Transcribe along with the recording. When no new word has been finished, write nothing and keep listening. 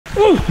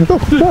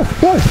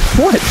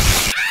What?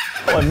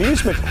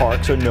 Amusement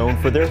parks are known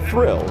for their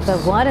thrills. The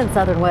one in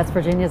southern West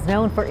Virginia is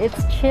known for its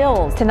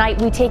chills. Tonight,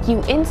 we take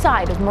you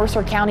inside of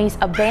Mercer County's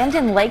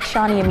abandoned Lake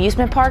Shawnee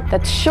amusement park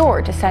that's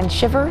sure to send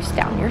shivers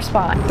down your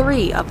spine.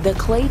 3 of the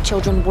Clay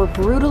children were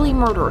brutally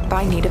murdered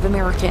by Native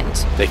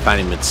Americans. They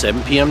find him at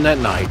 7 p.m. that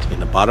night in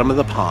the bottom of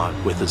the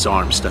pond with his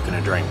arm stuck in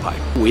a drain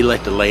pipe. We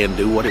let the land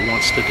do what it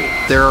wants to do.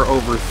 There are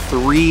over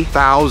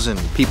 3,000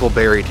 people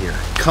buried here.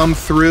 Come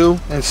through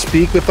and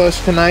speak with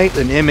us tonight.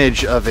 An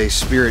image of a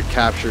spirit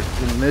captured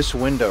in this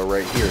window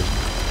right here.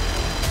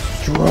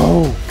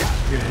 Stroke.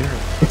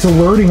 It's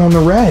alerting on the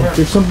red.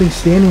 There's something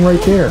standing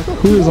right there.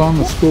 Who is on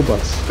the school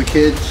bus? The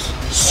kids.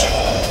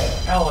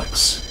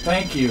 Alex,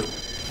 thank you.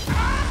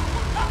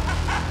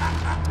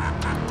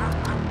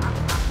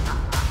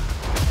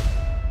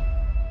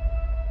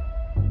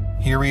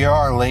 Here we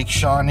are, Lake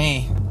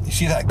Shawnee. You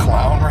see that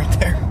clown right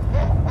there?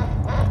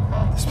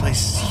 This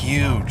place is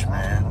huge,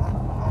 man.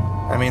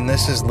 I mean,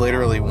 this is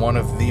literally one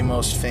of the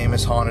most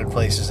famous haunted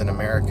places in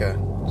America.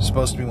 It's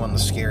supposed to be one of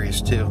the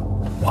scariest, too.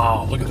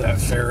 Wow, look at that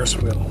Ferris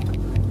wheel.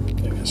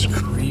 It is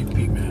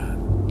creepy, man.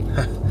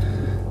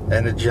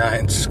 And a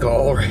giant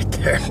skull right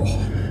there.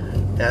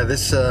 Yeah,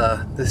 this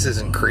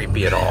isn't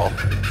creepy at all.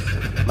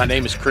 My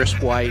name is Chris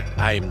White.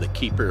 I am the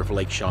keeper of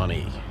Lake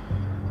Shawnee.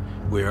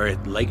 We are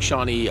at Lake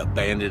Shawnee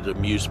Abandoned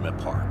Amusement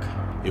Park.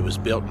 It was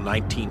built in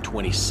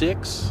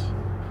 1926.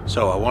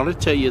 So I want to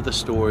tell you the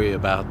story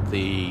about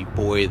the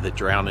boy that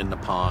drowned in the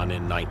pond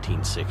in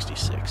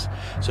 1966.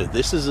 So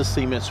this is a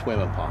cement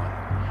swimming pond.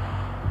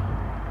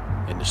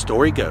 And the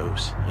story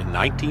goes, in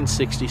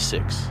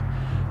 1966,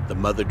 the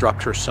mother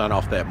dropped her son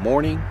off that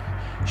morning.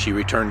 She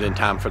returned in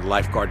time for the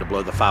lifeguard to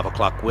blow the 5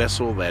 o'clock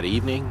whistle that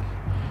evening.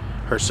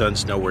 Her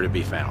son's nowhere to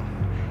be found.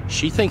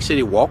 She thinks that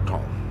he walked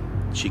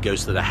home. She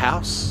goes to the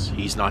house.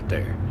 He's not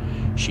there.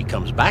 She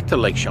comes back to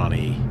Lake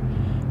Shawnee.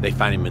 They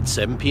find him at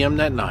 7 p.m.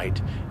 that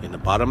night in the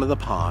bottom of the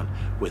pond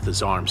with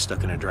his arm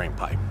stuck in a drain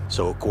pipe.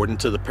 So according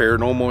to the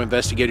paranormal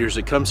investigators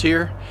that comes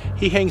here,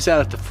 he hangs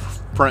out at the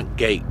front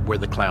gate where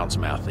the clown's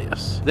mouth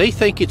is. They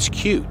think it's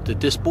cute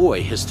that this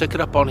boy has took it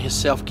up on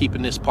himself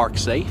keeping this park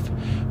safe,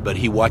 but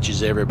he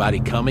watches everybody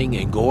coming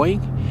and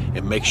going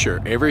and makes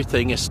sure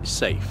everything is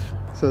safe.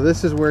 So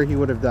this is where he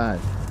would have died?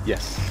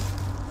 Yes.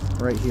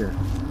 Right here.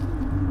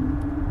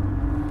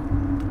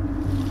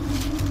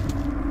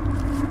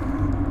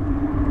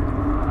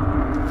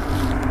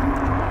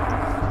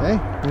 Okay,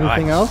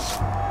 anything else?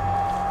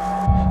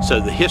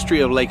 So the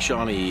history of Lake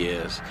Shawnee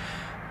is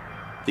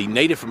the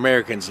Native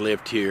Americans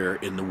lived here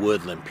in the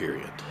woodland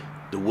period.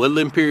 The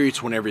woodland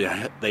period's whenever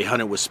they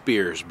hunted with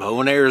spears. Bow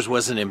and arrows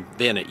wasn't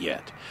invented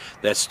yet.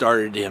 That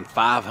started in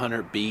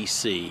 500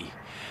 BC.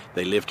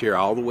 They lived here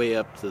all the way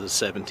up to the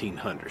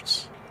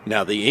 1700s.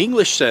 Now the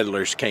English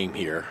settlers came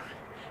here,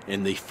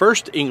 and the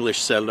first English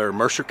settler in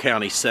Mercer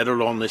County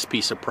settled on this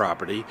piece of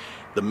property.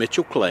 The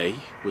Mitchell Clay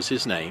was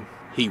his name.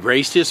 He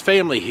raised his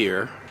family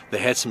here. They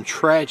had some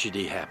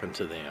tragedy happen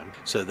to them,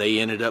 so they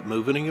ended up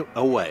moving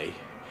away.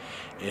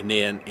 And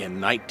then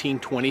in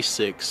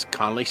 1926,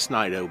 Conley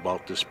Snido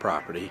bought this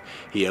property.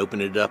 He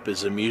opened it up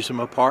as an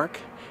amusement park,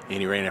 and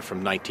he ran it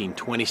from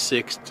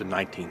 1926 to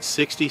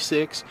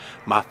 1966.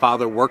 My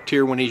father worked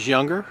here when he was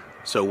younger,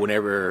 so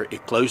whenever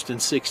it closed in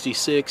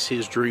 66,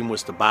 his dream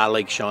was to buy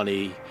Lake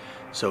Shawnee.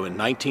 So in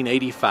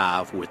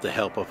 1985, with the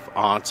help of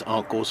aunts,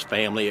 uncles,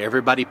 family,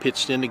 everybody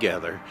pitched in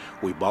together,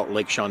 we bought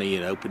Lake Shawnee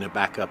and opened it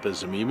back up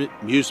as an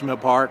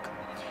amusement park,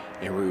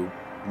 and we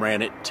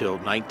ran it till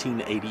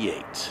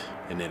 1988,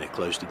 and then it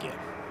closed again.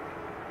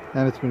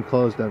 And it's been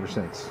closed ever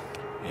since.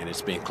 And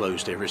it's been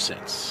closed ever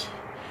since.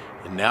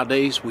 And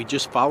nowadays, we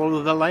just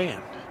follow the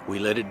land. We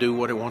let it do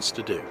what it wants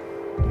to do.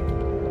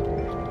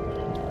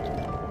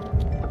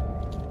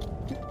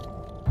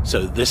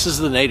 So this is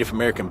the Native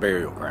American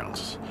burial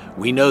grounds.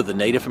 We know the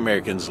Native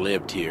Americans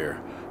lived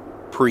here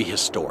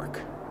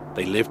prehistoric.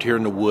 They lived here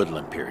in the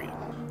woodland period.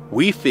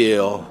 We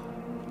feel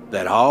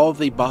that all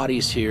the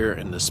bodies here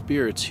and the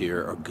spirits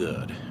here are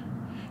good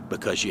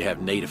because you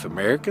have Native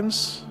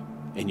Americans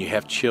and you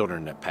have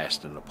children that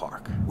passed in the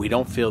park. We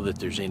don't feel that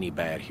there's any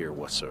bad here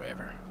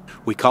whatsoever.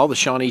 We call the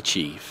Shawnee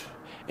chief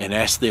and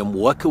ask them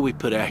what could we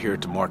put out here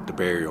to mark the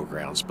burial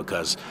grounds,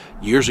 because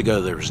years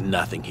ago there was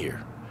nothing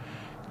here,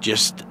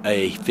 just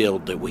a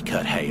field that we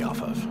cut hay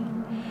off of.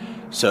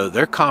 So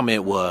their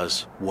comment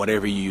was,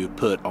 whatever you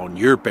put on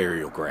your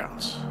burial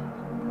grounds.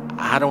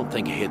 I don't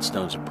think a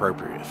headstone's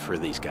appropriate for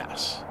these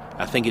guys.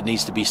 I think it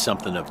needs to be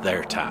something of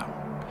their time.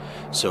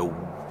 So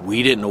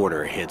we didn't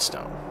order a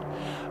headstone.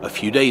 A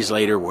few days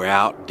later, we're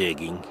out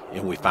digging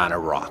and we find a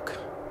rock.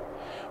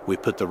 We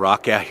put the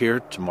rock out here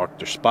to mark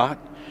their spot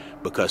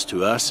because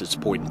to us it's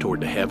pointing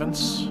toward the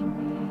heavens.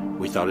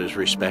 We thought it was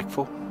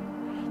respectful.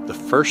 The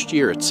first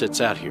year it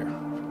sits out here,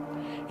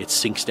 it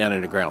sinks down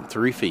in the ground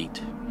 3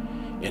 feet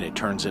and it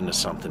turns into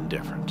something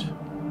different.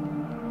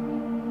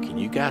 Can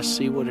you guys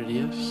see what it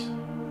is?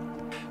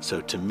 So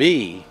to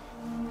me,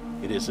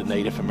 it is a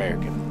Native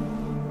American.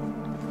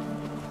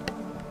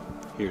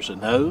 Here's a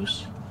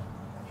nose,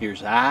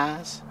 here's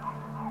eyes,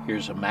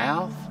 here's a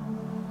mouth,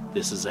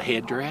 This is a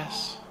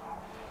headdress.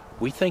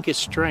 We think it's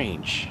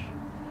strange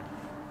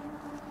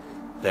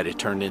that it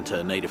turned into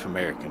a Native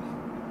American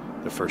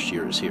the first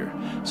year it was here.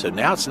 So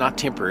now it's not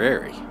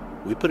temporary.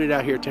 We put it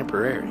out here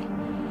temporary.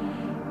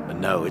 But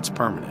no, it's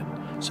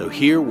permanent. So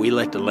here we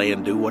let the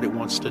land do what it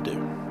wants to do.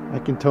 I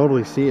can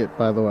totally see it,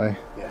 by the way.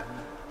 Yeah.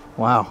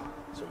 Wow.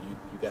 So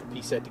you got to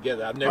piece that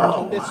together. I've never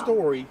told this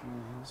story.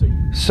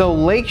 So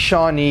Lake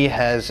Shawnee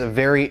has a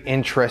very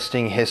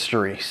interesting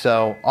history.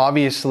 So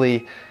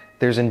obviously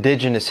there's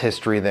indigenous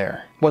history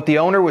there. What the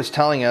owner was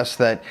telling us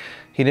that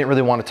he didn't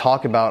really want to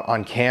talk about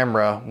on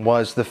camera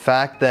was the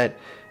fact that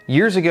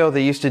years ago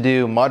they used to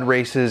do mud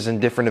races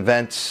and different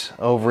events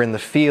over in the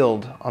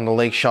field on the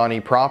Lake Shawnee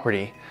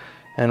property.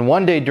 And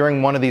one day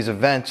during one of these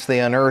events they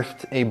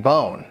unearthed a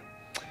bone.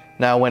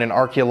 Now when an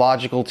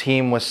archaeological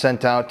team was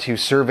sent out to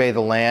survey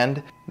the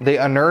land, they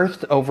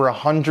unearthed over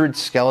 100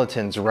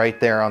 skeletons right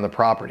there on the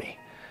property.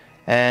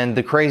 And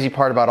the crazy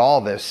part about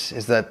all this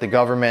is that the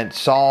government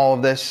saw all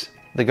of this.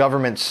 The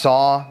government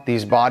saw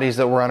these bodies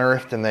that were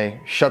unearthed and they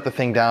shut the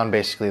thing down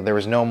basically. There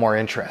was no more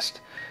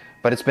interest.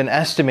 But it's been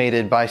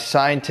estimated by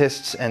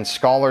scientists and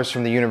scholars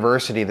from the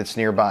university that's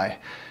nearby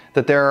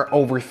that there are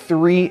over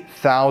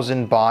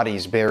 3,000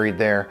 bodies buried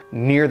there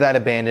near that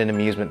abandoned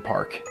amusement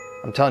park.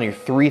 I'm telling you,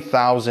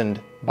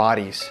 3,000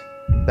 bodies.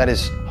 That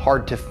is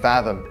hard to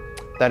fathom.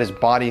 That is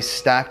bodies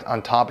stacked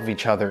on top of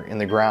each other in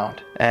the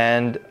ground.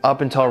 And up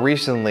until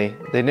recently,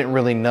 they didn't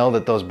really know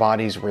that those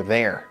bodies were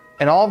there.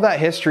 And all of that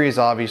history is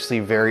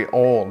obviously very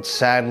old.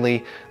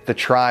 Sadly, the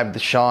tribe, the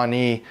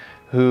Shawnee,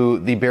 who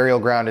the burial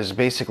ground is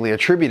basically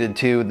attributed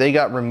to, they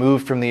got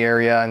removed from the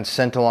area and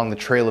sent along the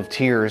Trail of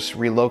Tears,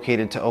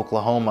 relocated to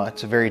Oklahoma.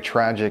 It's a very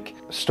tragic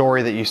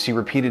story that you see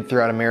repeated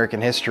throughout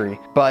American history.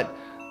 But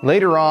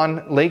later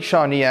on, Lake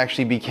Shawnee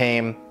actually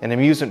became an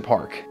amusement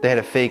park. They had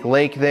a fake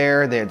lake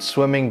there, they had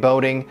swimming,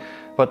 boating,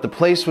 but the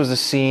place was the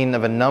scene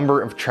of a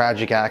number of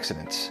tragic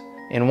accidents.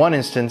 In one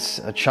instance,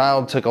 a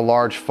child took a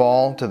large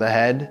fall to the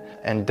head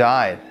and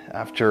died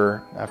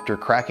after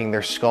cracking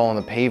their skull on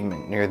the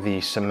pavement near the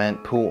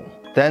cement pool.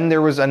 Then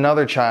there was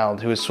another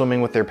child who was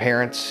swimming with their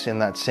parents in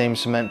that same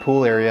cement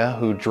pool area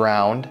who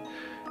drowned,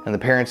 and the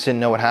parents didn't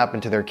know what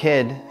happened to their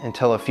kid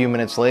until a few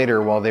minutes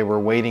later while they were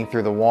wading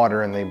through the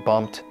water and they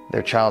bumped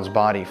their child's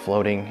body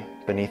floating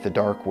beneath the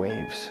dark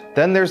waves.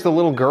 Then there's the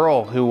little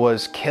girl who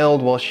was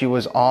killed while she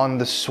was on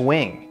the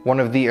swing, one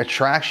of the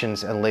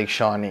attractions at Lake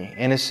Shawnee.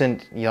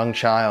 Innocent young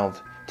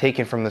child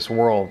taken from this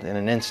world in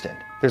an instant.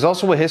 There's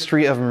also a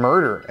history of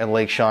murder at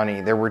Lake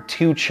Shawnee. There were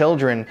 2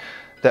 children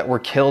that were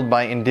killed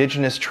by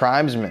indigenous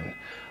tribesmen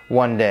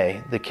one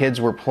day. The kids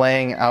were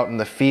playing out in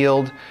the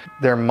field.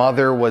 Their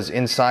mother was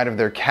inside of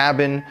their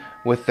cabin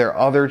with their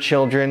other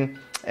children,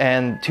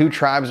 and 2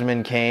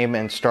 tribesmen came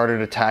and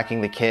started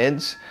attacking the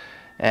kids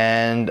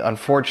and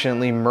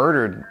unfortunately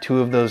murdered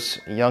 2 of those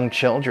young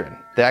children.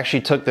 They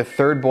actually took the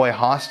 3rd boy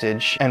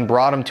hostage and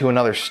brought him to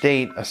another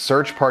state. A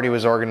search party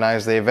was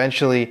organized. They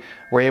eventually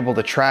were able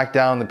to track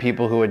down the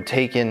people who had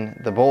taken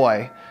the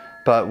boy,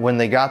 but when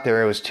they got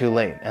there it was too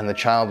late and the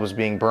child was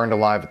being burned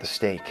alive at the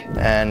stake.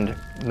 And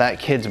that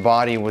kid's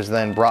body was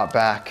then brought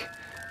back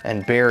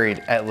and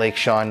buried at Lake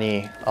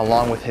Shawnee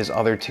along with his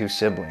other 2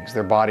 siblings.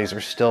 Their bodies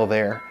are still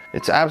there.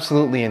 It's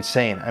absolutely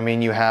insane. I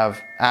mean, you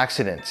have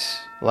accidents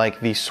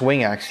like the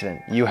swing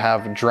accident. You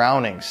have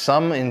drowning,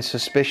 some in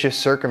suspicious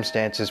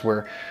circumstances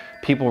where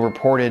people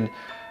reported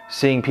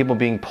seeing people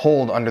being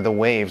pulled under the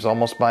waves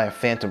almost by a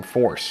phantom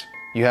force.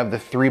 You have the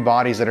 3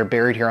 bodies that are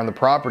buried here on the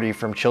property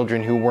from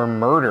children who were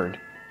murdered.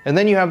 And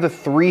then you have the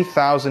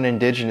 3,000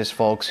 indigenous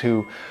folks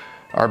who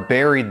are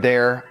buried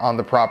there on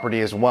the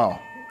property as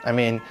well. I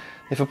mean,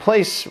 if a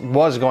place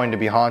was going to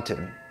be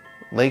haunted,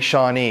 Lake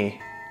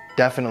Shawnee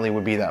definitely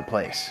would be that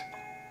place.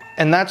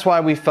 And that's why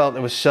we felt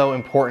it was so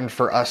important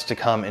for us to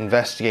come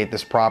investigate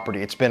this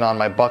property. It's been on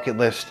my bucket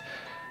list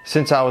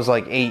since I was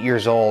like 8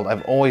 years old.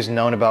 I've always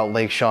known about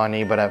Lake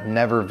Shawnee, but I've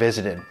never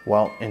visited,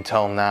 well,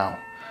 until now.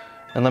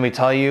 And let me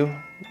tell you,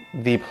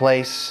 the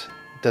place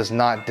does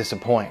not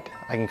disappoint.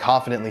 I can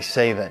confidently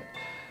say that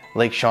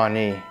Lake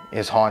Shawnee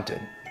is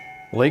haunted.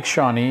 Lake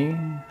Shawnee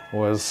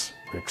was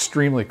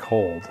extremely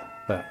cold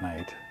that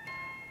night.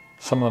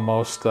 Some of the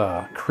most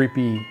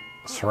creepy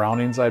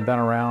surroundings I've been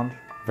around.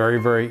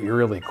 Very, very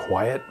eerily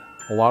quiet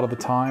a lot of the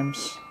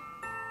times.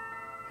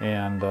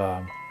 And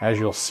as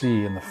you'll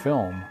see in the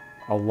film,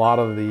 a lot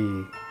of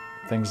the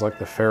things like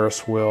the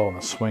Ferris wheel and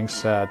the swing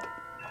set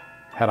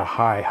had a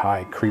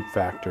high creep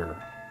factor.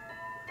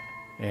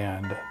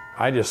 And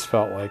I just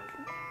felt like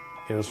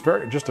it was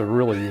just a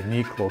really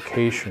unique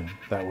location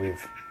that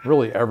we've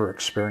really ever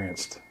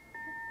experienced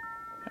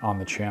on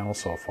the channel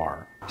so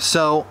far.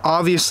 So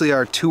obviously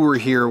our tour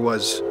here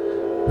was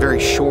very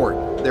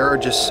short. There are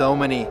just so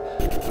many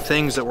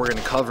things that we're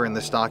going to cover in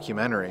this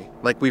documentary.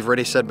 Like we've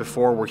already said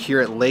before, we're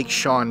here at Lake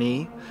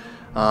Shawnee,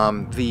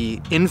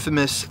 the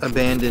infamous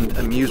abandoned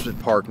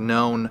amusement park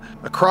known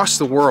across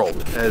the world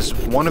as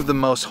one of the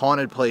most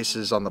haunted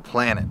places on the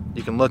planet.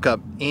 You can look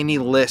up any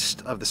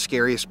list of the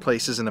scariest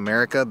places in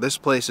America. This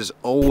place is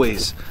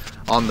always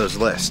on those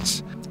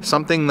lists.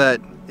 Something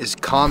that is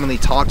commonly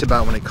talked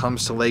about when it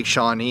comes to Lake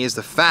Shawnee is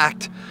the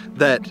fact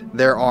that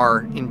there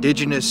are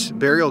indigenous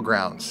burial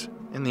grounds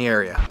in the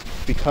area.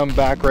 If we come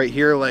back right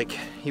here, like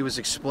he was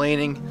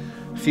explaining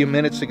a few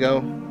minutes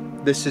ago,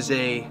 this is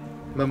a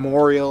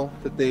memorial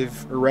that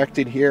they've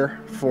erected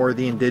here for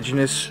the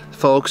indigenous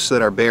folks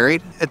that are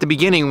buried. At the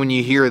beginning, when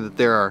you hear that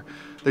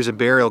there's a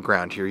burial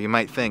ground here, you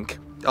might think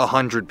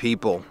 100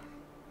 people,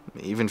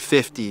 even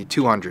 50,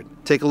 200.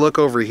 Take a look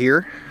over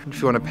here, if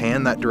you want to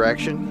pan that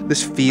direction.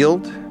 This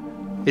field,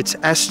 it's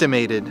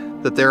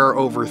estimated that there are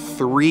over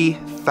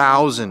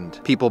 3,000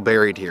 people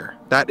buried here.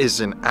 That is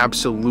an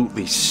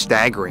absolutely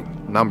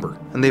staggering number.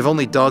 And they've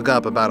only dug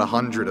up about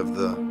 100 of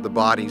the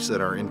bodies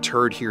that are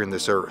interred here in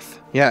this earth.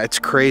 Yeah, it's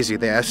crazy.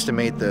 They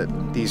estimate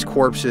that these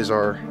corpses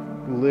are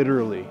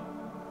literally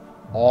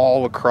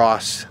all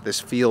across this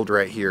field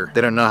right here.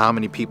 They don't know how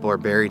many people are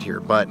buried here,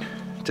 but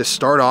to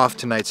start off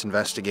tonight's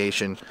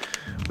investigation,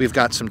 we've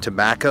got some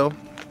tobacco,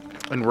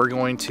 and we're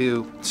going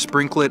to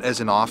sprinkle it as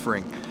an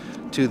offering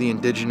to the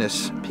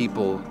indigenous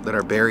people that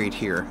are buried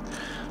here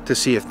to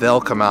see if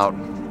they'll come out,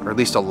 or at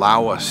least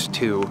allow us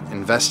to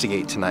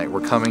investigate tonight.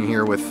 We're coming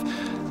here with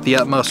the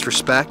utmost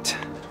respect,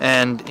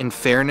 and in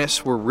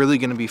fairness, we're really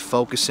going to be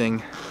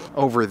focusing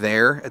over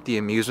there at the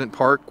amusement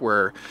park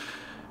where,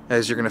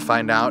 as you're going to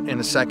find out in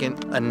a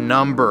second, a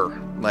number,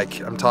 like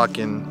I'm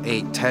talking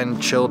 8, 10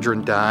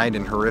 children died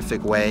in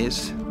horrific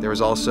ways. There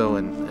was also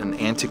an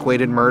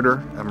antiquated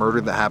murder, a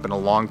murder that happened a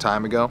long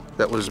time ago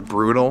that was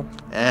brutal.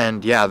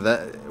 And yeah,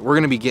 we're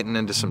going to be getting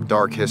into some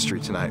dark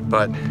history tonight.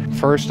 But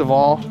first of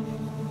all,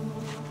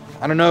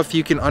 I don't know if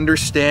you can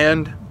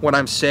understand what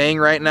I'm saying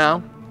right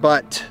now,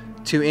 but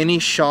to any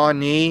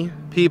Shawnee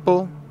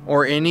people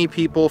or any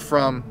people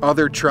from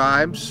other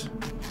tribes,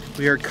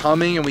 we are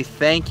coming and we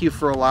thank you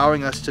for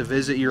allowing us to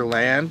visit your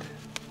land.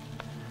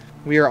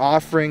 We are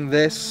offering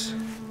this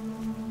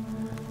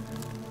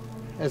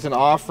as an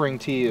offering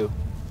to you.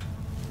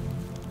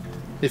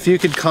 If you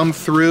could come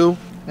through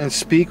and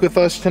speak with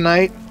us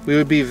tonight, we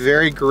would be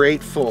very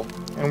grateful.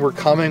 And we're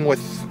coming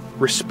with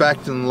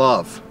respect and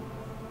love.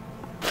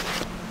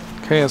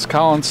 Okay, as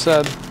Colin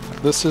said,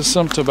 this is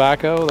some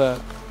tobacco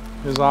that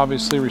is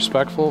obviously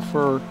respectful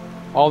for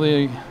all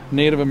the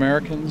Native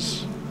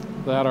Americans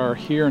that are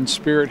here in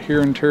spirit,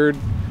 here interred,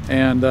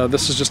 and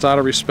this is just out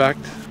of respect.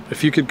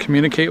 If you could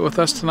communicate with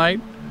us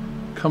tonight,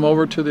 come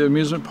over to the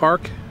amusement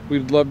park.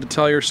 We'd love to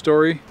tell your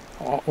story.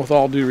 With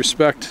all due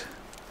respect,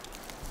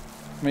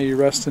 may you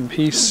rest in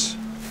peace.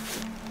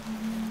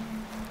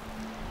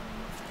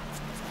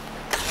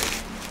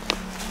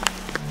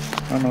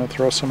 I'm going to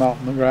throw some out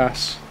in the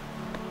grass.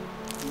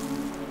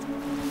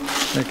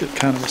 Make it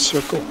kind of a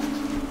circle.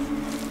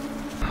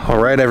 All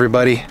right,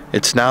 everybody,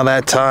 it's now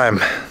that time.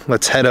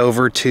 Let's head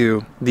over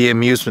to the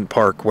amusement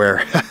park where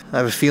I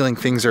have a feeling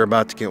things are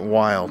about to get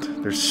wild.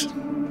 There's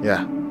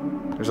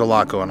a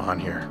lot going on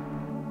here.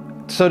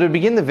 So to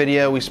begin the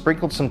video, we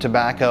sprinkled some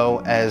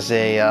tobacco as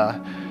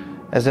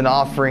an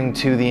offering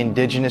to the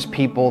indigenous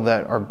people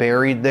that are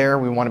buried there.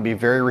 We want to be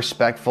very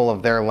respectful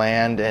of their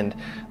land and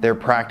their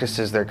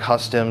practices, their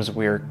customs.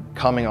 We're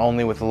coming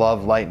only with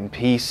love, light, and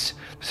peace.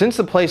 Since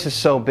the place is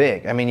so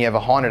big, I mean, you have a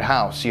haunted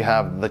house, you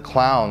have the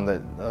clown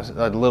that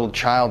a little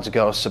child's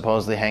ghost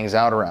supposedly hangs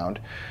out around.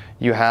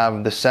 You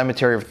have the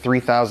cemetery of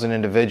 3,000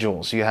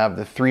 individuals. You have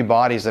the 3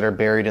 bodies that are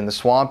buried in the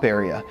swamp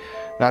area,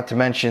 not to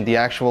mention the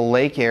actual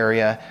lake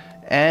area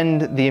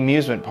and the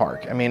amusement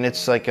park. I mean,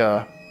 it's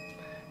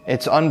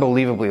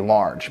unbelievably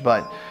large,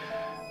 but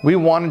we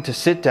wanted to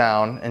sit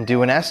down and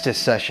do an Estes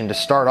session to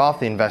start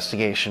off the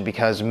investigation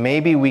because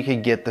maybe we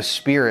could get the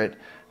spirit,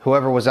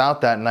 whoever was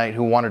out that night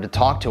who wanted to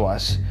talk to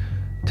us,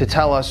 to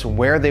tell us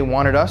where they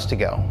wanted us to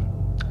go.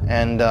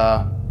 And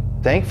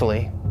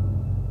thankfully,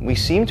 we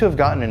seem to have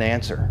gotten an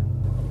answer.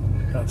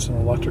 Got some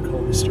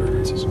electrical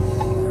disturbances going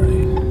on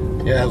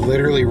already. Yeah,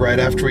 literally right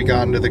after we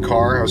got into the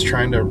car, I was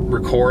trying to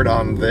record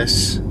on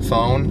this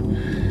phone,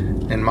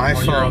 and my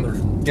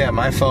phone,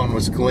 my phone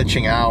was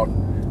glitching out,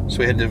 so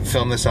we had to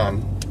film this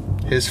on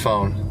his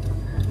phone.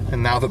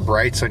 And now the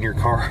brights on your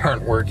car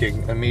aren't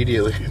working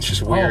immediately. It's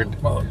just weird.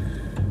 Oh, well,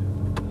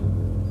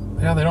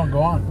 yeah, they don't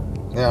go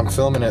on. Yeah, I'm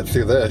filming it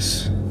through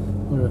this.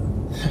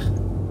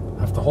 I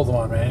have to hold them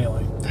on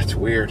manually. That's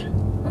weird.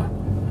 Oh,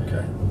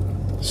 okay.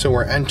 So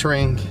we're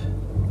entering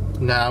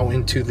now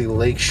into the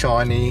Lake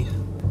Shawnee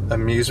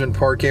amusement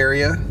park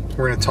area.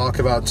 We're going to talk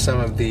about some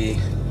of the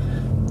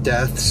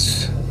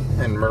deaths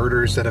and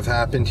murders that have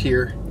happened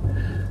here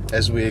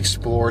as we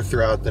explore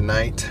throughout the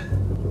night.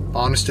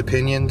 Honest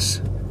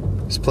opinions,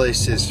 this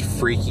place is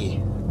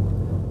freaky.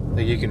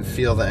 Like, you can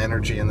feel the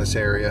energy in this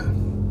area.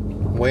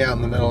 Way out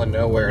in the middle of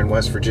nowhere in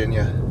West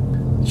Virginia.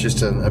 It's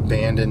just an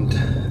abandoned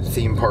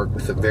theme park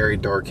with a very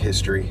dark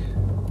history.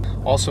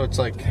 Also, it's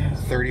like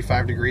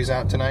 35 degrees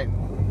out tonight.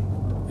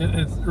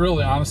 It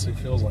really honestly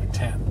feels like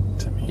 10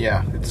 to me.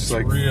 Yeah, it's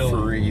like really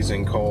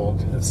freezing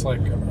cold. It's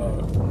like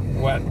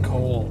wet and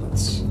cold.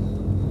 It's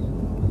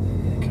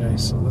okay.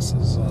 So this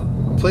is.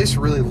 The place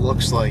really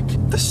looks like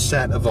the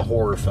set of a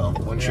horror film.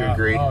 Wouldn't you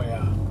agree? Oh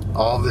yeah.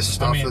 All this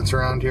stuff that's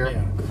around here.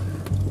 Yeah.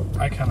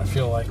 I kind of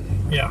feel like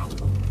Yeah,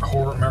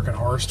 American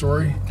Horror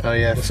Story. Oh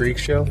yeah, Freak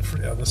Show.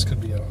 Yeah, this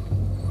could be a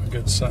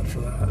good set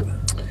for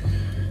that.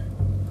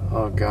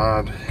 Oh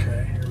God.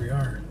 Okay, here we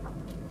are.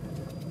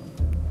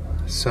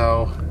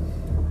 So,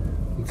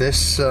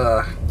 this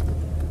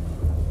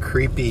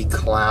creepy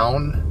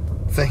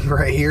clown thing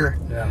right here.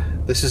 Yeah.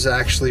 This is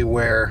actually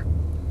where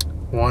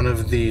one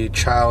of the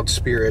child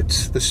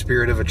spirits, the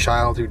spirit of a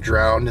child who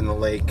drowned in the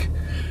lake,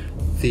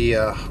 the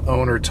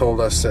owner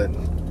told us that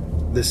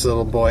this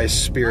little boy's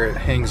spirit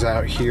hangs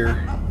out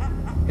here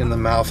in the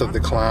mouth of the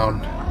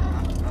clown.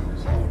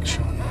 Lake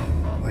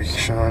Shawnee. Lake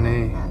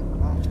Shawnee.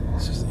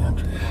 This is the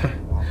entry.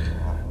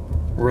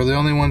 We're the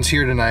only ones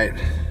here tonight.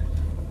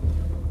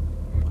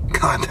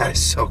 God, that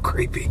is so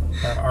creepy.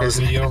 That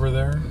RV over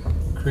there,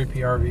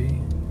 creepy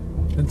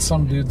RV. Did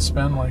some dude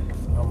spend like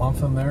a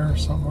month in there or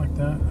something like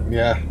that?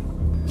 Yeah.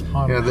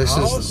 Haunted Yeah, this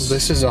house?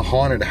 is a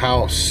haunted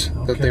house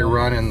that they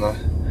run in the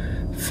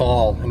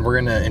fall, and we're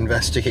gonna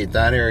investigate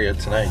that area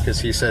tonight because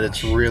he said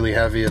it's really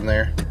heavy in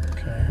there.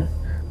 Okay.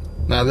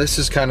 Now this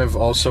is kind of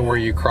also where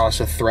you cross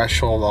a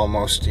threshold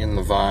almost in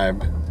the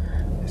vibe.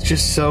 It's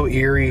just so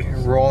eerie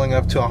rolling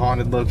up to a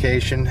haunted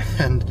location,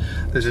 and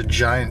there's a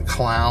giant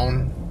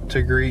clown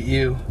to greet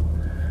you.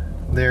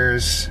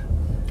 There's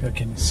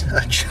Can you see?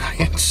 a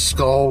giant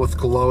skull with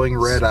glowing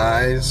red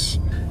eyes.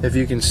 If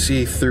you can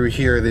see through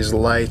here, these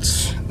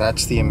lights,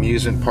 that's the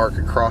amusement park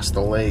across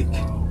the lake.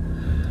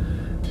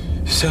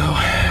 So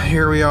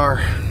here we are.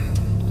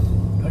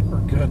 I think we're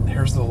good.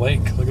 Here's the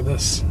lake. Look at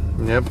this.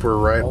 Yep, we're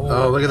right.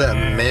 Oh, look at that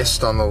man.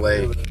 mist on the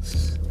lake. Look at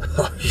this.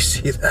 Oh, you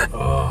see that?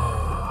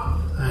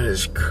 Oh, That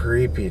is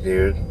creepy,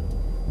 dude.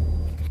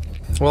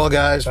 Well,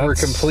 guys, we're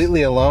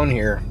completely alone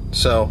here.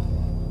 So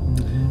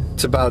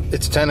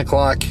it's 10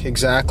 o'clock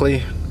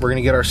exactly. We're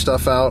gonna get our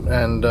stuff out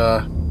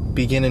and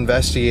begin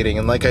investigating.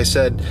 And like I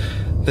said,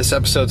 this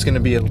episode's gonna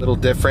be a little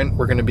different.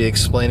 We're gonna be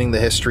explaining the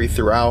history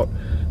throughout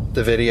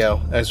the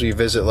video as we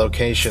visit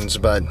locations,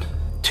 but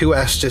 2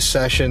 Estes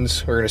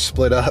sessions. We're gonna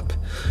split up.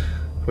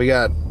 We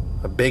got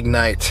a big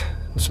night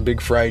and some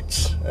big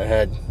frights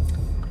ahead.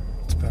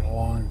 it's been a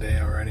long day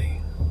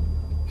already.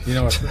 You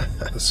know what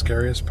the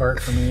scariest part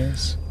for me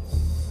is?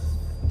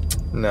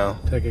 No,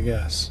 Take a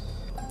guess.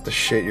 the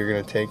shit you're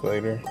gonna take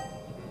later.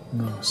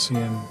 No,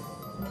 seeing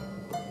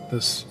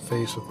this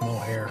face with no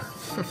hair.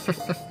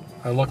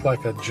 I look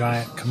like a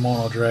giant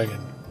kimono dragon,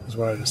 is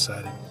what I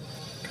decided.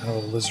 Kind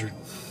of a lizard.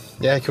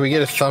 Yeah, can we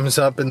get a thumbs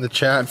up in the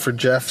chat for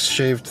Jeff's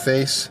shaved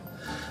face?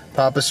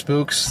 Papa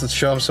Spooks, let's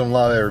show him some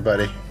love,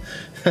 everybody.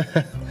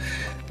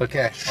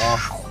 Okay,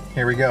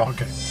 here we go.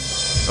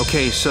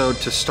 Okay, so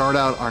to start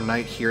out our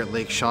night here at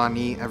Lake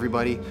Shawnee,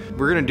 everybody,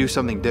 we're gonna do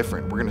something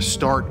different. We're gonna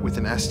start with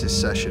an Estes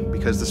session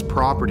because this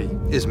property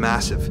is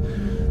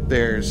massive.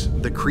 There's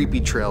the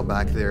creepy trail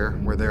back there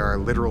where there are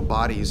literal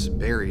bodies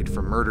buried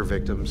from murder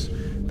victims.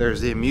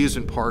 There's the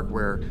amusement park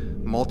where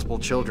multiple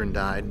children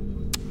died.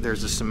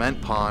 There's a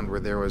cement pond where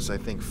there was, I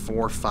think, 4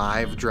 or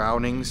 5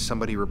 drownings.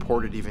 Somebody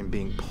reported even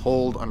being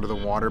pulled under the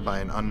water by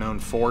an unknown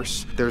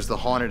force. There's the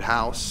haunted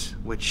house,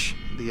 which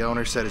the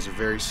owner said is a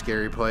very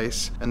scary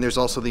place. And there's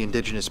also the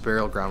indigenous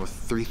burial ground with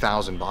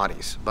 3,000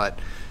 bodies. But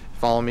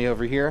follow me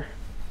over here.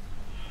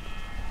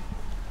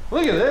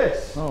 Look at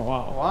this. Oh,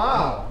 wow.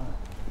 Wow.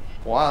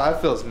 Wow,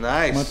 that feels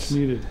nice. Much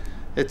needed.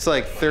 It's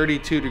like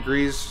 32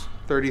 degrees,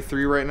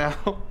 33 right now.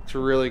 It's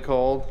really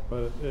cold.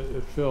 But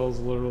it feels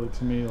literally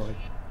to me like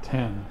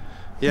 10.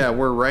 Yeah,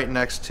 we're right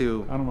next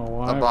to I don't know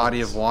why. a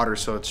body of water,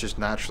 so it's just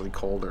naturally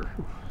colder.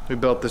 We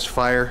built this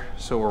fire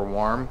so we're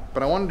warm,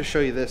 but I wanted to show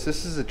you this.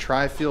 This is a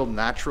tri-field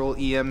natural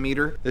EM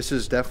meter. This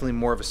is definitely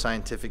more of a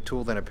scientific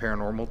tool than a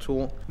paranormal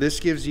tool. This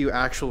gives you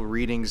actual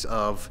readings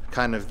of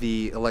kind of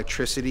the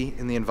electricity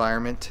in the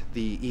environment,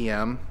 the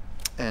EM,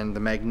 and the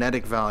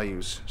magnetic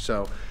values.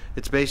 So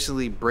it's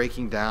basically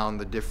breaking down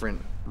the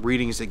different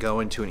readings that go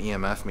into an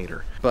EMF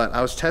meter. But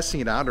I was testing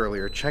it out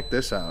earlier. Check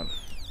this out.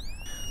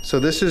 So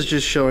this is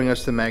just showing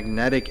us the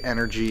magnetic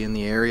energy in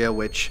the area,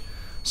 which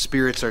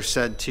spirits are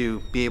said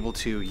to be able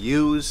to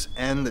use,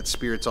 and that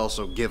spirits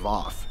also give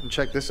off. And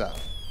check this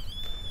out.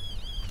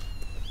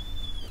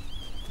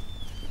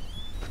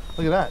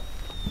 Look at that.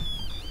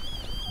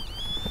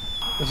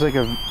 It's like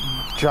a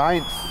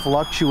giant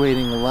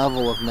fluctuating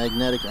level of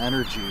magnetic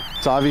energy.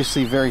 It's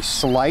obviously very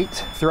slight.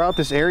 Throughout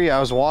this area I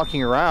was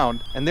walking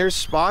around, and there's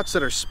spots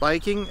that are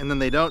spiking and then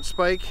they don't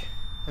spike,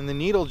 and the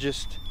needle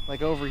just,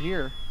 like over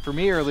here, for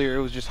me earlier,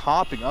 it was just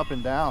hopping up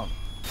and down.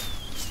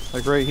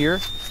 Like right here.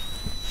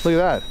 Look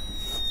at that.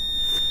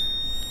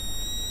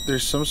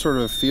 There's some sort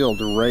of a field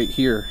right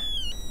here.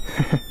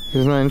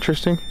 Isn't that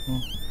interesting?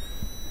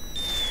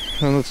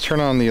 And let's turn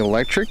on the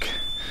electric.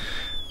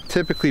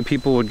 Typically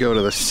people would go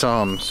to the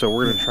sum, so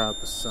we're gonna try out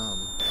the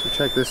sum. So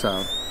check this out.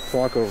 Let's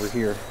walk over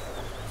here.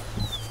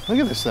 Look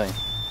at this thing.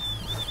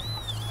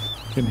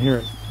 Can hear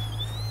it.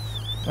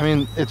 I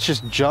mean, it's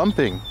just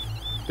jumping.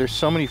 There's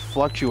so many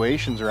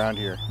fluctuations around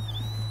here.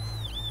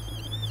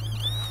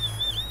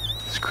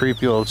 This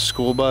creepy old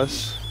school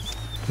bus.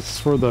 This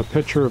is where the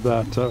picture of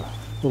that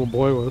little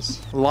boy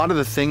was. A lot of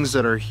the things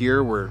that are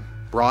here were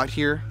brought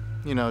here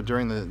you know,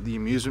 during the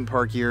amusement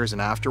park years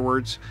and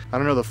afterwards. I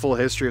don't know the full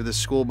history of this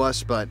school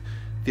bus, but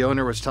the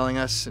owner was telling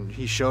us, and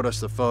he showed us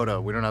the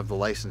photo. We don't have the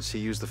license, he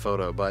used the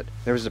photo, but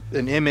there was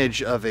an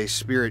image of a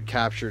spirit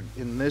captured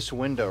in this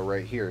window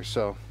right here.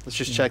 So let's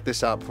just check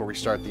this out before we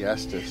start the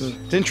Estes.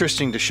 It's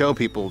interesting to show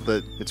people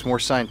that it's more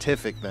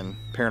scientific than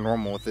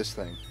paranormal with this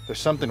thing. There's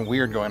something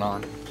weird going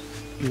on.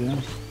 Yeah.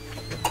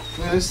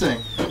 Look at this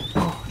thing.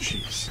 Oh,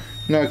 jeez.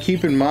 Now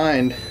keep in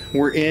mind,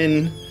 we're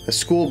in a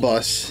school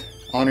bus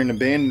on an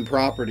abandoned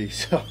property,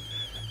 so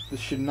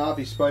this should not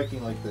be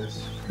spiking like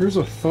this. Here's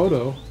a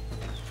photo.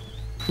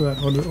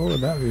 What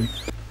would that be?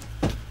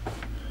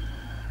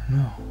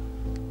 No.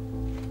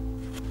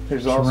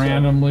 There's just also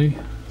randomly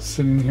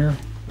sitting here.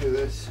 Look at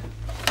this.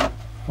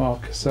 Oh,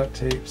 cassette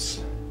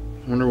tapes.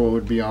 I wonder what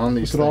would be on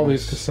these Look at all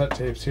things. these cassette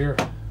tapes here.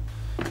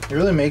 It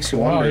really makes you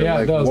wonder, yeah,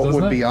 like, it does, what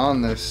would it? be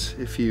on this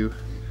if you...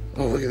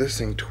 Oh, look at this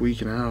thing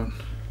tweaking out.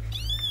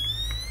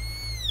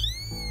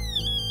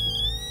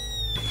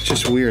 It's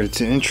just weird. It's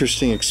an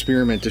interesting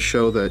experiment to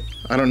show that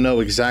I don't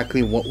know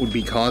exactly what would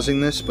be causing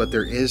this, but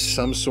there is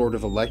some sort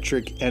of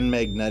electric and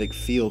magnetic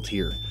field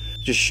here.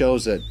 It just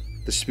shows that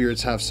the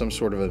spirits have some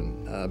sort of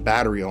a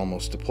battery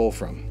almost to pull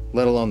from,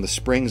 let alone the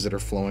springs that are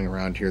flowing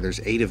around here.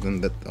 There's 8 of them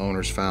that the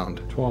owners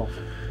found. 12.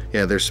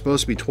 Yeah, there's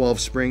supposed to be 12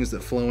 springs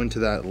that flow into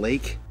that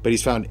lake, but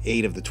he's found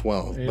 8 of the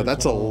 12. But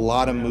that's a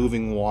lot of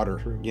moving water,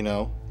 True. you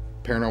know?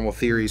 Paranormal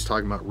theories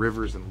talking about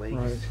rivers and lakes.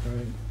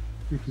 Right.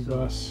 Creepy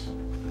bus.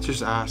 Let's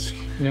just ask.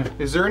 Yeah.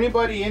 Is there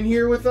anybody in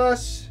here with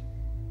us?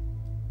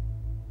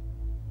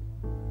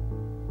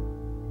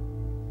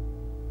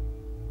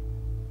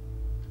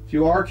 If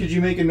you are, could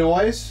you make a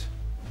noise?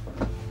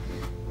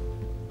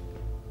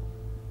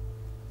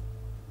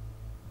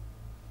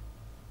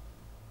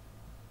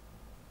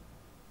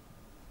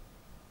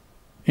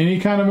 Any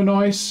kind of a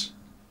noise?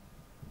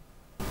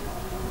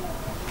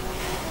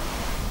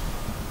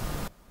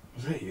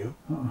 Was that you?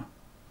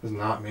 It was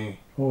not me.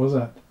 What was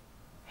that?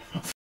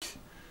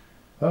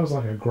 That was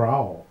like a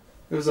growl.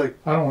 It was like...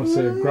 I don't want to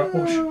say a growl.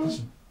 Oh, shit,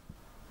 listen.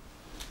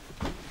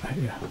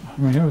 Yeah, I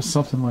mean, it was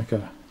something like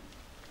a...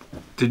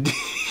 Did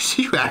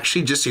you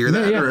actually just hear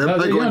that? Yeah, or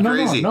am I going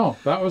crazy? No,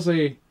 that was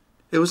a...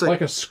 It was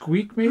like a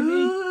squeak, maybe?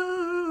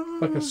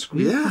 Like a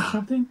squeak or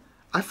something?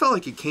 I felt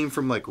like it came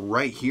from like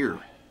right here,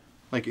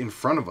 like in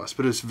front of us,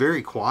 but it was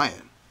very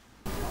quiet.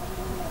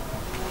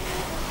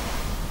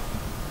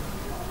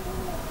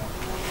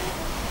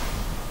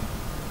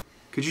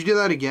 Could you do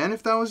that again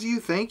if that was you?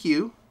 Thank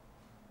you.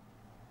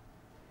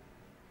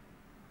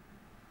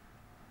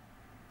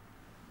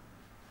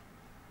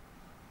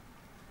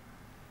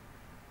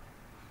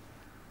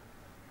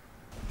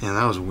 Yeah,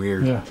 that was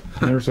weird. Yeah,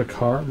 there's a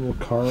little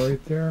car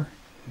right there.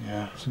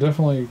 Yeah. So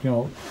definitely, you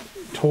know,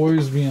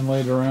 toys being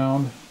laid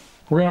around.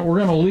 We're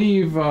gonna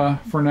leave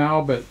for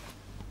now, but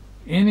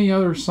any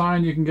other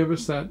sign you can give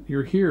us that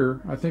you're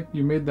here? I think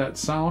you made that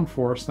sound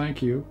for us.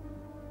 Thank you.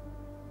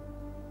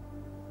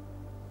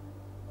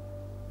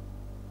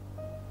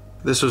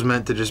 This was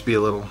meant to just be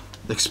a little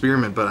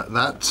experiment, but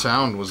that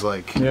sound was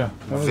like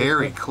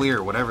very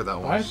clear, whatever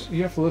that was.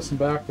 You have to listen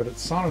back, but it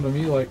sounded to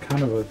me like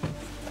kind of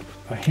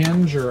a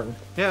hinge or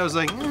yeah, it was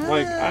like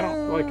I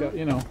don't like a,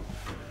 you know.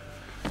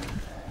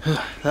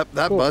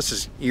 that bus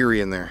is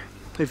eerie in there.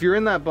 If you're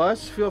in that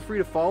bus, feel free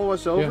to follow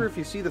us over if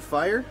you see the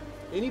fire.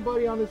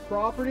 Anybody on this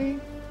property,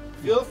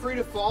 feel free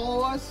to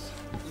follow us.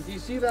 If you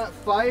see that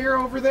fire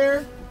over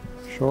there,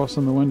 show us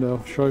in the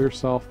window. Show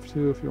yourself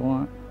too if you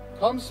want.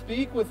 come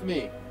speak with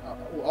me.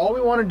 All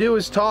we want to do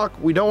is talk.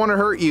 We don't want to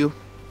hurt you,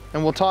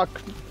 and we'll talk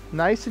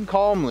nice and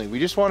calmly. We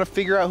just want to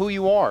figure out who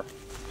you are.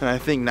 And I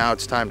think now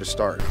it's time to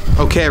start.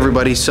 Okay,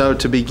 everybody, so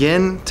to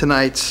begin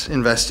tonight's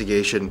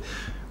investigation,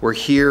 we're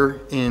here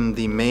in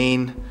the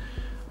main,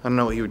 I don't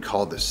know what you would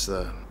call this,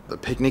 the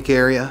picnic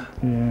area.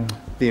 Yeah.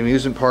 The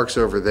amusement park's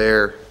over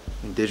there,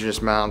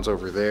 Indigenous Mounds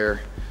over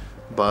there,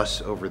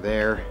 bus over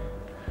there.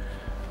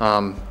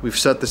 We've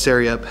set this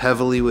area up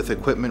heavily with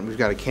equipment. We've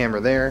got a camera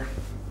there,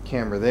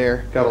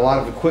 got a lot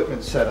of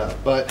equipment set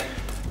up, but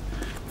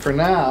for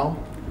now,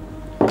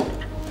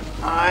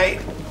 I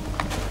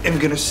am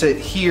gonna sit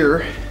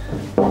here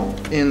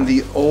in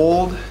the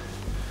old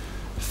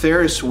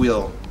Ferris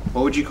wheel.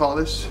 What would you call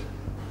this?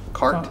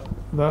 Cart?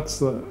 That's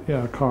the,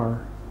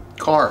 car.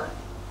 Car.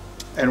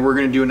 And we're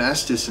gonna do an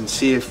Estes and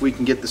see if we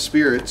can get the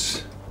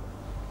spirits.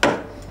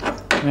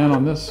 And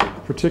on this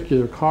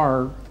particular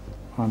car,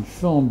 on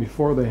film,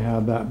 before they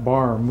had that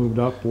bar moved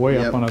up,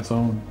 way up on its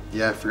own.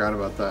 Yeah, I forgot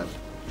about that.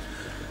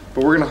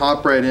 But we're gonna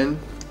hop right in.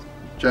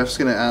 Jeff's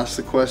gonna ask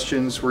the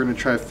questions. We're gonna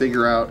try to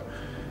figure out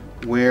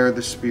where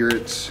the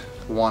spirits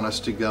want us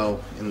to go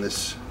in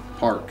this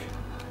park.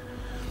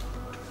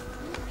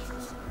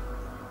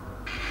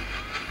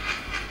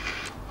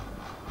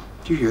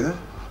 Do you hear that?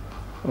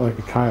 Like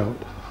a coyote.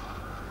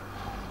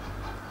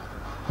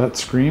 That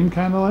scream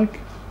kind of like?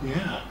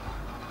 Yeah.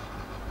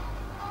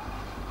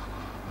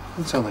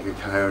 Doesn't sound like a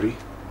coyote.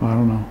 I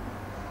don't know.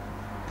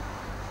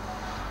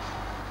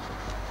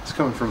 It's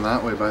coming from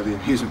that way by the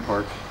amusement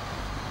park.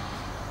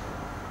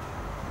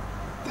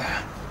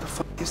 What the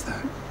fuck is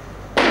that?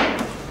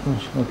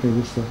 Oh, okay,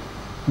 just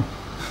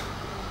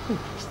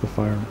the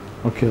fire.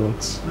 Okay,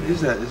 let's. What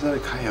is that? Is that a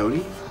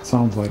coyote? It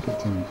sounds like it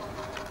to me.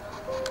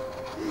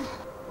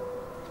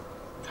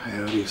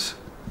 Coyotes.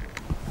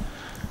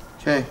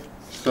 Okay,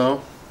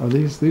 so. Are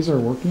these are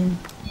working?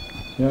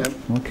 Yep.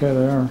 Okay,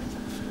 they are.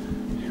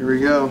 Here we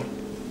go.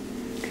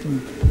 Okay.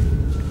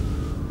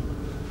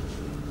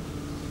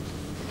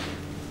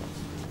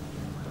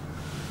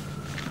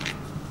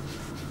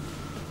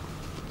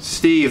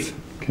 Steve.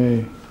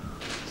 Okay.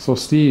 So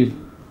Steve,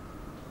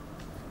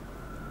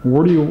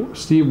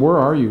 Steve, where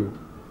are you?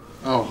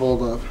 Oh,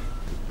 hold up.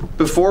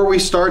 Before we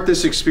start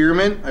this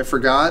experiment, I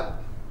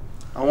forgot.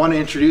 I want to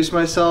introduce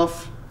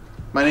myself.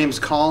 My name's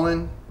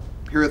Colin.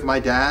 I'm here with my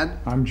dad.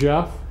 I'm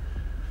Jeff.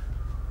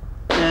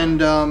 And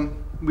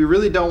we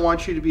really don't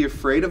want you to be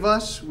afraid of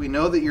us. We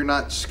know that you're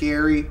not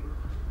scary.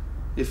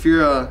 If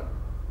you're a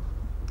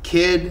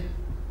kid,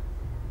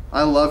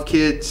 I love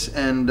kids,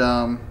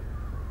 and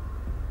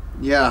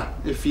yeah,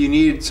 if you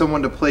need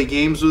someone to play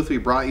games with, we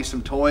brought you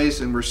some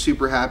toys, and we're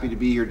super happy to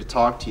be here to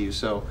talk to you.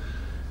 So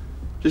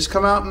just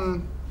come out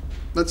and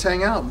let's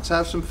hang out. Let's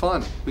have some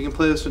fun. We can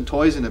play with some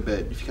toys in a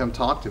bit if you come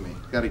talk to me.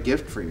 I've got a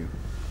gift for you.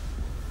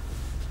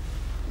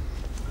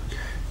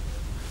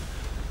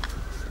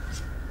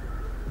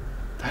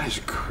 That is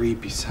a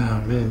creepy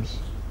sound, man.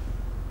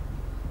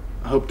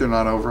 I hope they're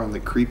not over on the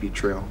creepy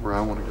trail where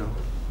I want to go.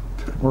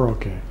 We're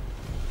okay.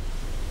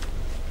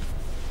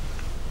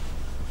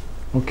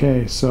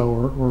 Okay, so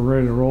we're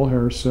ready to roll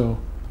here, so.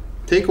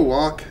 Take a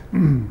walk.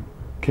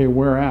 Okay,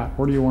 where at?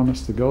 Where do you want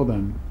us to go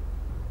then?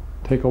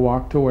 Take a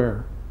walk to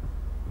where?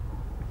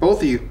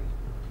 Both of you.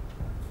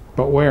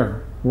 But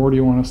where? Where do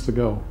you want us to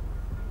go?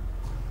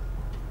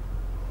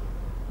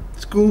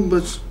 School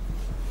bus.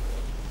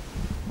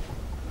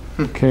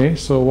 Okay,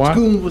 so what?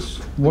 School bus.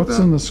 What's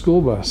in the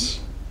school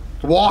bus?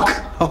 Walk.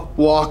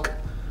 Walk.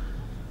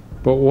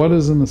 But what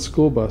is in the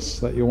school bus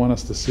that you want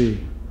us to see?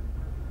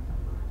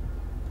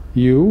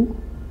 You?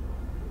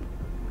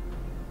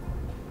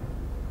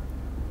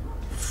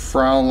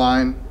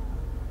 Fraulein.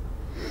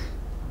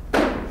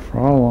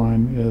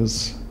 Fraulein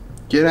is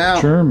Get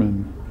out.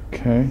 German.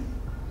 Okay.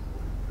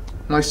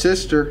 My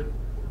sister.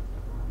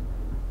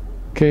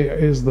 Okay,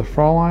 is the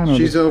Fraulein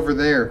She's over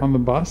there. on the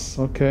bus?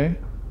 Okay.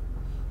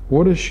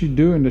 What is she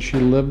doing? Does she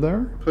live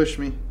there? Push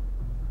me.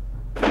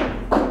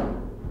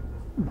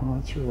 Oh,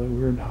 that's really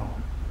weird how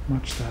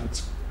much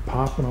that's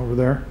popping over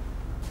there.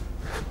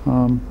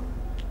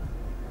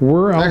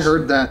 Where else? I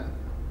heard that.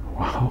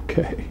 Wow,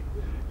 okay.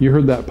 You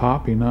heard that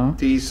popping, huh?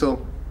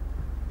 Diesel.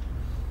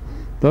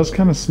 Does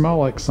kind of smell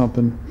like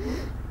something.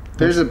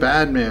 There's a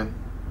bad man.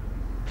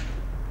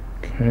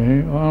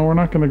 Okay, we're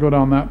not going to go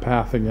down that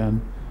path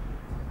again.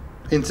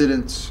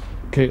 Incidents.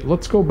 Okay,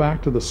 let's go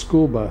back to the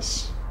school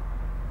bus.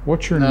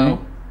 What's your No.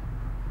 name?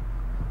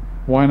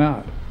 Why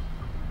not?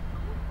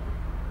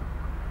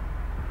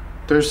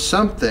 There's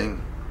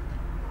something.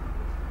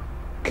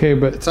 Okay,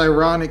 but It's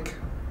ironic.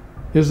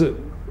 is it...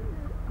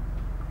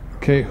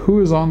 Okay, who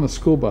is on the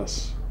school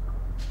bus?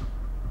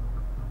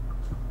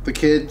 The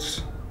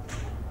kids.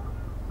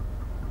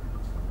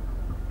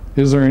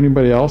 Is there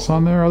anybody else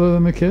on there other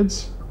than the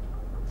kids?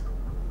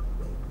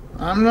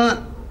 I'm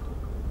not.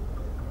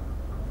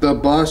 The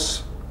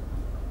bus.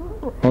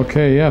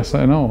 Okay, yes,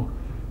 I know.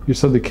 You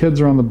said the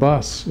kids are on the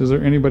bus. Is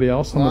there anybody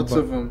else on Lots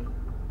the bus? of them.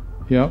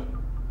 Yep.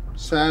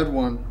 Sad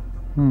one.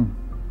 Hmm.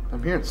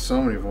 I'm hearing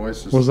so many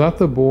voices. Was that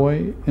the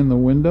boy in the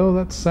window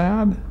that's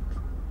sad?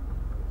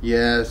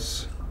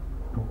 Yes.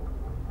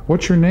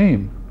 What's your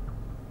name?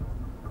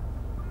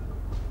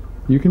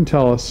 You can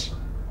tell us.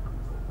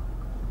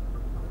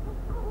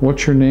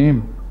 What's your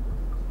name?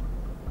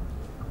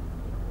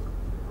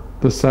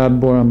 The sad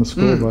boy on the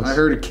school bus. I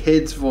heard a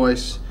kid's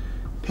voice.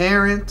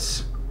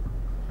 Parents.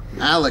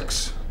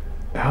 Alex.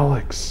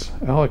 Alex.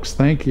 Alex,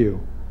 thank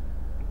you.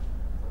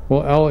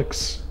 Well,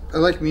 Alex, I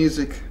like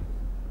music.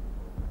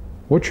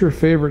 what's your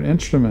favorite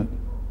instrument,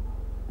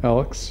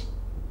 Alex?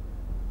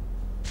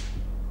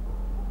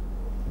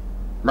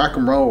 Rock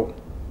and roll.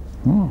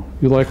 Oh,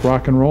 you like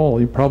rock and roll.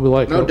 You probably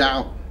like No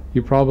doubt.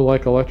 You probably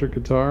like electric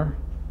guitar,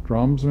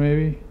 drums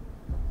maybe.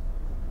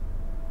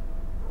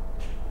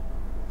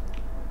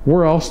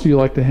 Where else do you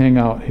like to hang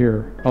out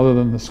here other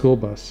than the school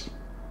bus?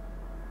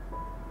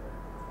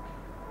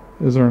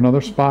 Is there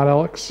another spot,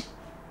 Alex?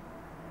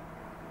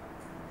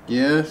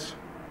 Yes.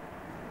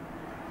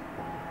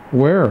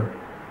 Where?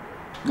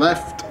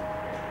 Left.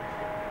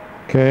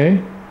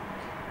 Okay.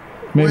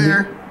 Maybe.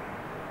 Where?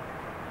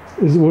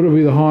 Would it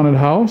be the haunted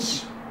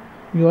house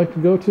you like to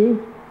go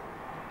to?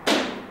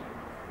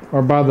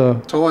 Or by the...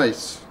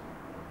 Toys.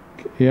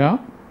 Yeah.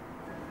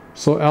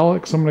 So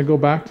Alex, I'm going to go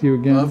back to you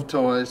again. Love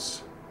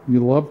toys.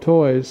 You love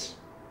toys.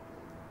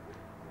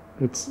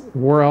 It's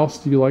where else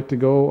do you like to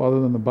go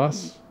other than the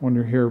bus when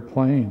you're here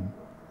playing?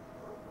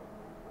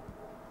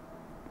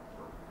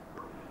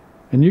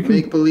 And you can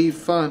Make believe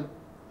fun.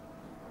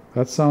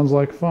 That sounds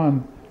like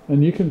fun.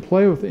 And you can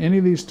play with any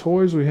of these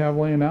toys we have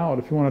laying out.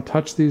 If you want to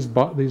touch these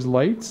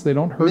lights, they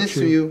don't hurt Miss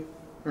you.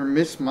 Or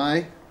miss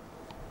my.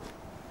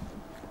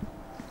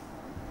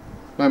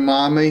 My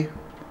mommy.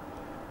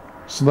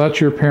 So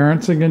that's your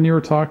parents again you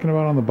were talking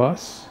about on the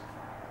bus?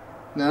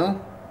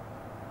 No?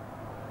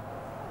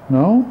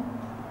 No?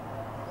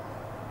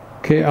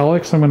 Okay,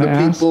 Alex, I'm going to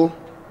ask. People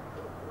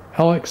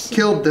Alex.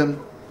 killed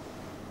them.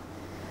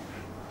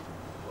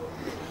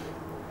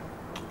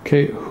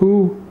 Okay,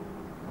 who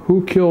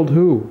killed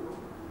who?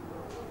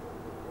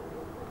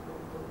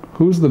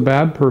 Who's the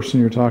bad person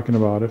you're talking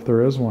about, if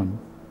there is one?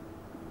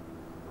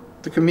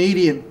 The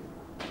comedian.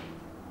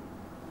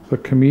 The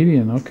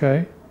comedian,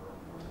 okay.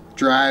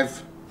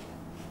 Drive.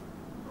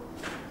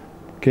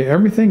 Okay,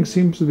 everything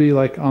seems to be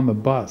like on the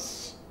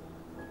bus.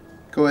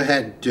 Go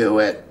ahead, do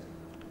it.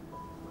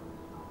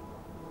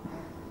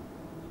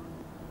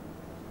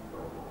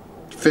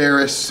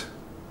 Ferris.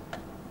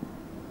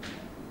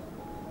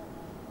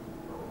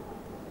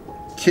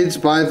 Kids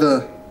by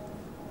the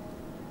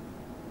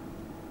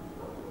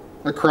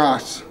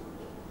across.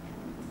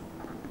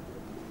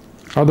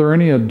 Are there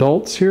any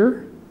adults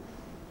here?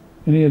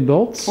 Any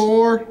adults?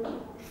 4.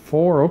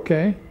 4,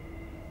 okay.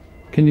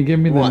 Can you give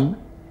me What?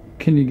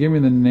 Can you give me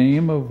the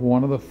name of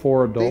one of the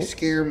 4 They adults?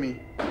 scare me.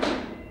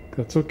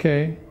 That's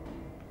okay.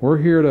 We're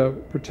here to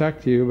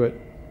protect you,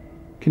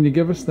 but can you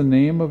give us the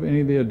name of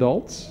any of the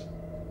adults?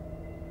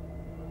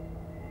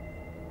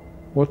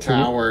 What's her-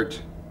 Howard.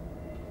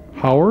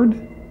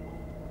 Howard?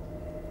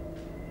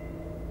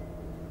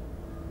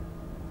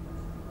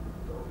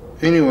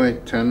 Anyway,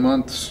 10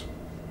 months.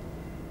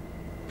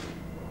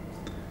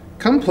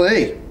 Come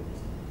play.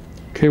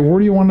 Okay, where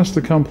do you want us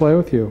to come play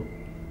with you?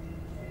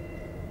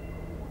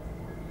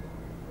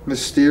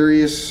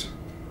 Mysterious.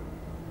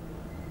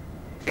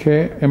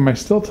 Okay, am I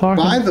still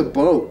talking? By the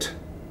boat.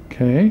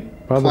 Okay,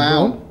 by the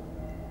Clown. boat.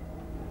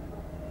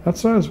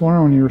 That's what I was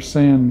wondering when you were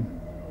saying.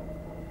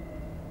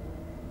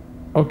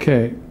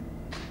 Okay.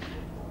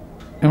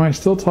 Am I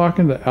still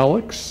talking to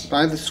Alex?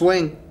 By the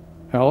swing.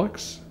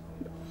 Alex?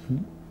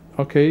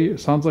 Okay, it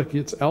sounds like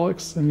it's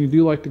Alex, and you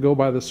do like to go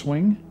by the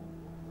swing?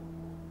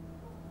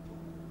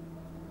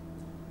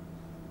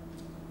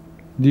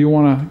 Do you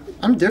want to...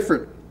 I'm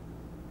different.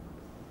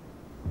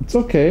 It's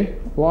okay.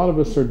 A lot of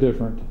us are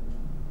different.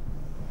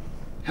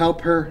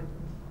 Help her.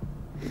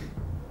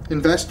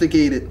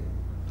 Investigate it.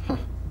 Huh.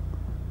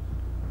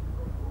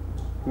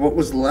 What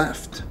was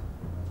left?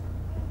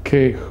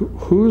 Okay,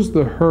 who's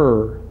the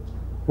her?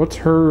 What's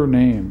her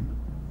name?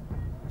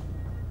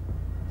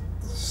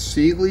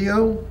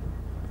 Celio?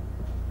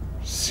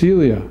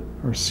 Celia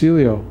or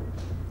Celio.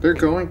 They're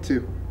going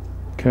to.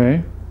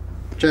 Okay.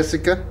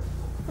 Jessica?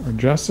 Or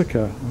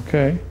Jessica.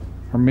 Okay.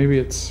 Or maybe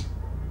it's...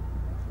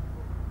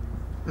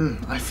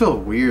 I feel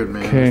weird,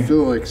 man. Okay. I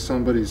feel like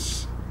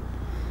somebody's...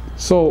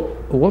 So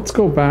let's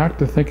go back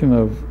to thinking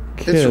of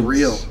kids. It's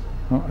real.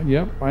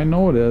 Yep, I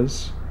know it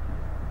is.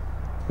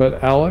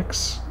 But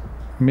Alex,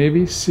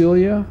 maybe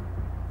Celia,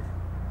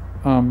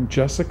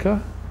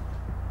 Jessica.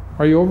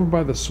 Are you over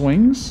by the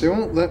swings? They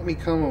won't let me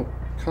come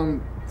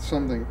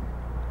something.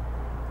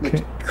 Like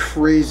Okay.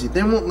 crazy.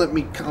 They won't let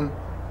me come.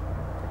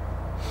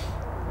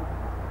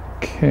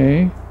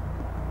 Okay.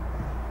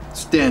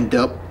 Stand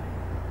up.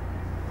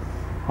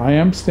 I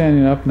am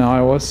standing up now.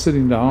 I was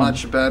sitting down.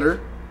 Much better.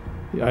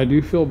 I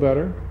do feel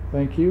better.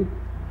 Thank you.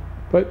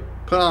 But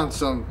Put on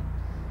some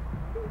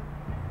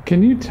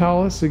can you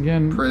tell us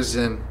again?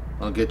 prison.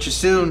 I'll get you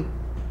soon.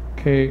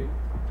 Okay.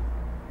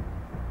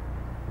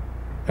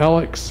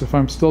 Alex, if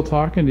I'm still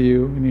talking to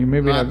you, and you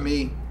maybe Not have...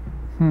 me.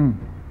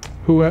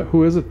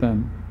 Who is it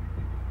then?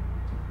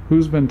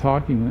 Who's been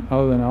talking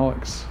other than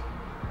Alex?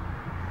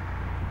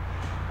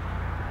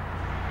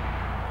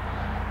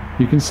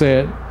 You can say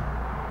it.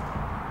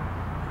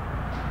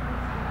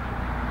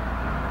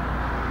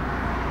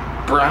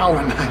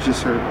 Brown, I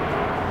just heard.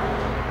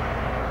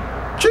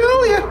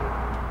 Julia!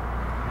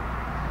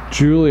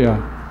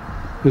 Julia.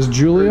 Is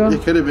Julia?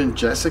 It could have been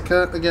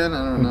Jessica again.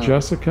 I don't know.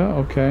 Jessica,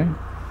 okay.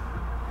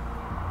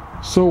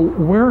 So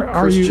where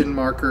are Christian you?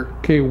 marker.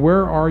 Okay,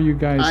 where are you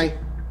guys? Hi.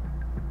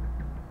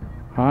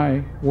 Hi.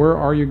 Where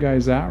are you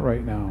guys at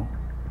right now?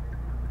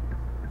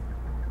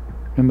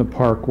 In the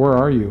park. Where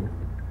are you?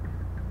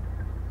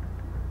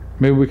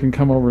 Maybe we can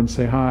come over and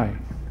say hi.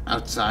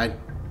 Outside.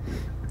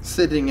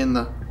 Sitting in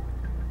the...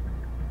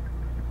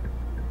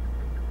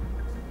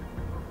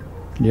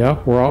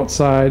 Yeah, we're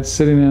outside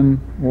sitting in,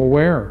 well,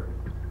 where?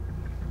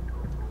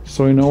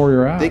 So we know where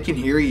you're at. They can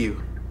hear you.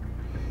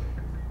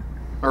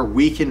 Or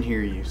we can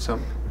hear you.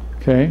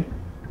 Okay.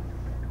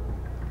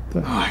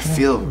 Oh, I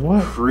feel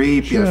What?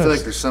 creepy. I feel like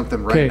Just- there's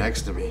something right okay.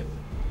 next to me.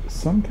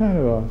 Some kind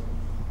of a...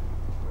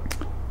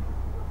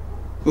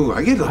 Ooh,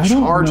 I get a I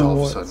don't charge know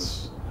all of a what's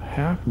sudden.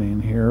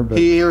 happening here, but...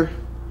 Here.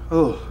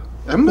 Oh,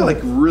 I'm like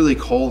really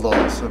cold all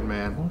of a sudden,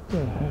 man. What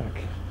the heck?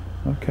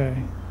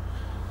 Okay.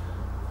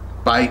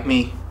 Bite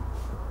me.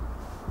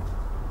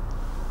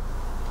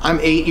 I'm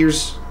 8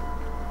 years.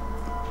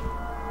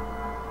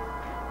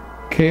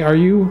 Okay, are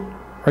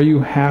you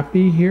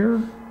happy here?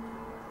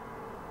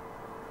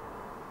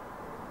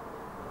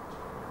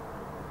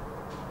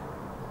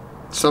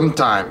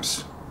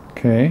 Sometimes.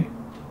 Okay.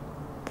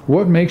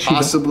 What makes you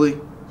Possibly.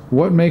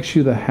 what makes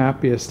you the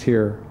happiest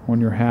here when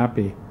you're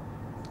happy?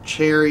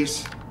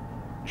 Cherries.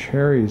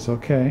 Cherries,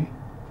 okay.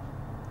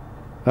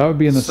 That would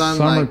be in the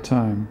Sunlight.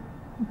 summertime.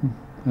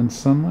 And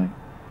sunlight?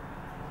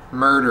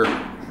 Murder.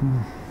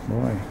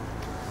 Boy.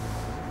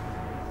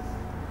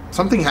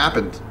 Something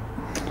happened.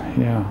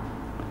 Yeah.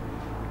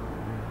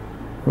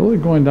 Really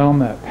going down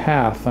that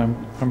path.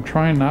 I'm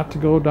trying not to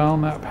go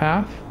down that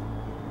path.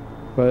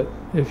 But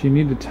if you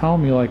need to tell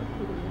me, like,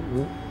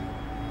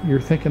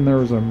 you're thinking there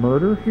was a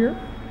murder here?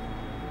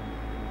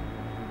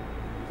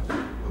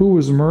 Who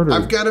was murdered?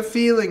 I've got a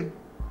feeling.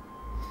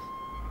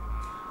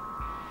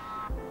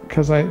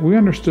 Because we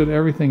understood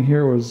everything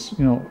here was,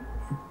 you know,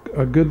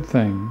 a good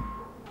thing.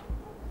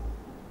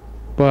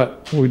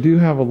 But we do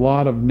have a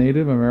lot of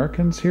Native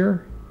Americans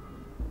here.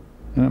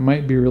 And it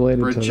might be related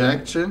to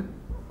Rejection?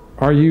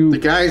 that. Are you... The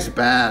guy's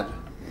bad.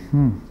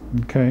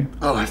 Okay.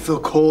 Oh, I feel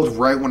cold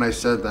right when I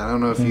said that. I don't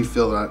know if you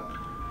feel that.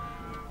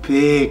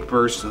 Big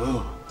burst.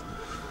 Oh.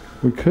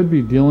 We could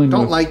be dealing with...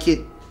 Don't like it.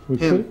 We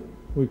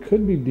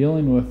could be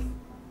dealing with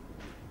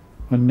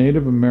a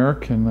Native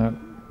American that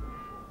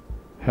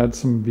had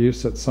some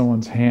abuse at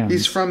someone's hands.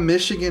 He's from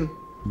Michigan.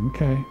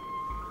 Okay.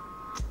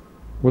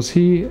 Was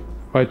he,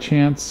 by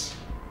chance,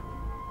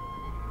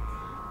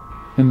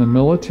 in the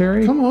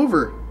military? Come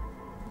over.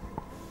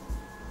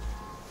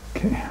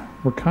 Okay.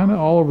 We're kind of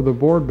all over the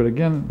board, but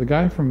again, the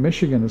guy from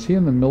Michigan, is he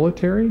in the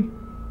military?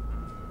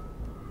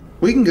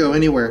 We can go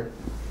anywhere.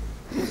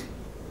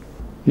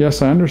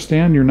 Yes, I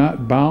understand you're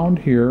not bound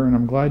here, and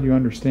I'm glad you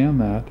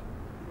understand that.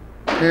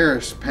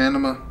 Paris,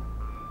 Panama.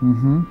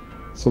 Mm-hmm.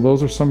 So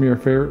those are some of your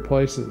favorite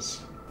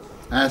places.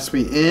 Ask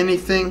me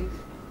anything.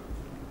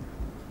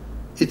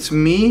 It's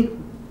me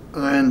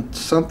and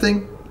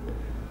something.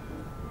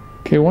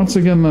 Okay, once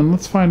again then,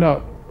 let's find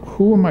out,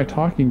 who am I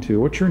talking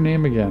to? What's your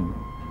name again?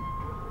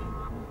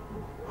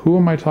 Who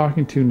am I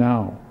talking to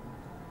now?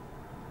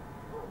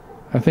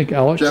 I think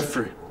Alex?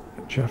 Jeffrey.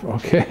 Jeff,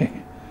 okay.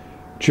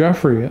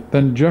 Jeffrey,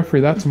 then Jeffrey,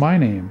 that's my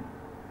name.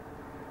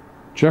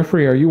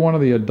 Jeffrey, are you one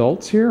of the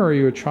adults here, or are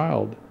you a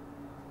child?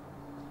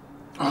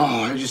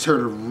 Oh, I just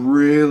heard a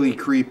really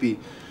creepy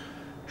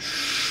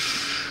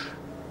shh.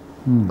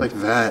 Like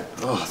that.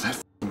 Oh, that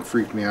f***ing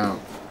freaked me out.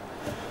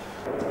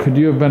 Could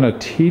you have been a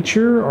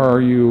teacher, or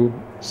are you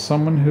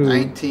someone who...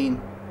 19.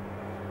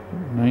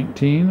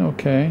 19,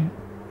 okay.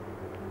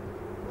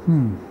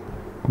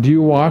 Do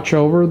you watch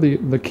over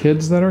the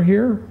kids that are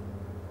here?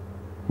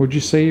 Would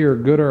you say you're a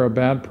good or a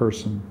bad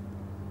person?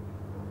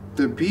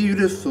 They're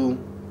beautiful.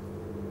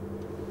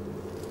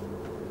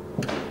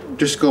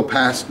 Just go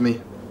past me.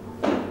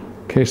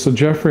 Okay, so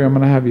Jeffrey, I'm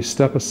going to have you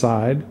step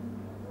aside.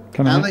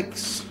 Can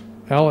Alex.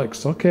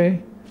 Alex,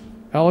 okay.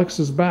 Alex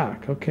is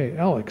back. Okay,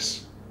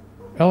 Alex.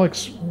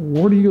 Alex,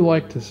 where do you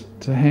like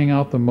to hang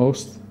out the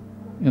most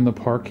in the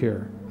park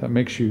here that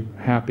makes you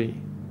happy?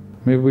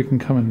 Maybe we can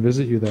come and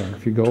visit you there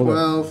if you go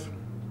 12.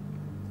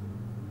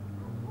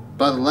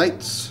 By the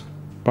lights. there.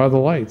 By the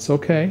lights,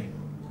 okay.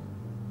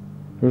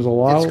 There's a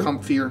lot It's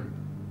comfier.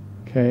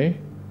 Okay.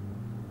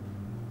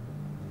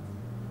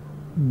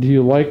 Do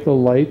you like the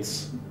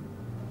lights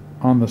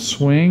on the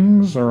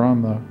swings or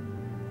on the...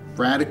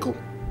 Radical.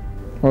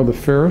 Or the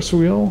Ferris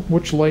wheel?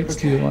 Which lights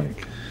do you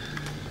like?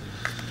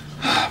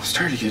 I'm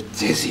starting to get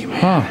dizzy, man.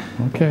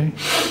 Huh, okay.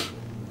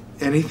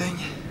 Anything?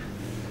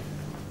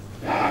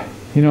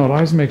 You know, it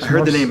always makes I heard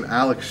more the name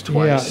Alex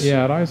twice.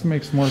 Yeah, it always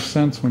makes more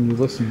sense when you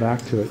listen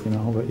back to it, you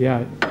know, but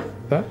yeah,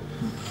 that...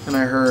 And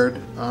I heard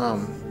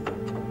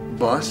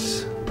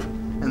bus,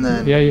 and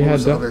then Yeah, you what had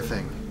was the other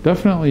thing?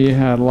 Definitely you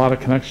had a lot of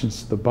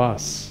connections to the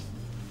bus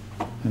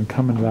and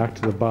coming back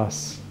to the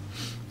bus.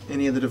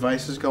 Any of the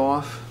devices go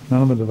off?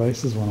 None of the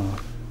devices went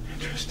off.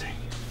 Interesting.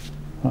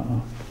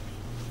 Uh-uh.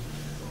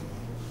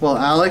 Well,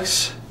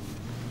 Alex,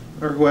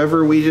 or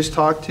whoever we just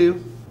talked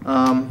to,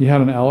 You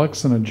had an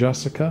Alex and a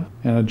Jessica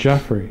and a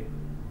Jeffrey.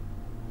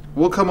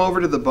 we'll come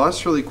over to the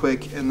bus really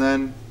quick, and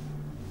then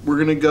we're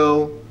gonna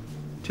go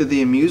to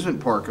the amusement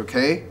park,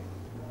 okay?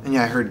 And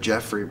yeah, I heard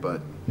Jeffrey,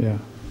 but Yeah.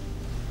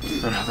 I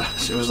don't know,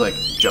 it was like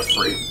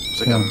Jeffrey.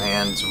 It's like a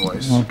man's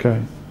voice.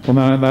 Okay.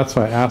 Well, that's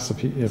why I asked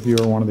if you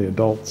were one of the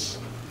adults.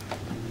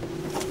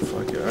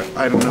 Fuck yeah.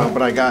 I don't know,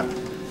 but I got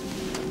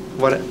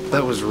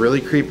that was really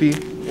creepy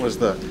was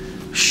the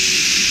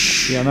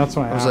shh. Yeah, and that's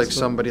why I It was asked. like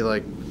somebody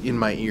like in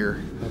my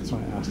ear. That's why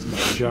I asked about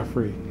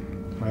Jeffrey.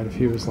 Right? If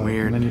he was like,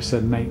 Weird. and then you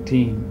said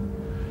 19.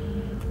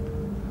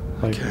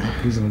 Like, Okay.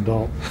 he's an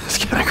adult.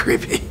 It's kind of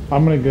creepy.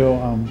 I'm gonna go.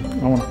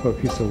 I want to put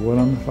a piece of wood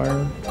on the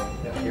fire.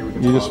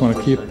 You just want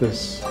to keep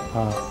this.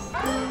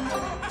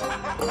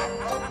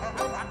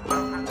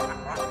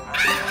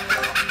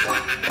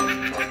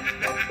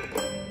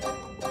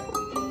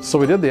 So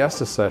we did the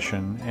Estes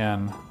session,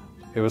 and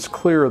it was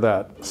clear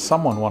that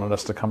someone wanted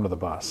us to come to the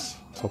bus.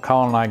 So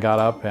Colin and I got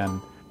up and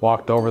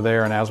walked over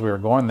there, and as we were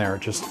going there,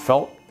 it just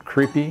felt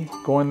creepy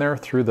going there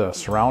through the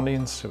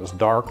surroundings. It was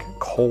dark,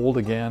 cold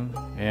again,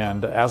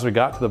 and as we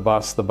got to the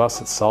bus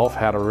itself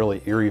had a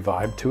really eerie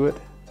vibe to it.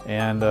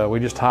 And we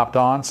just hopped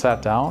on,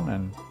 sat down,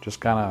 and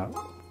just kind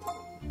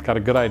of got a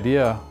good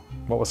idea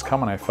what was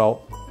coming. I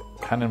felt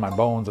kind of in my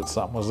bones that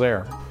something was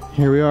there.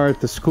 Here we are at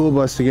the school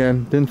bus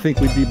again. Didn't think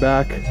we'd be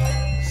back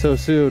so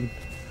soon.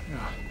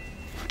 Yeah.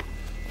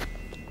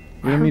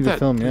 We don't need to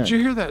film yet. Did you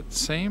hear that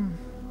same?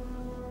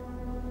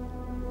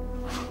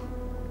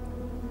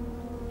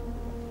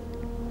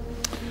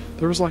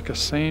 There was like a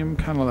same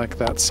kind of like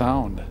that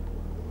sound.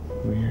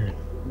 Weird.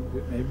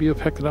 Maybe you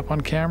picked it up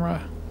on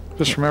camera.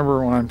 Just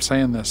remember when I'm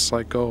saying this,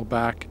 like go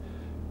back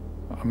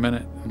a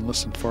minute and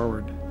listen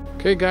forward.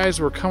 Okay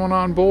guys, we're coming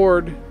on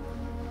board.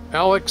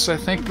 Alex, I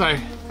think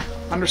I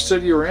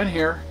understood you were in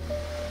here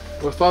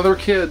with other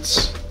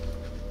kids.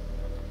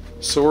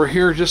 So we're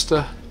here just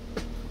to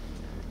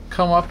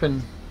come up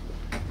and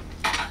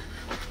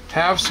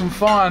have some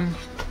fun.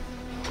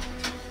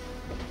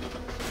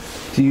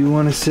 Do you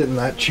want to sit in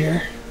that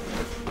chair?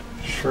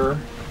 Sure.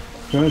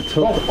 Hey.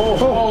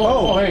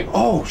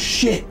 Oh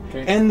shit!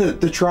 Okay. And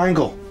the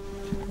triangle.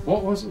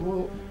 What was it?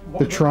 What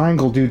The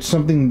triangle, dude.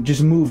 Something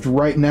just moved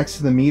right next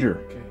to the meter.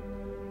 Okay.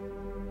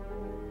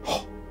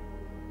 Oh,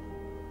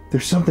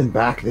 there's something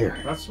back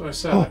there. That's what I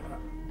said. Oh.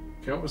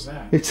 Okay, what was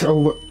that? It's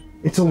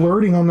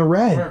alerting on the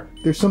red. Where?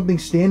 There's something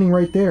standing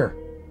right there.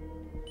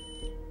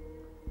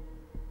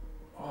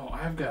 Oh,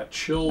 I've got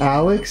chills.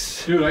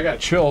 Alex. Dude, I got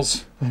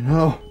chills. I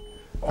know.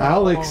 Oh.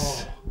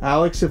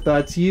 Alex, if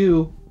that's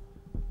you,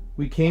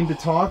 we came to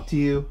talk to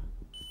you.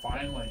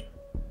 Finally.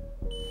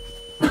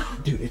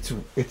 Dude,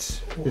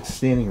 it's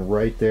standing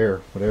right there,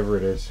 whatever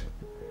it is.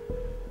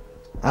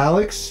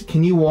 Alex,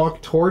 can you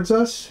walk towards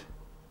us?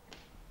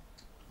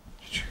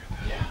 Did you hear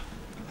that? Yeah.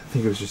 I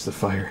think it was just the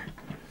fire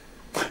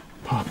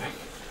popping.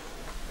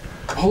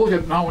 Oh, look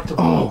at now went to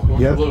blue. Oh,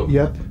 Went to blue.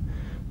 yep.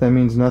 That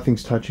means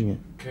nothing's touching it.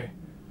 Okay.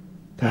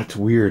 That's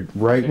weird.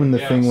 Right Okay, when the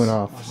thing yes. went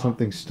off,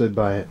 something stood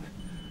by it.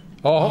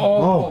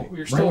 Oh, you're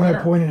right still when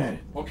there. I pointed at it.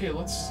 Okay,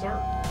 let's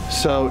start.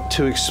 So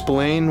to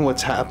explain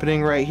what's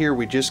happening right here,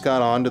 we just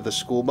got onto the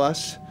school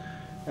bus,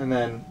 and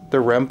then the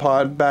REM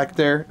pod back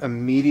there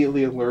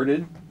immediately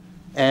alerted,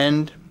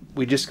 and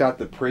we just got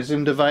the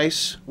PRISM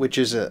device, which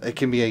is it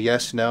can be a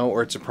yes, no,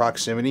 or it's a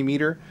proximity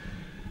meter.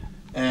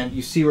 And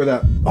you see where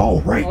that,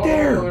 right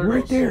there,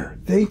 right there.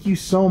 Thank you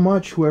so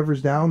much,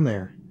 whoever's down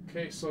there.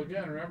 Okay, so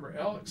again, remember,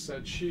 Alex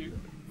said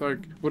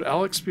would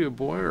Alex be a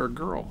boy or a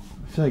girl?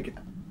 I feel like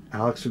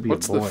Alex would be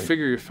What's a boy. the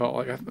figure you felt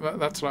like?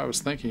 That's what I was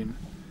thinking.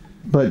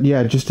 But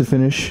yeah, just to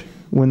finish,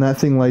 when that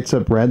thing lights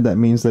up red, that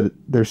means that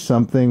there's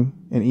something,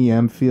 an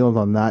EM field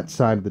on that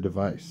side of the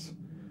device.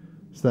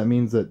 So that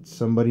means that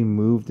somebody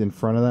moved in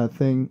front of that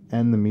thing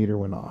and the meter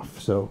went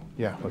off. So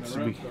yeah, The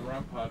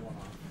REM pod went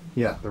off.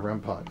 Yeah, the REM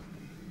pod.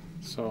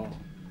 So,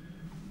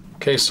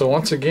 okay, so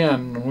once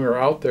again, when we were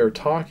out there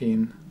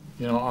talking,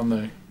 on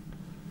the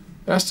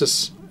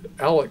Estes,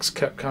 Alex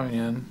kept coming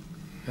in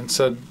and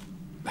said,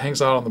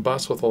 hangs out on the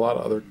bus with a lot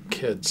of other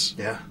kids.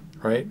 Yeah.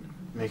 Right?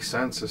 Makes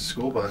sense, a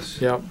school bus.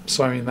 Yep.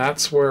 So, I mean,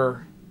 that's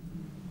where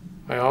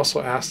I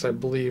also asked, I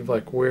believe,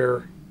 like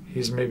where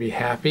he's maybe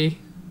happy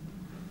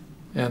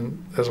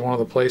and as one of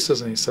the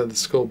places, and he said the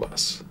school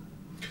bus.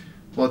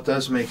 Well, it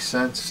does make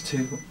sense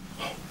too.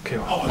 Okay.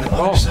 On the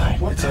other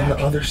side. It's on the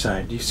other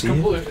side. Do you see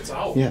it? It's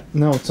out. Yeah.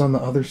 No, it's on the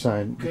other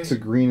side. Okay. It's the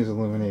green is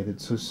illuminated.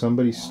 So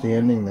somebody's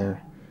standing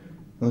there.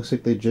 It looks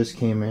like they just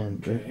came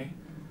in. Okay.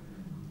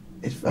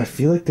 I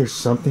feel like there's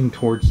something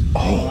towards.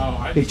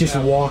 Wow, it just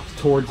walked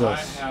towards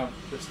us. I have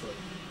just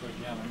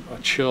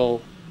a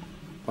chill.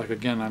 Like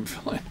again, I'm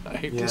feeling. I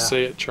hate to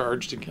say it,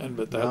 charged again,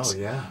 but that's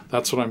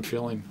that's what I'm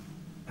feeling.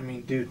 I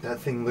mean, dude, that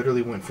thing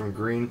literally went from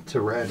green to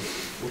red,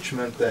 which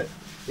meant that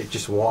it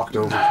just walked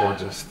over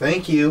towards us.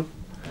 Thank you.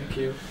 Thank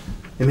you.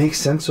 It makes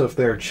sense, so if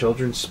there are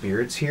children's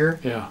spirits here,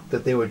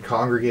 that they would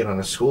congregate on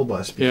a school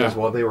bus, because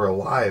while they were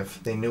alive,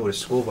 they knew what a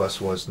school bus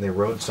was, and they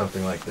rode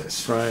something like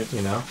this. Right.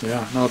 You know?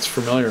 Yeah, no, it's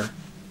familiar.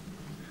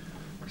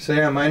 So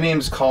yeah, my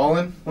name's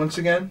Colin, once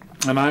again.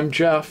 And I'm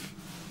Jeff.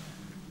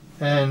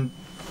 And,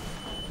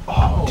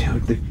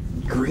 dude, the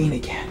green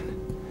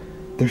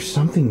again. There's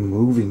something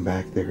moving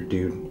back there,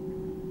 dude.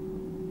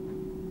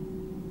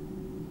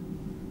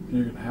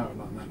 You're going to have it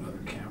on that other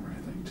camera,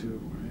 I think, too,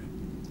 right?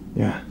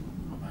 Yeah.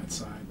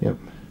 Side. Yep.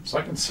 So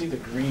I can see the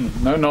green.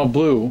 No,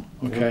 blue.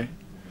 Okay.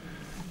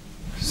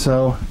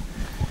 So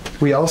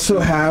we also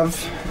have,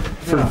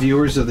 for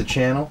viewers of the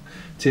channel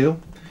too,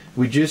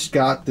 we just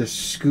got the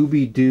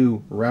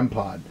Scooby-Doo REM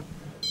pod.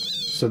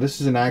 So this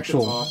is an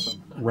actual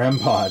REM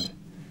pod.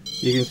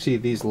 You can see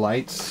these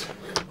lights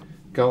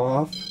go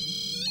off.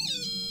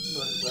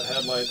 The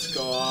headlights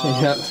go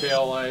off. Yep. The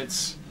tail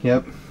lights.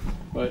 Yep.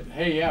 But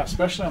hey, yeah,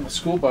 especially on the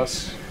school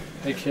bus.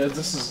 Hey kids,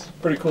 this is a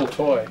pretty cool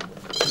toy.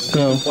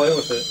 So play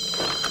with it.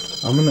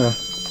 I'm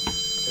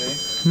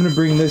gonna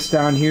bring this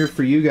down here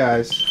for you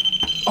guys.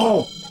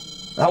 Oh,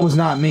 that was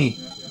not me.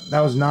 That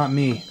was not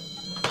me.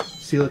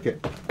 See, look at,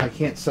 I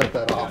can't set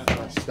that off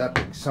by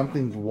stepping.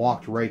 Something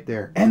walked right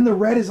there, and the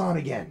red is on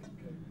again.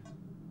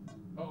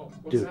 Oh,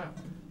 what's Dude, that?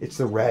 it's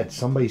the red.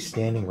 Somebody's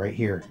standing right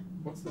here.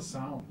 What's the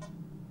sound?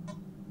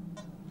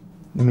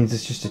 That means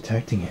it's just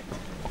detecting it.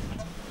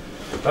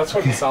 That's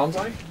what it sounds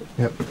like?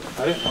 Yep.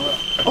 I didn't know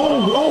that.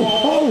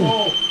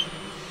 Oh!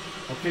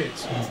 Okay,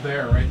 it's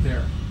there, right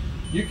there.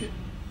 You can.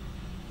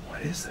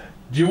 What is that?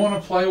 Do you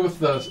want to play with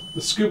the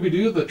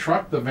Scooby-Doo, the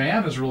truck? The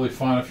van is really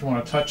fun if you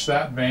want to touch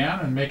that van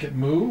and make it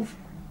move.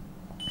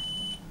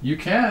 You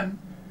can.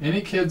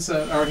 Any kids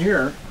that are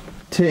here.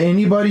 To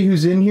anybody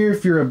who's in here,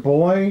 if you're a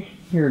boy,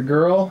 you're a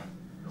girl,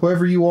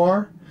 whoever you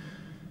are,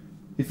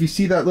 if you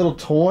see that little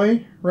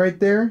toy right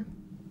there,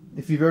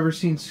 if you've ever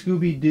seen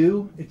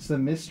Scooby-Doo, it's the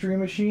Mystery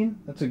Machine.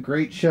 That's a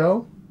great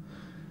show.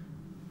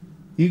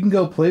 You can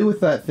go play with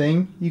that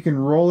thing. You can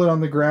roll it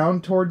on the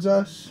ground towards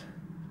us.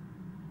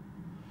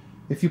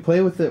 If you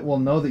play with it, we'll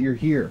know that you're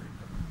here.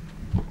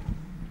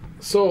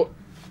 So,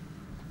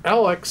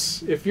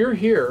 Alex, if you're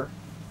here,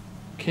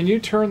 can you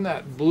turn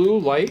that blue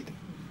light?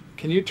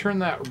 Can you turn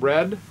that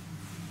red?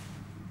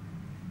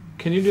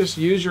 Can you just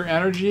use your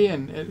energy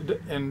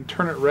and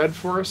turn it red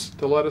for us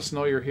to let us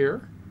know you're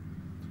here?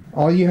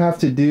 All you have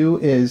to do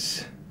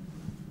is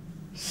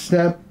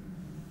step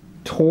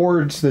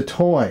towards the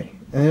toy,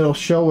 and it'll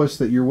show us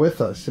that you're with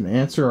us and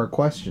answer our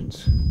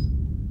questions.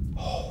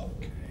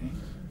 Okay.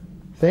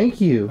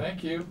 Thank you.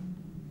 Thank you.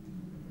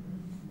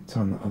 It's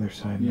on the other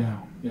side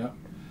now. Yeah.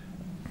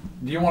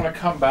 Do you want to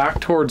come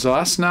back towards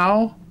us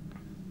now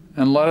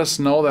and let us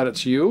know that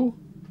it's you?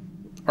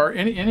 Or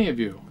any of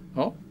you?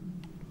 Oh.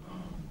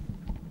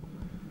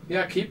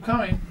 Yeah, keep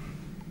coming.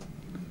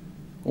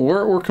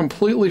 We're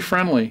completely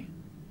friendly.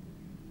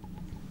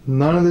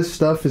 None of this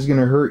stuff is going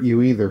to hurt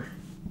you either.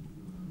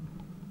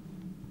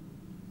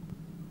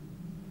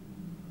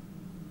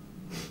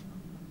 Do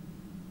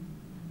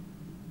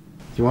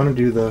you want to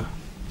do the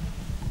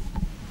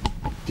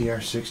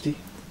DR60?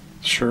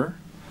 Sure.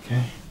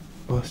 Okay.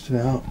 Bust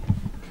it out.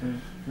 Okay,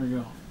 here we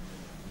go.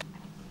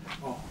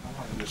 Oh, I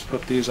want to just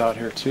put these out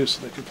here too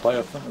so they can play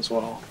with them as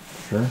well.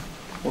 Sure.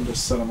 We'll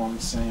just set them on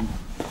the same.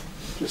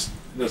 Just,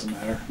 it doesn't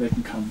matter. They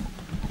can come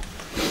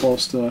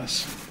close to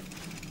us.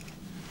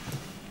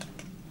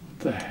 What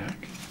the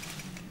heck?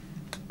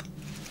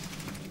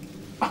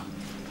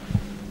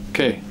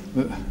 Okay.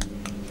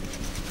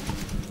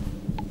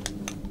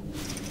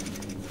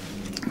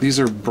 These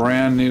are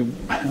brand new.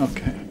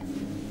 Okay.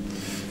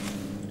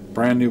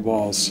 Brand new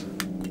balls.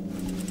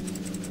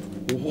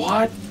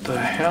 What the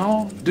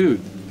hell?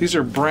 Dude, these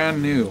are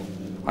brand new.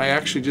 I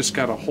actually just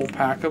got a whole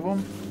pack of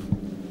them.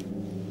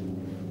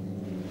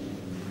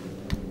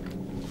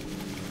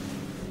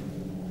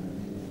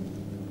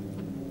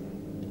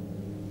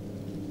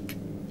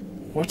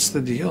 What's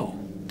the deal?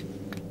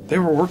 They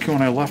were working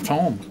when I left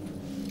home.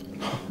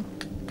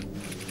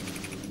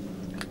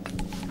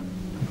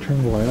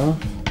 Turn the light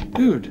off.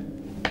 Dude,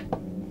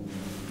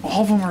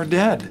 all of them are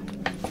dead.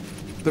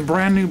 The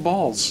brand new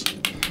balls.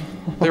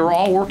 They were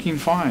all working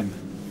fine.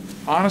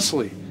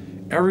 Honestly,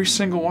 every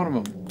single one of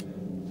them.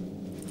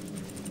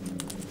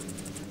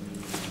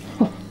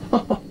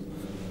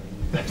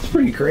 That's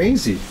pretty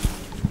crazy.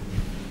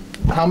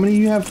 How many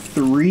do you have?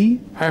 3?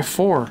 I have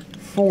 4.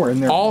 4,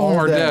 and they're all of them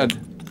are dead.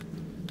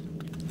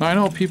 Now, I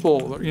know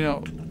people, you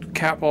know,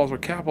 cat balls are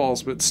cat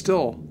balls, but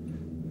still,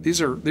 these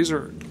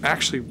are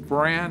actually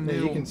brand new.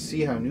 Yeah, you can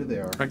see how new they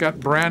are. I got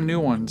brand new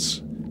ones,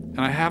 and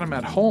I had them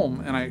at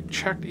home, and I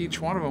checked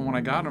each one of them when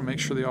I got them, make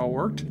sure they all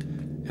worked,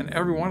 and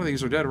every one of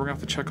these are dead. We're gonna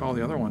have to check all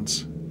the other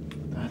ones.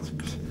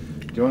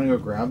 Do you want to go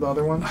grab the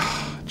other ones?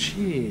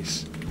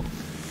 Jeez.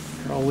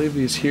 Here, I'll leave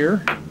these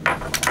here.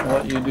 I'll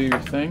let you do your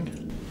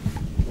thing.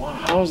 Wow,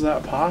 how is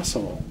that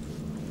possible?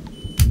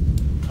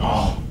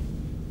 Oh.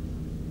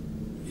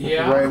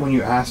 Yeah. Right when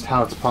you asked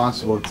how it's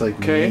possible, it's like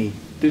me.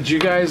 Did you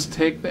guys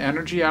take the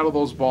energy out of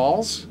those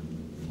balls?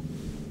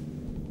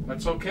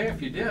 That's okay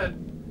if you did.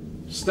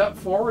 Step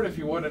forward if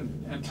you would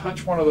and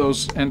touch one of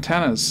those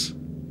antennas.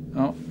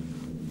 Oh.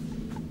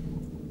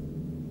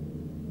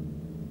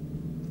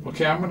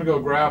 Okay, I'm gonna go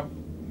grab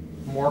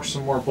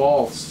some more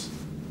balls.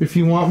 If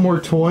you want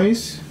more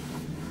toys,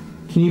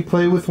 can you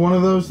play with one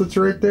of those that's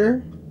right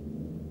there?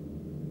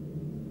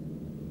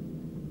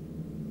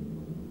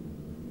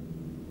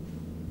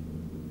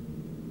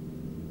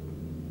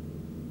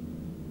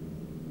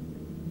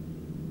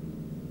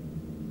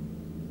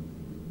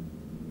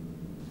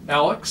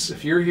 Alex,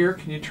 if you're here,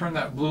 can you turn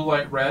that blue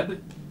light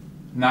red?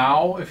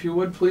 Now, if you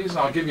would, please.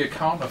 I'll give you a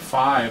count of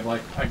 5,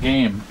 like a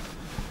game.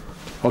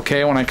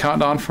 Okay, when I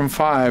count down from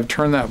 5,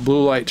 turn that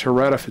blue light to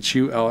red if it's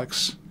you,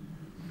 Alex.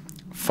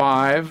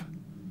 5,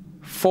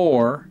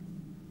 4,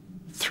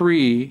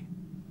 3,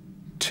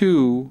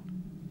 2,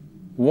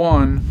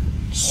 1.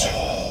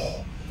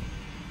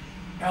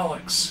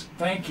 Alex,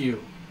 thank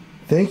you.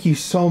 Thank you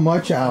so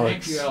much,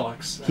 Alex. Thank you,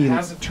 Alex. It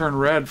hasn't turned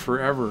red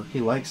forever.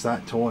 He likes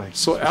that toy.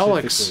 So,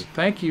 Alex,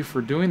 thank you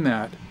for doing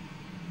that.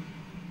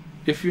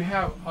 If you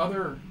have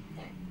other...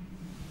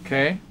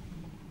 Okay?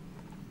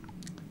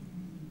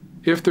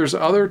 If there's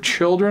other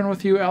children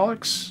with you,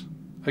 Alex,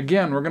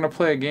 again, we're going to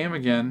play a game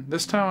again.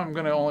 This time I'm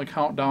going to only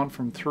count down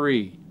from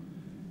 3.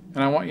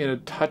 And I want you to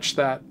touch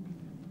that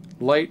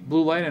light,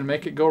 blue light, and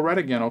make it go red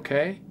again,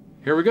 okay?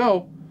 Here we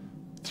go.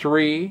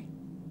 3,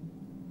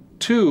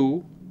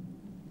 2,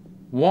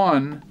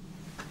 1.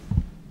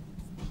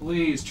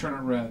 Please turn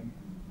it red.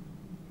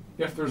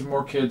 If there's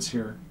more kids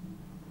here.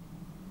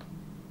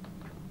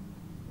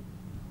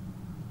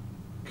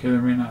 Okay, there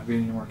may not be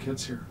any more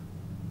kids here.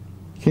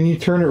 Can you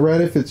turn it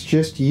red if it's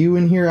just you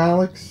in here,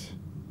 Alex?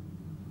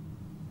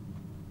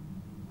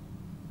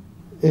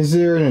 Is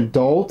there an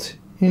adult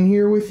in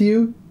here with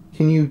you?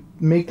 Can you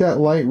make that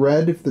light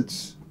red if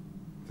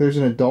there's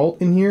an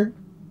adult in here?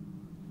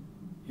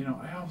 You know,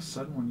 all of a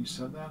sudden when you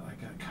said that, I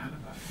got kind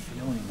of a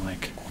feeling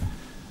like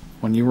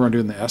when you were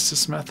doing the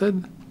Estes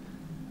method,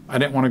 I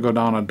didn't want to go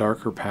down a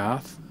darker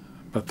path,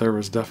 but there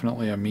was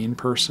definitely a mean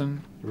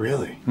person.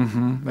 Really?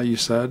 Mm-hmm, that you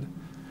said.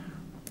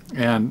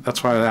 And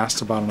that's why I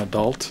asked about an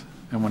adult.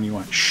 And when you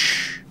went,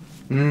 shh.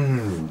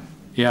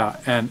 Yeah,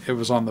 and it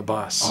was on the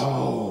bus.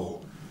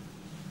 Oh.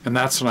 And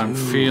that's what I'm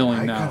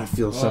feeling now. I kind of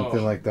feel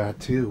something like that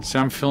too. See,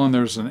 I'm feeling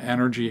there's an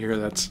energy here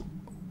that's...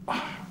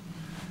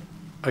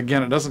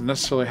 Again, it doesn't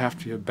necessarily have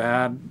to be a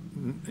bad,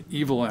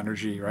 evil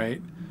energy, right?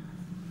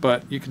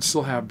 But you can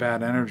still have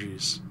bad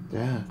energies.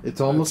 Yeah, it's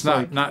almost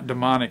like... Not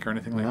demonic or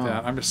anything like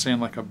that. I'm just saying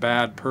like a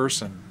bad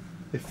person.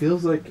 It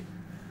feels like...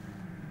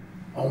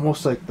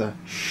 Almost like the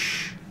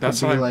shh.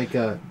 That's like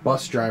a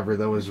bus driver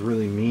that was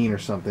really mean or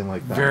something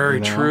like that. Very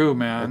true,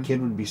 man. A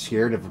kid would be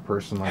scared of a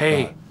person like that.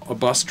 Hey, a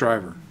bus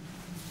driver.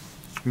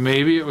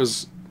 Maybe it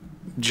was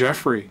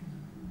Jeffrey,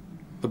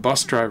 the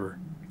bus driver.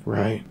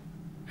 Right.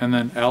 And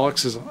then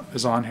Alex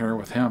is on here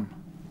with him.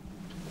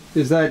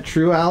 Is that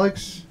true,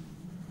 Alex?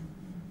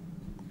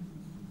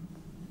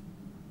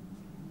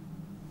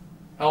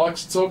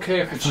 Alex, it's okay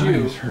if it's I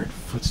you. just heard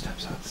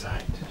footsteps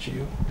outside. Did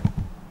you?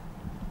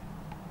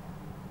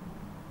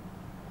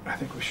 I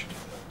think we should do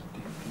the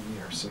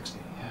DVD or 60.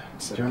 Yeah.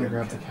 Do you want to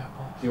grab the cat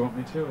ball? Do you want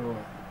me to or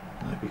what?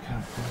 That'd be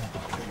kind of cool.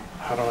 Okay.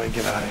 How do I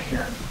get out of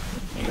here?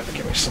 You gotta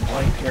give me some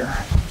light here.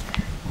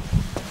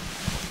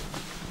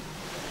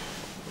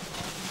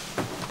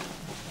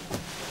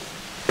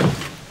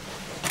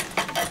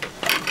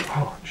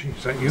 Oh, geez,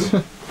 is that you?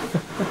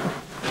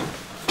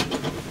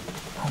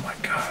 Oh my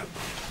God.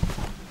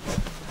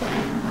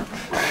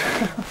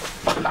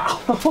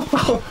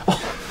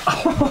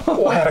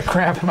 Oh, I had a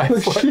cramp in my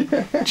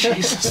foot.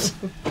 Jesus.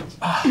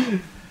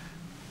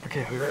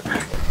 Okay, I'll be right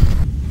back.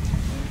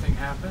 Anything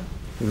happen?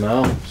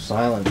 No,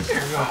 silence.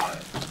 Here we go.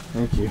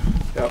 Thank you.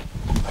 Yep.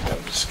 I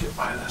gotta just get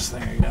by this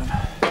thing again.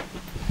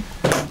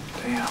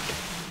 Damn.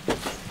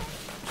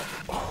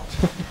 Oh.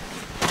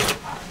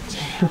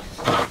 Damn.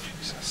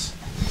 Jesus.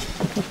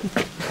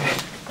 Okay.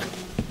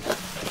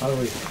 How do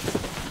we...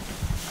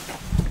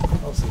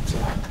 How's it,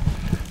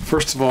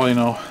 First of all, you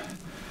know,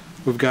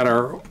 we've got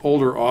our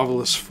older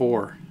Ovilus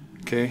 4.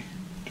 Okay?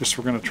 Just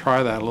we're gonna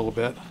try that a little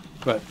bit.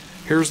 But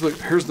here's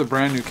the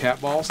brand new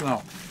cat balls.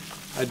 Now,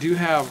 I do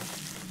have,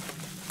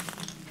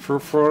 for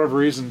whatever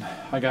reason,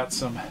 I got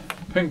some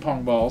ping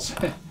pong balls.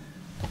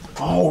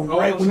 Oh,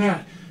 right when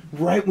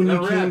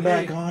you came red,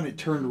 back hey. on, it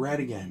turned red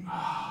again.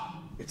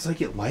 It's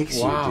like it likes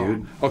Wow. you,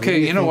 dude. Okay,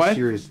 Maybe you know thinks what?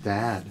 You're his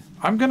dad.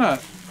 I'm gonna.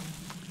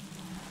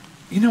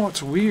 You know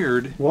what's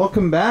weird?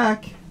 Welcome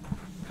back.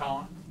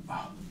 Colin.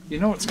 You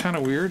know what's kind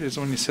of weird is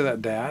when you say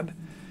that, Dad.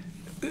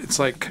 It's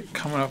like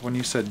coming up when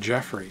you said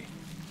Jeffrey.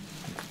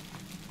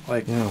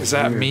 Like, Yeah, is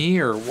that weird. me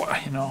or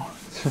what? You know.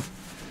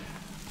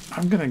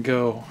 I'm gonna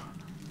go.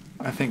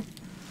 I think.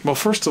 Well,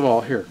 first of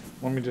all, here.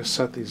 Let me just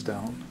set these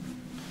down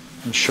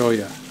and show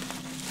you.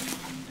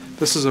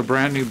 This is a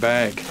brand new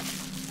bag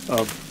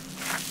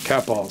of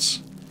cat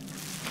balls.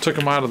 Took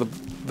them out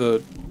of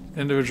the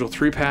individual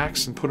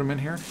 3-packs and put them in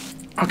here.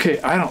 Okay,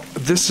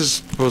 this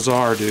is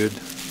bizarre, dude.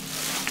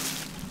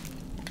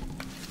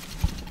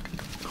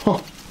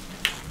 Oh.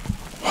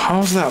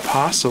 How's that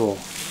possible?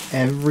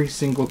 Every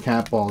single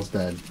cat ball's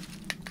dead.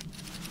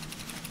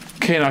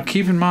 Okay, now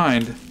keep in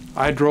mind,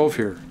 I drove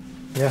here.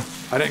 Yeah.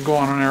 I didn't go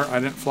on air, I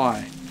didn't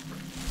fly.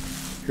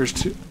 Here's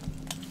 2.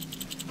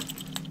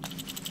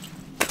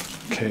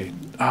 Okay,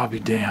 I'll be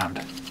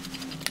damned.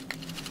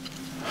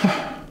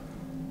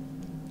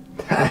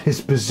 That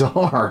is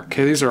bizarre.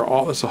 Okay, this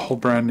is a whole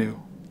brand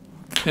new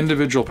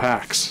individual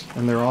packs.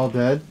 And they're all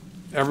dead?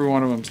 Every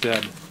one of them's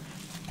dead.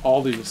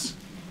 All these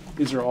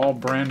are all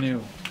brand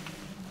new.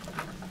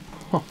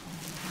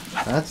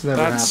 That's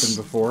never happened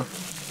before.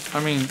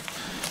 I mean,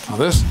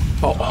 this.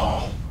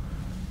 Oh.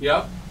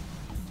 Yep.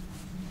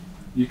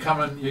 You're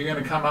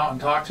gonna come out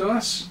and talk to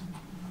us?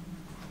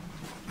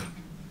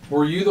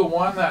 Were you the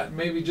one that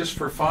maybe just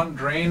for fun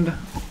drained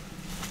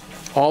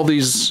all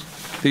these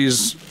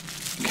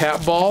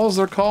cat balls,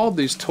 they're called,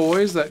 these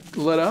toys that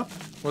lit up?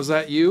 Was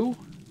that you?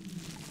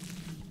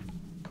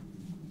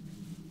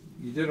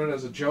 You did it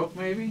as a joke,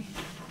 maybe?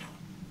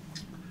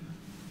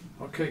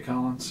 Okay,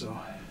 Colin, so.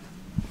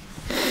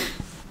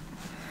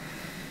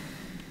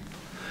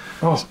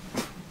 Oh.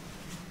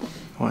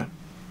 What?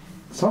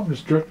 Something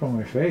just dripped on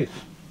my face.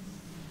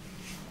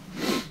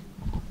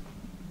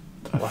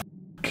 What?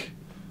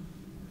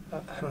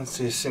 I don't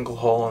see a single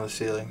hole on the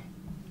ceiling.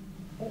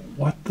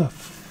 What the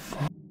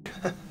fuck?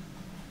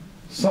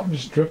 Something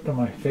just dripped on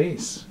my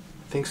face.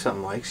 I think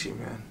something likes you,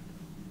 man.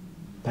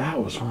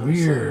 That was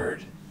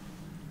weird.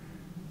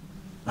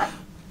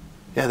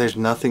 Yeah, there's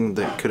nothing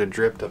that could have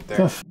dripped up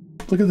there.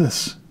 Look at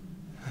this.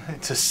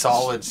 It's a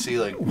solid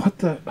ceiling. What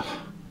the?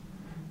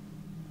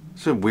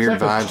 Some weird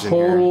it's like vibes a in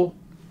here. total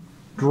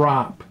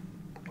drop.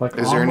 Like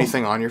Is there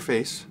anything on your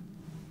face?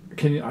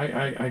 Can you?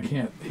 I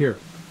can't. Here,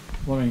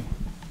 let me.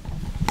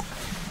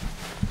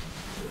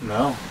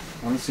 No.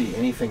 I don't see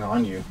anything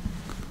on you.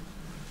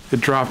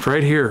 It dropped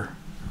right here,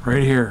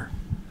 right here,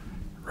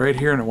 right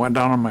here, and it went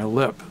down on my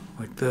lip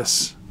like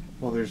this.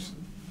 Well,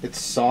 it's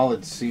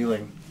solid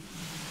ceiling.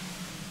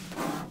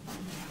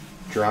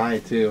 Dry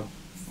too.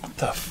 What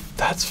the?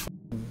 That's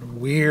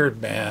weird,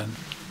 man.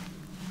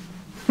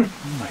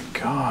 Oh my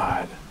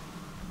God.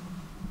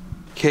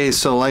 Okay,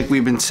 so like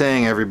we've been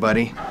saying,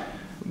 everybody,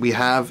 we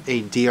have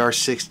a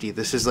DR60.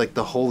 This is like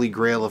the holy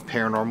grail of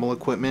paranormal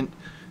equipment.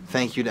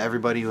 Thank you to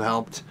everybody who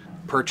helped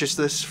purchase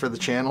this for the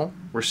channel.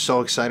 We're so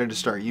excited to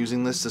start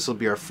using this. This will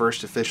be our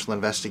first official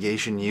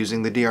investigation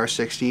using the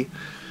DR60.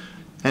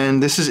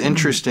 And this is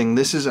interesting.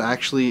 This is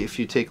actually, if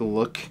you take a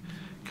look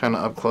kind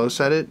of up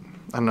close at it,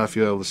 I don't know if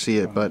you're able to see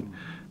it, but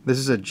this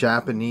is a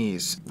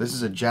Japanese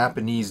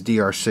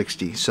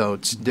DR60. So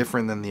it's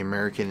different than the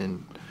American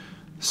in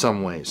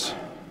some ways.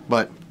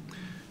 But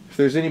if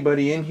there's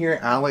anybody in here,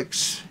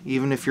 Alex,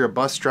 even if you're a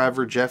bus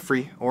driver,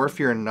 Jeffrey, or if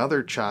you're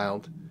another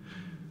child,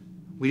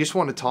 we just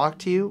want to talk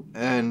to you.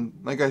 And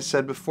like I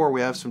said before,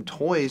 we have some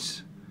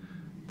toys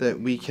that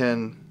we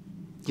can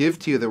give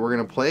to you that we're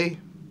going to play,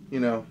 you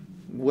know,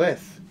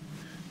 with.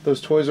 Those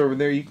toys over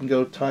there, you can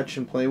go touch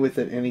and play with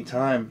at any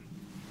time.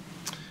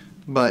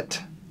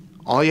 But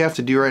all you have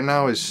to do right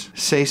now is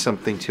say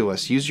something to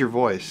us. Use your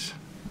voice.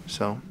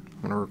 So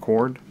I'm going to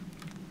record.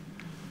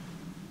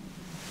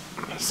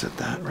 I'm going to set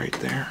that right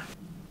there.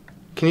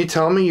 Can you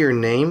tell me your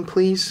name,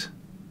 please?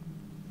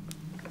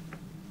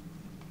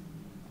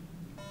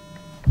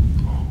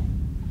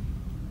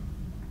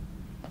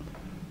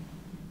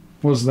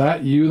 Was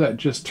that you that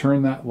just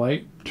turned that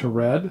light to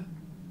red?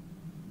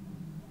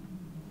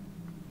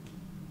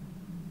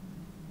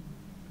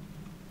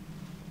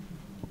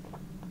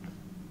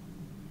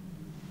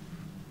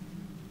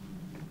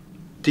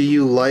 Do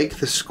you like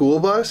the school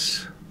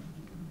bus?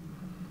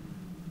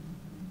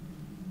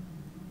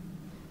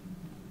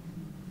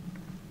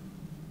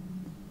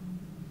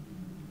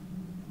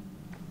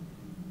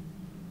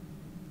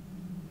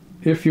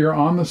 If you're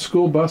on the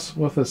school bus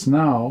with us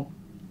now,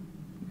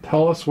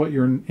 tell us what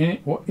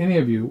any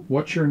of you,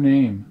 what's your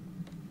name?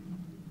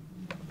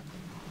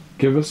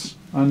 Give us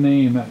a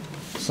name, that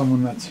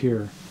someone that's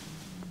here.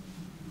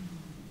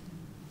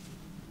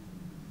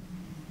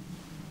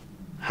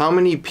 How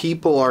many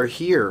people are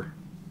here?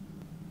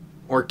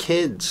 Or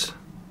kids?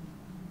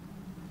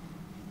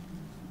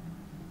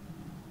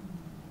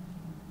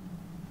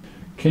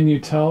 Can you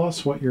tell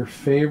us what your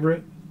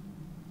favorite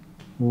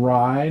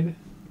ride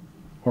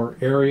or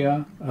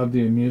area of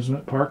the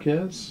amusement park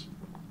is?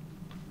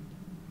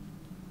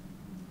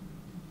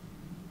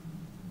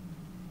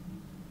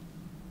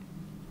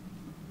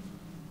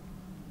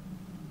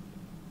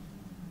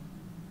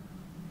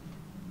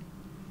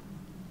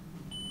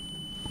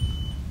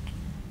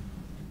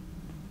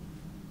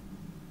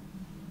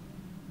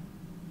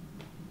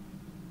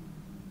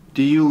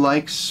 Do you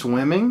like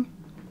swimming?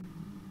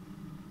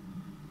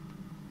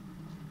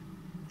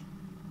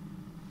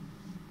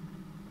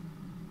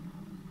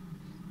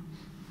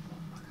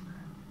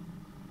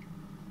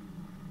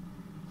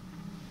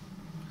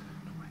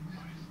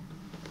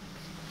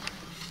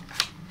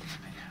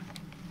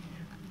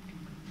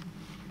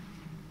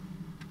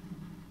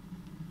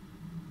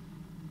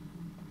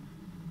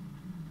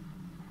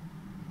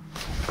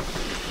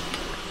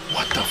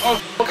 What the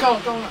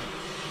fuck?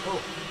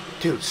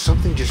 Dude,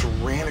 something just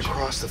ran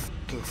across the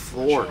fucking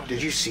floor.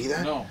 Did you see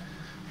that? No.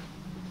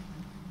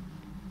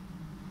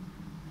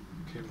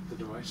 Okay, but the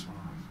device went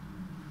off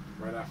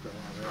right after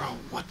that. Bro,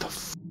 what the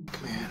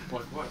fuck, man?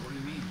 What? What do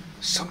you mean?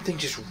 Something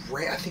just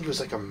ran. I think it was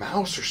like a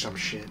mouse or some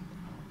shit.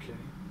 Okay.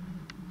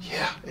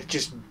 Yeah, it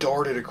just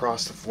darted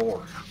across the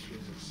floor.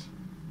 Jesus.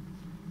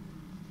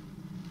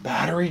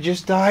 Battery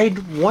just died?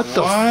 What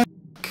the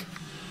fuck?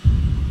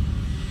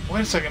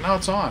 Wait a second, now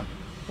it's on.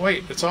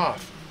 Wait, it's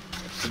off.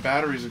 The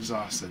battery's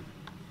exhausted.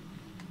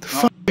 The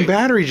fucking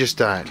battery just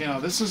died. Okay, now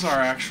this is our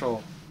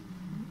actual...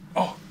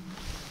 Oh!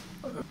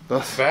 The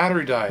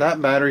battery died. That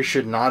battery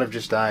should not have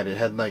just died. It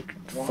had like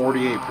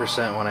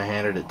 48% when I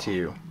handed it to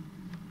you.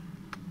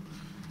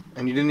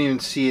 And you didn't even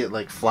see it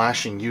like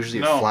flashing.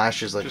 Usually it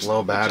flashes like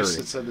low battery.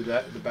 It said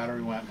the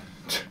battery went.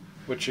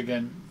 Which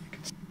again, you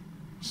can see.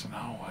 So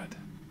now what?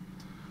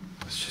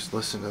 Let's just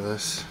listen to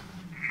this.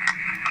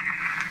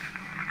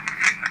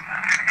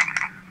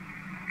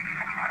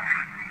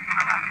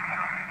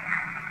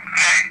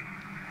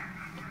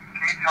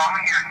 Tell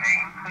me your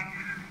name, please.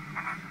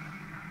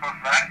 Was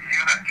that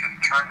you that just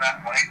turned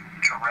that light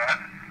to red?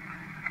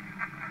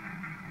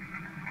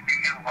 Do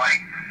you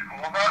like the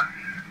school bus?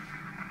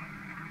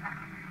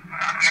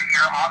 If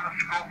you're on the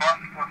school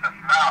bus with us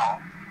now,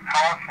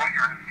 tell us any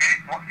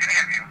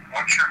of you,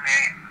 what's your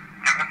name?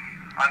 Give us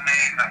a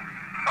name that's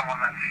someone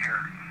that's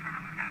here.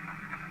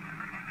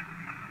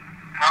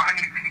 How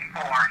many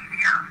people are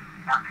here?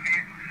 Or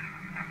kids?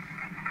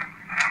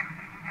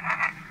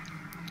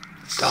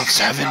 Still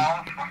 7. Tell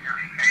us what your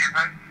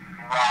favorite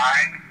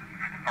ride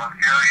or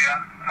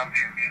area of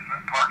the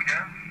amusement park is?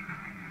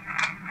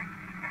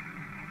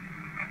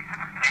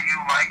 Do you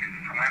like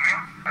swimming?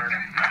 Or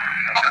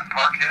this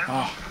park is?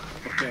 Oh,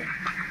 okay.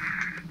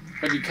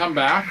 Have you come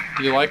back?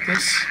 Do you like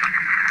this?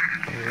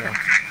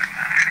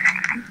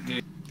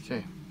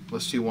 Okay,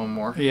 let's do one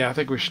more. Yeah, I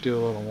think we should do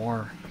a little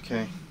more.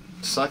 Okay.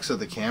 Sucks that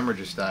the camera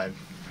just died.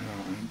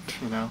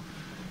 You know?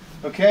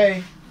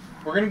 Okay,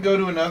 we're gonna go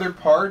to another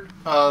part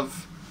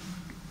of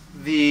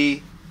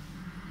the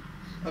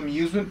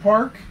amusement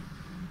park.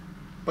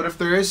 But if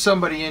there is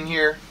somebody in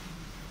here,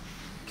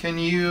 can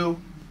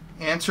you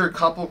answer a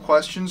couple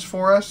questions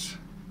for us?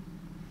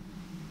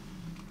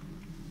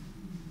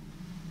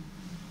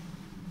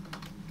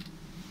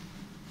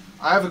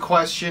 I have a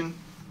question.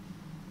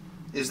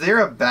 Is there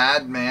a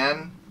bad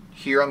man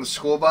here on the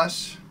school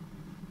bus?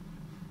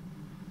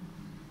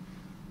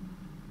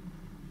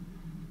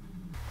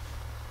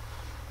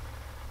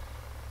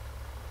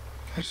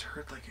 I just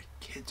heard like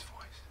a kid's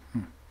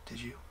voice.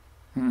 Did you?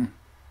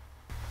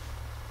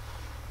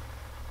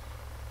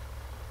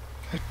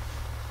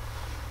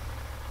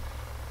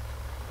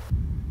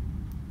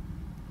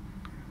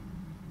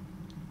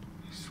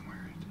 I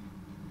swear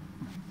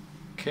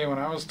it. Okay, when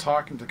I was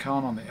talking to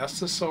Colin on the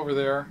Estes over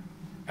there,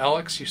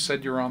 Alex, you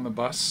said you were on the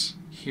bus.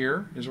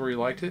 Here is where you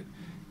liked it.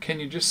 Can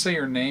you just say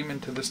your name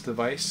into this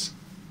device?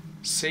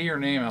 Say your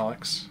name,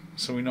 Alex,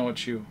 so we know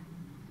it's you.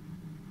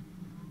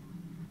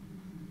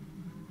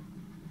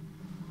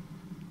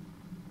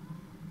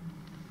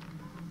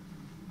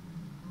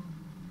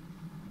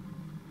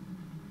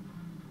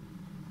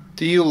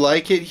 Do you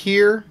like it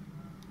here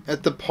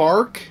at the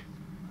park?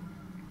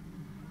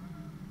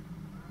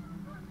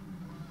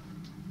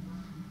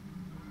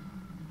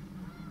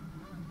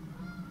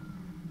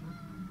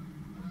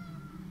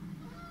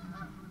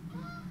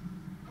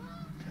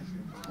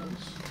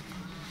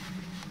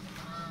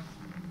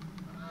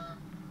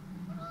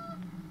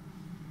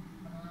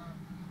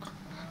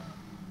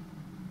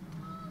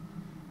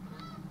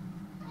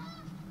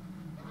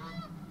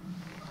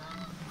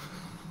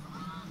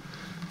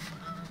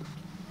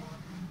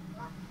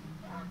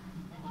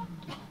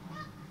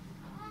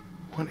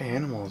 What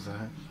animal is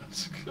that?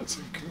 That's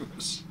a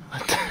goose.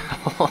 What the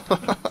hell?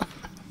 I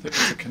think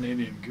it's a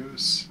Canadian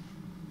goose.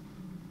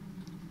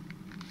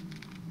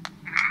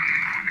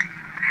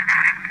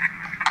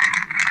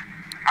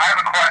 I have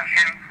a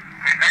question.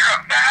 Is there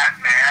a bad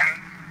man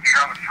here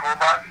on the school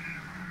bus?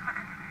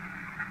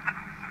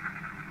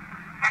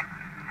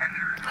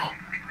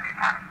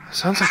 It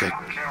sounds like a...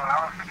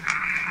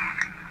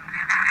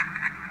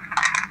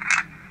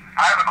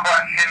 I have a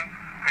question.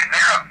 Is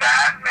there a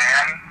bad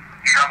man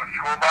here on the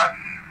school bus?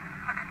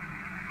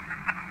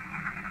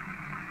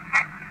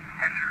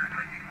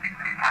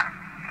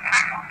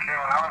 Okay,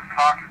 when I was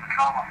talking to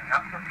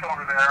Colin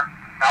over there,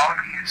 Alex,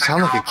 you said Sound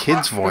you're like a on the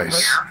kid's bus voice.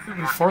 here.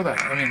 Before that,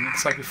 I mean,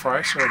 it's like before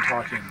I started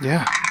talking.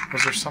 Yeah.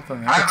 Was there something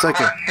there? I have It's like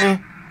a... question.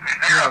 Is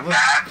there Yeah, a look.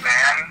 bad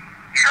man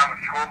here on the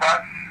school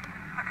bus?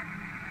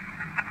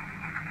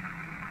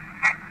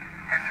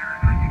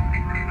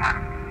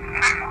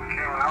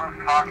 Okay, when I was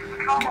talking to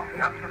Colin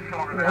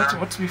over there,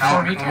 What's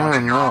before me I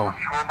talking? don't know.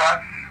 school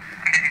bus.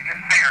 Can you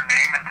just say your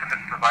name into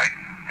this device?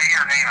 Say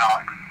your name,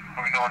 Alex, so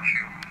we know it's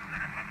you.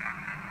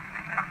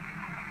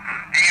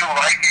 Do you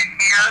like it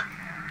here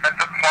at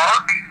the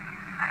park?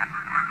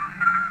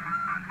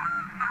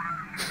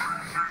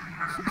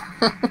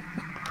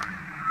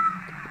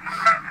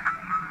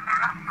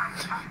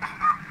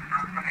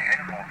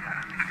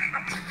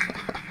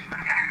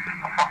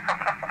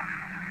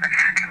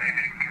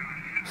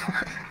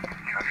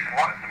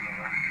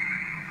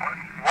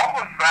 What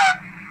was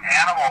that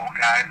animal,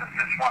 guy, that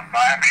just went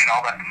by and made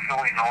all that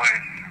silly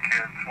noise,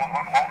 kids? What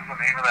was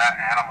the name of that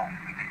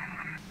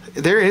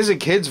animal? There is a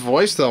kid's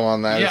voice, though,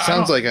 on that. Yeah, It I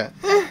sounds don't- like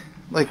a...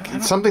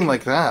 like something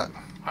like that.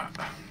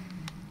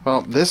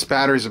 Well, this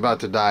battery's about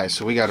to die,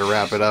 so we got to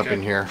wrap it up Okay,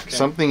 in here. okay.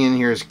 Something in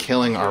here is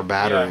killing our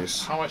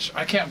batteries. Yeah, how much?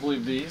 I can't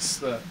believe these.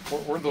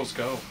 Where'd those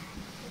go?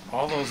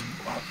 All those.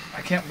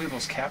 I can't believe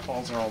those cat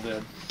balls are all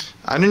dead.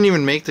 I didn't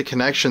even make the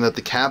connection that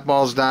the cat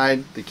balls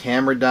died, the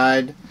camera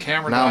died.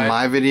 Camera now died.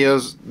 my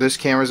videos, this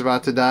camera's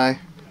about to die.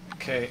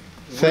 Okay.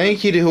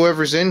 Thank you to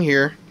whoever's in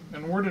here.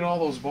 And where did all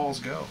those balls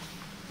go?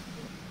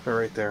 They're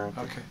right there.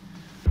 Okay.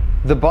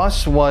 The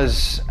bus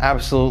was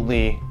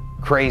absolutely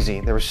crazy.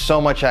 There was so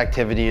much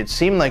activity. It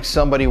seemed like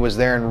somebody was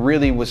there and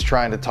really was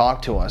trying to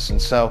talk to us. And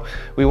so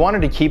we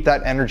wanted to keep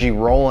that energy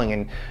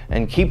rolling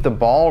and keep the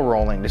ball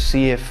rolling to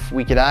see if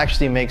we could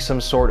actually make some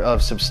sort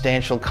of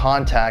substantial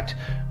contact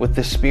with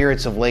the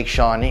spirits of Lake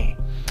Shawnee.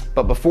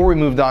 But before we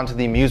moved on to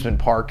the amusement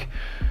park,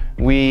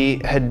 we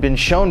had been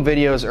shown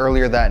videos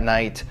earlier that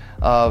night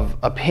of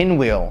a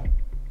pinwheel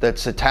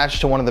that's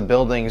attached to one of the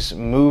buildings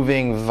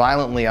moving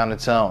violently on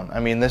its own. I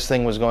mean, this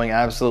thing was going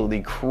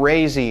absolutely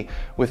crazy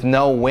with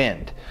no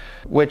wind,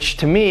 which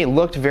to me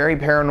looked very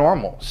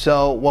paranormal.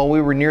 So while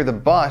we were near the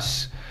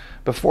bus,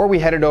 before we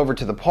headed over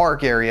to the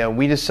park area,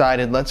 we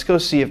decided let's go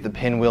see if the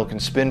pinwheel can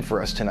spin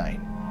for us tonight.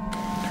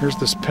 Here's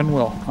this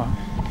pinwheel. Huh?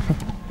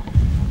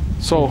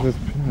 So,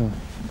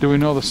 do we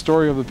know the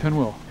story of the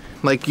pinwheel?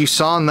 like you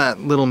saw in that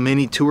little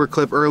mini tour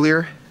clip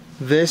earlier,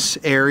 this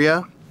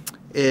area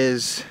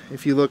is,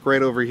 if you look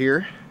right over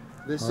here,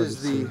 this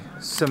is the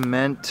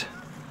cement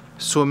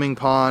swimming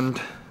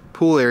pond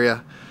pool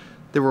area.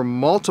 There were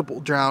multiple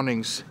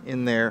drownings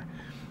in there.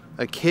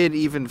 A kid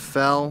even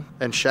fell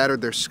and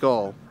shattered their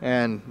skull,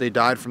 and they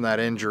died from that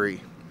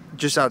injury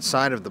just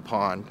outside of the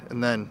pond.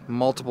 And then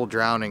multiple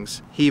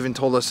drownings. He even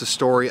told us a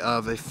story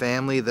of a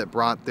family that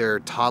brought their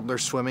toddler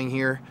swimming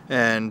here,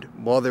 and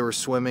while they were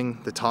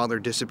swimming, the toddler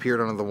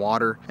disappeared under the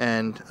water,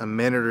 and a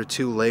minute or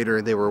two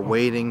later they were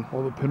waiting.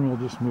 Oh, the pinwheel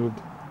just moved.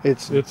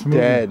 It's moving.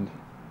 Dead.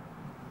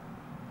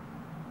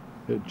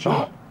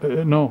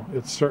 No,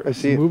 it's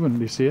moving.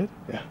 Do you see it?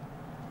 Yeah.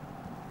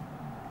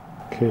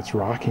 Okay, it's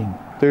rocking.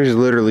 There's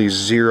literally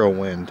zero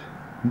wind.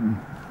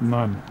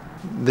 None.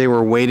 They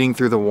were wading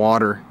through the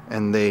water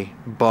and they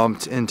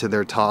bumped into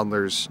their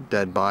toddler's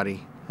dead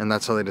body, and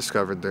that's how they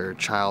discovered their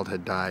child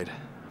had died.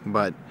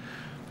 But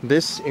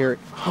this area,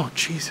 oh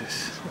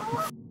Jesus,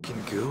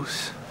 fucking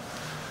goose.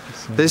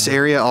 This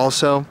area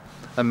also,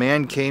 a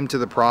man came to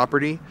the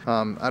property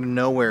out of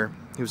nowhere.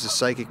 He was a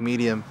psychic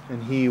medium,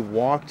 and he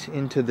walked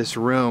into this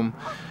room,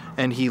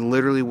 and he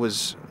literally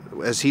was,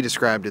 as he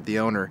described it, the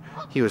owner,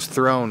 he was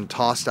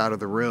tossed out of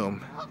the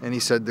room, and he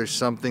said there's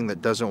something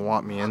that doesn't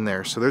want me in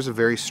there. So there's a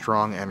very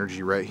strong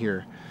energy right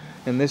here.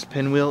 And this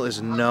pinwheel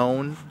is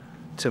known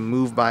to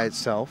move by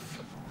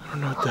itself. I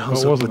don't know what the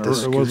hell's up with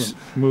this goose. It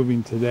wasn't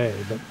moving today,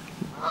 but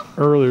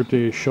earlier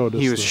today he showed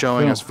us. He was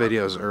showing us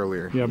videos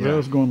earlier. Yeah, but it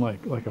was going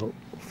like a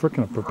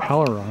freaking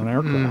propeller on an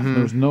aircraft.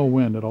 There's no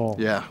wind at all.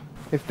 Yeah.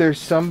 If there's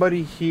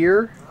somebody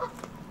here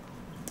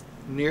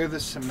near the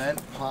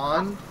cement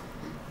pond,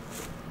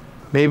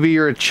 maybe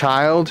you're a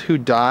child who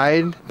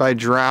died by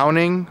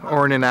drowning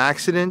or in an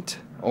accident,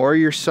 or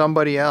you're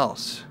somebody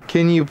else.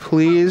 Can you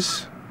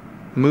please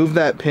move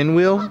that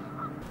pinwheel?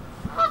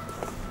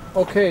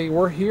 Okay,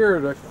 we're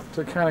here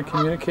to kind of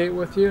communicate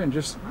with you, and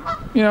just,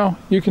 you know,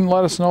 you can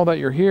let us know that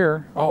you're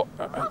here. Oh,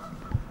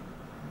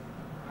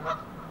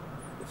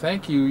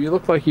 thank you. You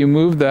look like you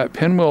moved that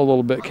pinwheel a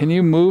little bit. Can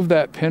you move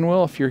that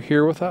pinwheel if you're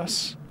here with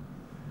us?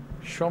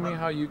 Show me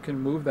how you can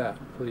move that,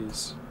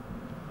 please.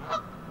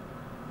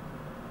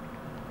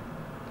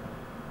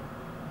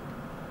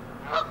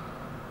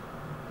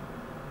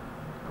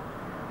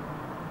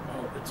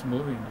 It's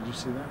moving. Did you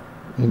see that?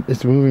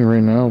 It's moving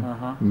right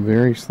now.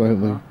 Very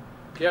slightly.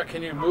 Yeah,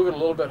 can you move it a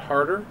little bit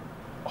harder?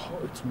 Oh,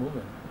 it's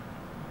moving.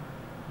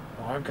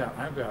 Oh, I've got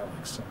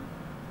like some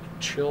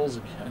chills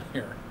again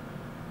here.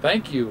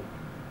 Thank you.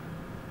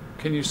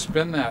 Can you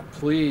spin that,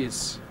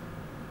 please?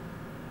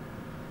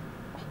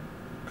 Oh,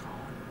 God.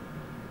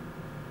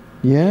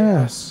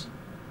 Yes.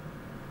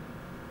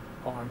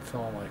 Oh, I'm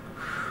feeling like...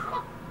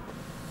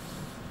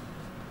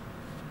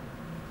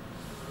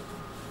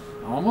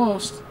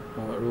 Almost.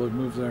 Oh, it really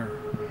moves there.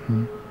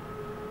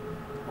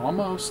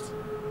 Almost.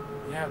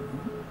 Yeah,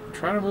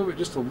 try to move it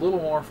just a little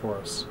more for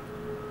us.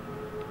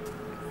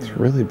 It's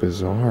really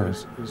bizarre.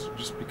 It's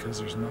just because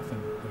there's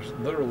nothing. There's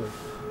literally,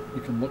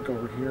 you can look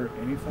over here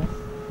at anything.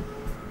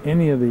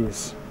 Any of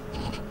these.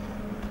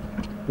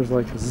 There's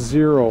like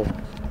zero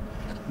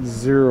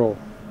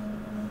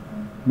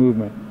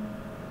movement.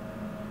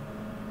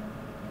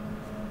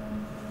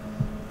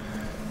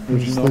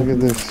 Just look at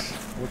this.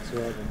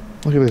 Whatsoever.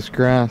 Look at this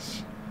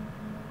grass.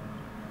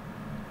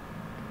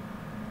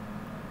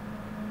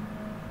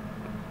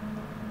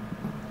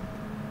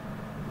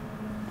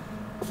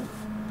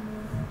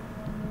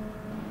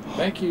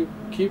 Thank you.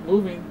 Keep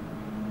moving.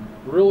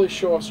 Really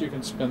show us you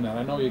can spin that.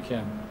 I know you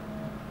can.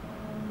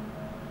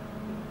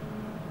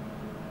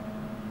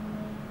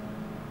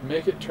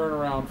 Make it turn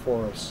around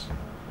for us.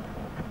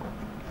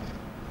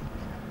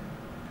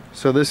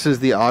 So this is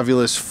the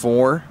Ovilus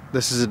 4.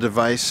 This is a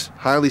device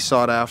highly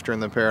sought after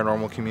in the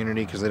paranormal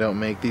community because they don't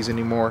make these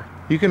anymore.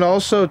 You can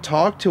also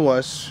talk to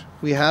us.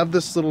 We have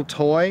this little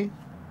toy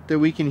that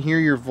we can hear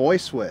your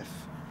voice with.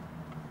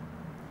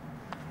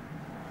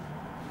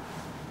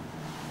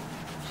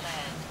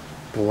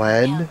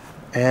 Bled?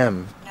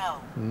 M.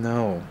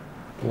 No.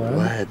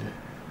 Bled.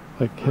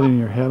 Like hitting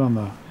your head on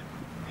the...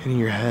 Hitting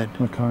your head.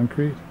 On the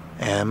concrete?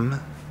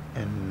 M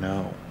and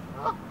no.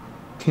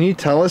 Can you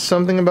tell us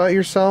something about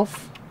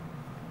yourself?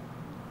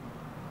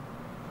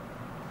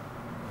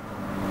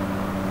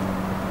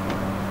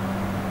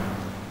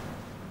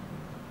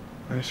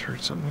 I just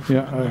heard something.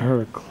 Yeah, I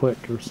heard a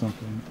click or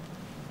something.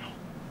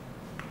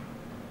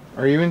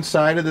 Are you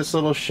inside of this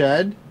little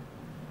shed?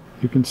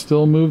 You can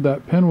still move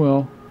that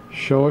pinwheel.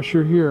 Show us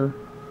you're here.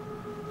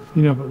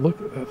 You know, but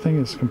look, that thing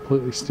is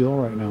completely still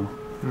right now.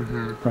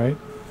 Right?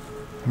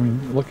 I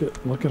mean, look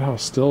at how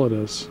still it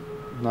is.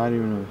 Not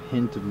even a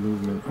hint of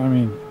movement. I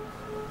mean,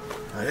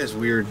 that is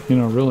weird. You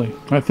know, really.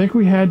 I think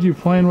we had you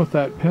playing with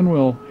that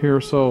pinwheel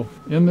here. So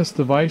in this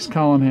device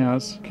Colin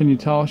has, can you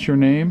tell us your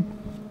name?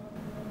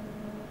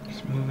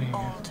 It's moving.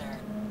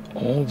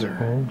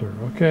 Older.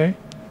 Okay.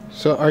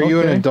 So are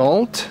you an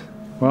adult?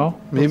 Well,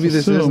 maybe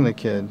this isn't a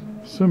kid.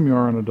 Assume you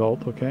are an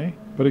adult, okay?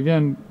 But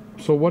again,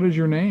 so what is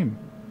your name?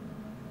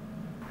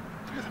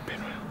 Look at the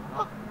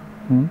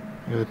pinwheel.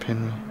 Look at the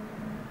pinwheel.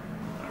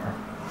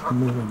 I'm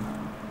moving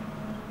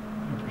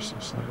ever so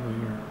slightly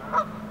here.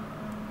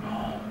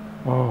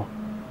 Oh.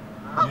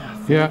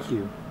 Yeah, thank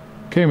you.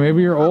 Okay,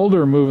 maybe you're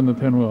older moving the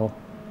pinwheel.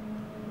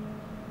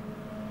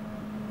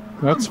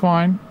 That's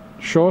fine.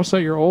 Show us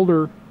that you're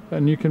older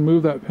and you can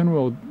move that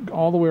pinwheel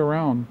all the way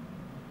around.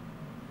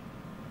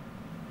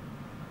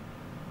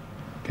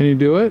 Can you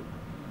do it?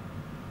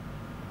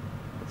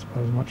 That's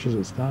about as much as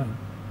it's done.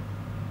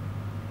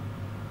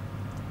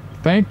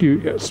 Thank you.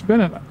 Yeah,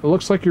 spin it. It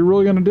looks like you're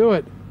really going to do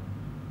it.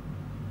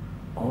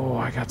 Oh,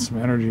 I got some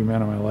energy,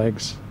 man, on my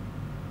legs.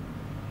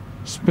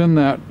 Spin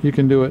that. You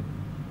can do it.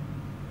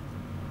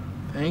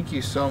 Thank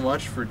you so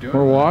much for doing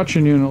We're that.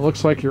 watching you, and it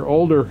looks like you're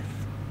older.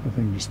 I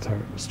think just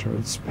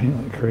started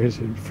spinning like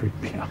crazy. It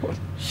freaked me out.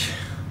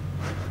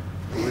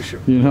 I wish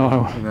it, You know,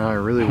 I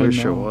really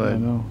wish it would. I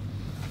know.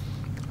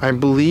 I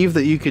believe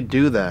that you could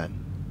do that.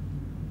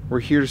 We're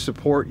here to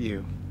support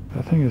you.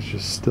 That thing is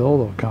just still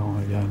though,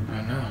 Colin, again.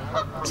 I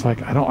know. It's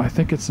like, I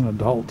think it's an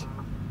adult.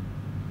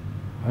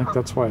 I think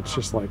that's why it's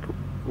just like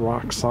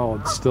rock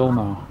solid still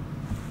now.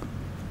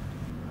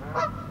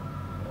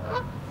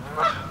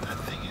 That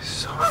thing is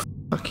so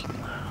fucking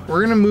loud.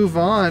 We're gonna move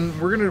on.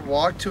 We're gonna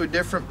walk to a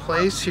different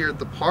place here at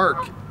the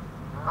park.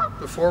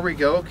 Before we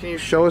go, can you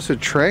show us a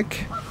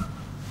trick?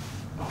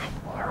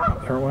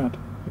 Oh, there it went.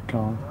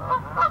 Colin.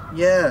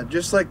 Yeah,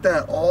 just like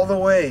that, all the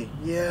way.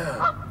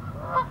 Yeah.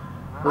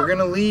 We're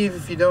gonna leave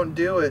if you don't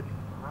do it.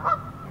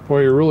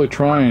 Boy, you're really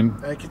trying.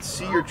 I can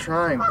see you're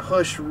trying.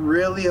 Push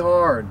really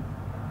hard.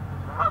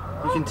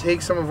 You can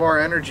take some of our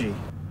energy.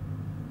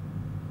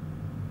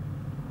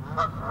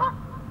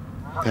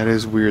 That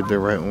is weird that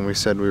right when we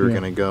said we were Yeah.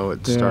 gonna go,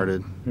 it Yeah.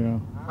 started Yeah.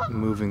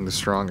 moving the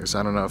strongest.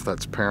 I don't know if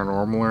that's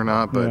paranormal or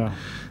not, but Yeah.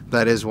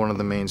 that is one of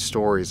the main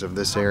stories of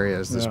this area,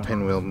 is this Yeah.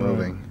 pinwheel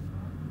moving.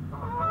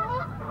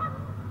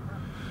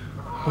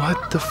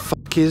 What the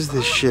fuck is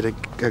this shit? A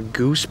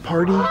goose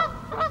party?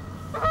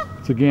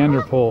 It's a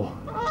gander pole.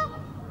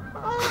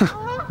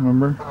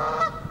 Remember?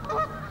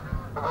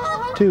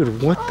 Dude,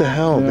 what the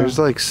hell? Yeah. There's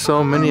like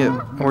so many. I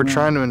We're know.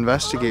 trying to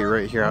investigate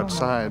right here I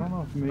outside. don't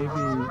know if maybe.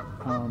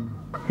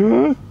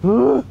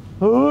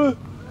 Oh,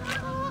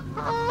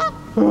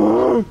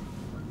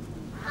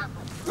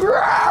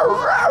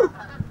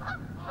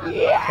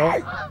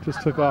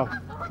 just took off,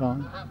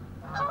 Colin.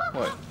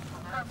 What?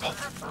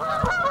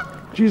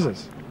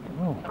 Jesus.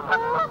 Oh.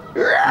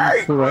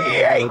 He flew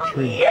right over the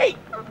tree.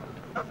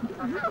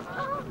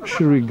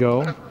 Should we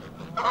go?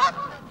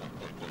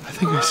 I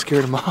think I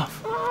scared him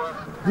off.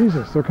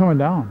 Jesus, they're coming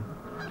down.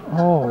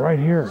 Oh, right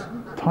here.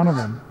 Ton of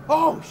them.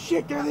 Oh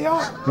shit, there they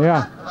are.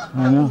 Yeah,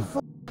 I know.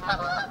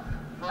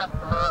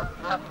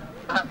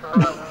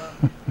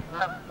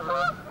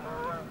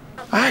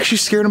 I actually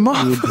scared him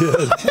off. You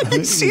did. I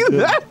didn't see You did.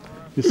 that.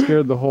 You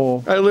scared the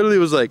whole. I literally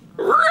was like,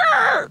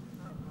 "Rawr!"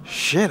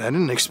 Shit, I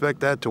didn't expect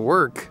that to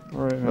work.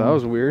 All right, That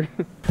was weird.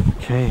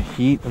 Okay,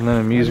 heat and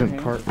then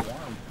amusement park.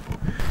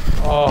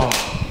 Oh,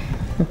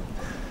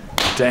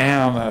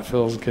 damn, that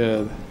feels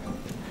good.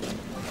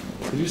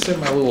 Did you say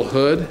my little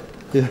hood?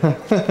 Yeah.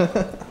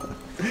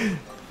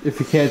 If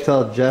you can't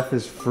tell, Jeff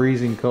is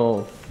freezing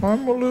cold.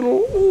 I'm a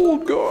little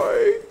old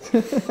guy.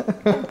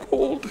 I'm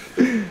cold.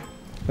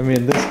 I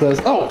mean, this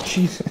does. Oh,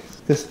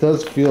 Jesus. This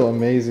does feel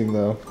amazing,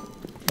 though.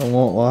 I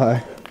won't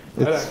lie.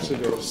 I'd actually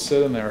go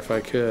sit in there if I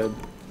could.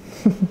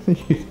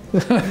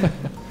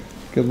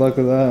 Good luck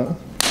with that.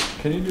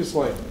 Can you just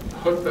like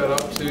hook that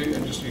up to you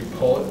and just you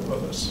pull it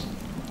with us?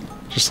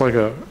 Just like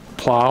a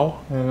plow?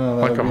 I know,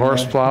 Like a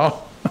horse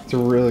plow? It's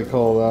really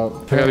cold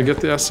out. I gotta get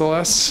the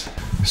SLS.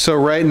 So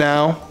right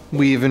now,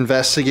 we've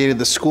investigated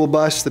the school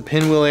bus, the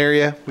pinwheel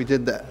area. We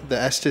did the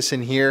Estes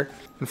in here.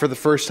 And for the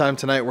first time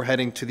tonight, we're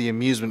heading to the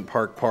amusement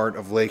park part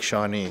of Lake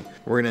Shawnee.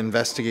 We're gonna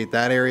investigate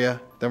that area.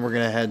 Then we're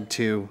gonna head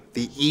to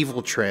the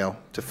Evil Trail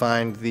to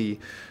find the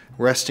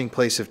resting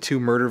place of 2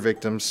 murder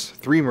victims,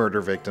 3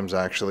 murder victims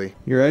actually.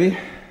 You ready?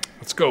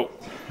 Let's go.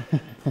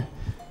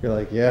 You're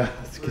like, yeah,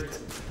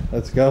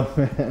 let's go,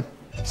 man.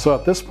 So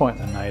at this point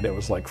in the night, it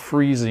was like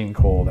freezing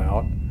cold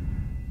out,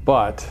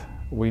 but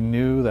we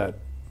knew that,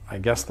 I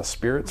guess the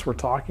spirits were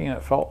talking,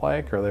 it felt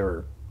like, or they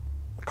were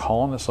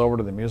calling us over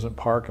to the amusement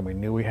park, and we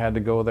knew we had to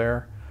go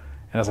there.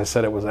 And as I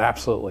said, it was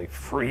absolutely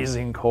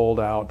freezing cold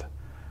out,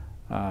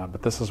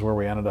 but this is where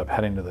we ended up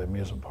heading to the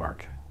amusement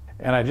park.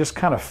 And I just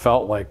kind of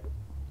felt like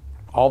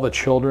all the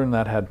children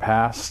that had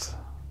passed,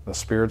 the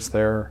spirits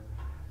there,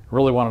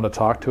 really wanted to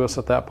talk to us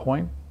at that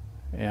point,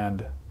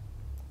 and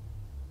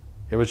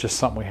it was just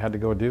something we had to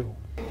go do.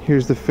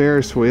 Here's the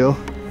Ferris wheel.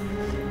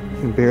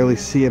 You can barely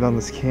see it on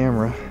this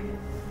camera.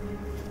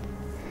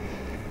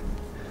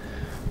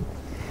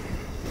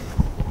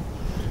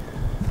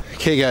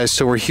 Okay guys,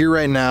 so we're here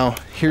right now.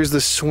 Here's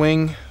the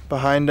swing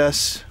behind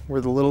us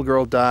where the little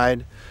girl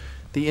died.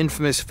 The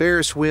infamous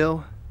Ferris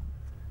wheel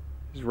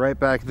is right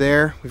back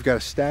there. We've got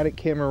a static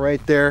camera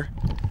right there.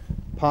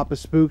 Papa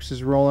Spooks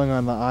is rolling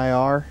on the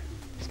IR.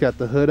 He's got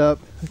the hood up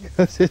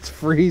because it's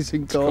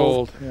freezing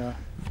cold. Yeah.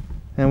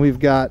 And we've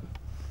got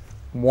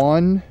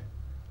 1,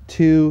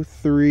 2,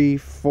 3,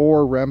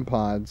 4 REM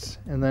pods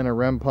and then a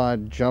REM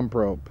pod jump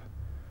rope.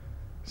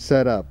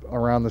 set up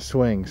around the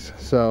swings.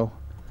 So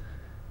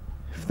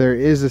if there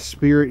is a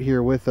spirit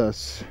here with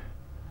us,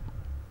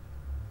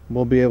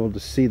 we'll be able to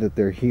see that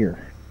they're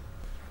here.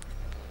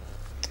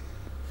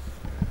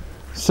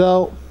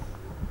 So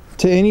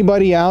to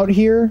anybody out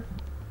here,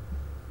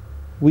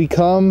 we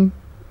come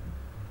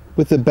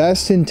with the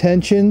best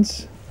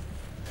intentions.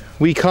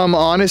 We come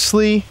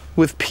honestly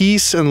with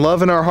peace and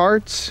love in our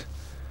hearts.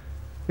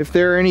 If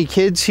there are any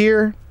kids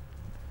here,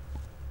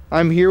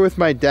 I'm here with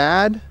my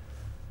dad,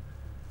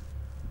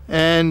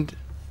 and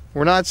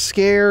we're not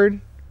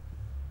scared.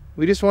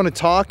 We just want to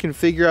talk and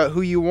figure out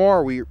who you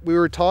are. We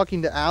were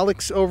talking to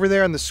Alex over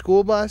there on the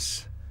school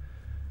bus,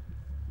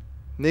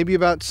 maybe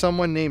about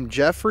someone named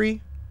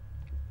Jeffrey.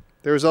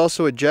 There was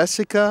also a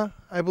Jessica,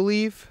 I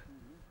believe.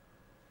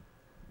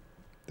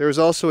 There was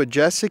also a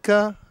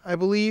Jessica, I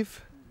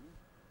believe.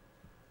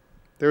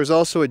 There was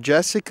also a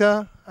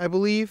Jessica, I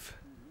believe.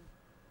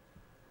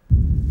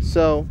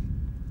 So,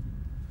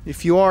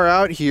 if you are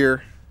out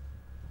here,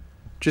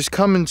 just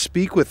come and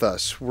speak with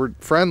us. We're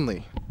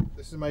friendly.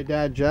 This is my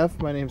dad, Jeff.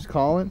 My name's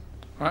Colin.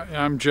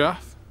 I'm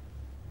Jeff,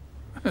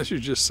 as you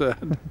just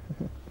said.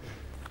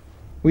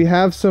 We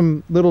have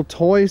some little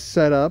toys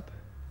set up.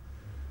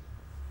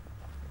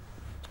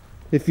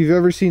 If you've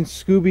ever seen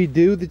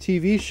Scooby-Doo, the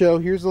TV show,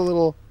 here's a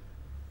little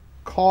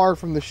car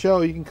from the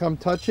show. You can come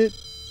touch it,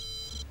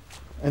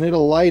 and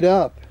it'll light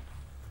up.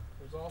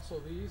 There's also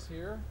these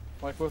here,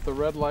 like with the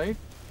red light.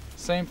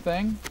 Same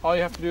thing. All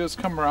you have to do is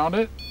come around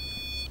it,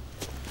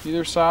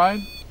 either side.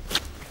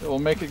 It will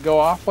make it go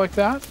off like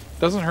that.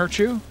 Doesn't hurt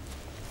you.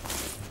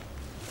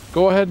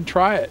 Go ahead and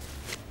try it.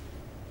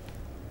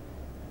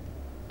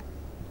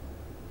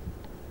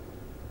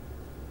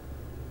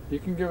 You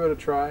can give it a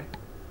try.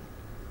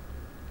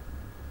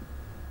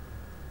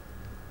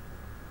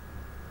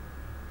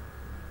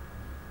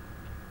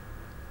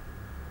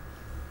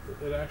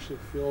 It actually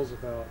feels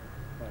about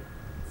like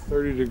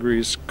 30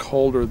 degrees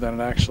colder than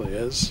it actually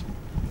is.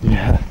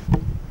 Yeah.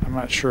 I'm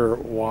not sure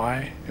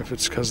why, if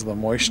it's because of the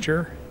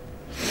moisture.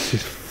 It's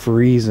just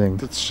freezing.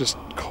 It's just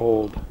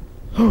cold.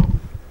 What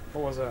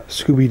was that?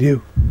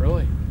 Scooby-Doo.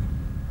 Really?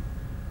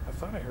 I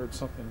thought I heard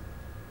something.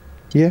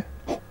 Yeah.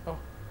 Oh.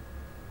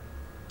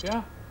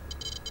 Yeah.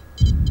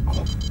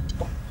 Oh.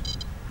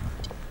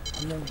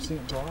 I've never seen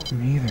it go off.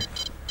 Me either.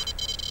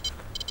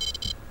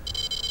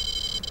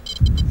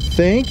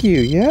 Thank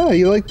you. Yeah,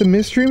 you like the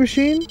mystery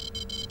machine?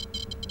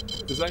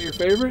 Is that your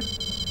favorite?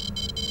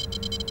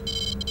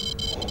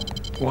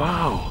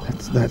 Wow.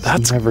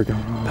 That's never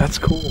gone on. That's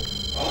cool.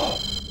 Oh,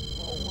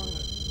 what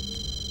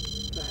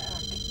the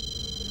heck?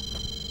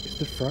 Is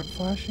the front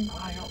flashing?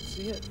 Oh, I don't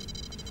see it.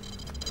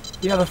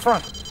 Yeah, the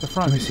front. The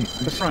front. Let me see.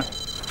 The front.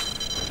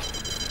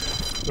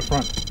 The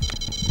front.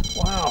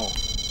 Wow.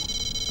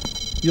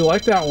 You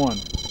like that one?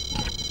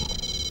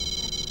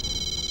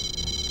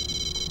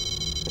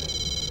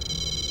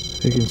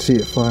 You can see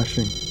it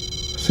flashing.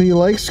 So you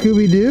like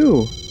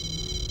Scooby-Doo?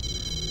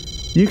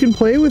 You can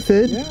play with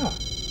it. Yeah.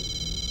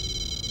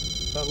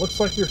 That looks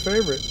like your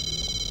favorite.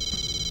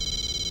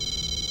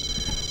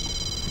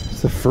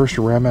 It's the first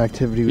REM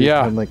activity we've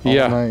done like all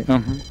night.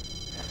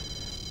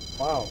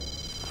 Wow.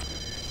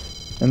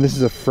 And this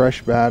is a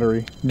fresh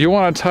battery. Do you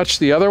want to touch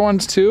the other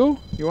ones too?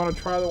 You want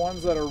to try the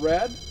ones that are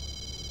red?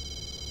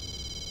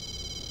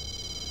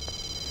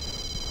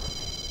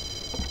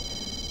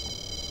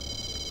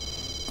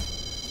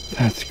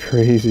 That's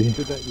crazy.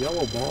 Dude, that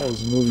yellow ball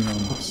is moving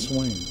on the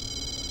swing.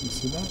 You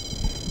see that?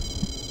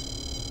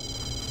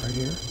 Right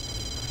here?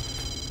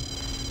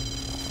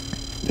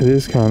 It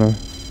is kind of...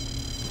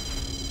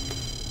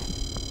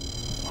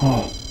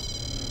 Oh.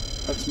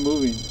 That's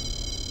moving.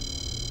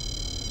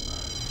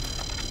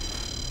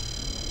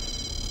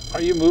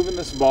 Are you moving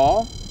this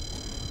ball?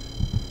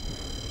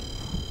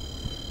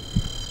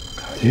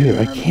 Dude,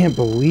 I can't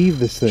believe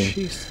this thing.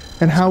 Jeez.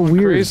 And how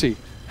weird. Crazy.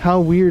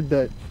 How weird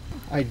that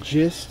I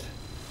just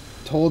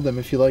told them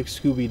if you like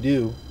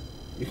Scooby-Doo,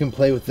 you can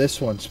play with this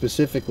one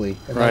specifically,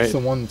 and that's the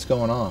one that's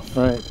going off.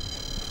 Right.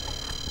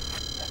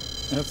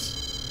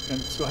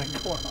 It's like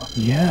going off.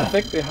 Yeah. I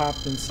think they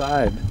hopped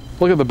inside.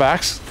 Look at the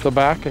back,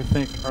 I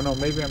think. Or no,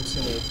 maybe I'm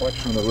seeing a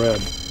reflection of the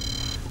red.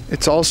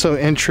 It's also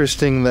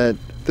interesting that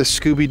the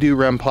Scooby-Doo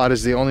REM pod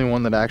is the only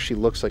one that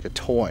actually looks like a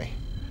toy.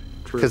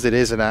 Because it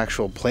is an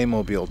actual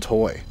Playmobil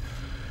toy.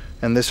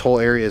 And this whole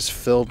area is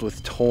filled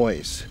with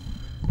toys.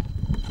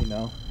 You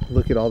know?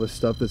 Look at all the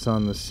stuff that's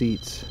on the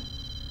seats.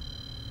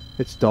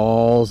 It's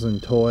dolls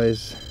and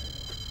toys.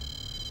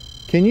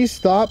 Can you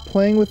stop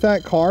playing with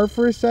that car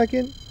for a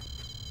second?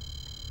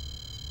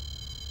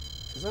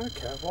 Is that a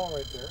cat ball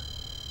right there?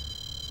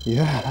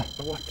 Yeah.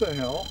 What the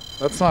hell?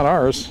 That's not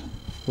ours.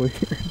 Weird.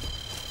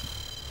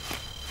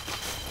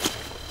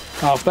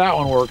 Now if that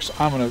one works,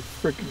 I'm gonna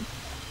freaking...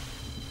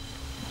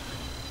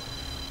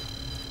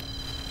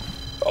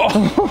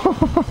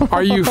 Oh,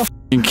 are you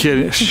f***ing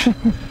kidding?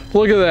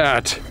 Look at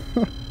that.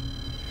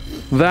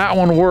 That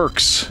one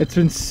works. It's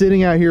been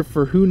sitting out here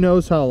for who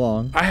knows how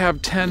long. I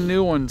have 10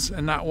 new ones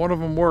and not one of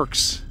them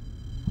works.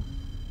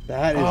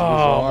 That is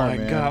bizarre, man.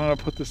 Oh my God, I'm gonna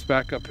put this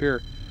back up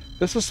here.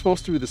 This is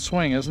supposed to be the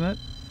swing, isn't it?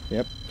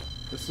 Yep.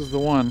 This is the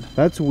one.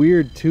 That's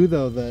weird too,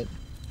 though.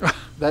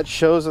 That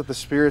shows that the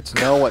spirits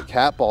know what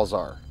cat balls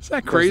are. Is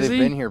that 'Cause crazy? They've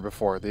been here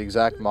before. The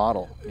exact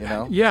model, you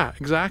know? Yeah,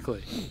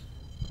 exactly.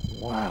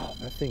 Wow,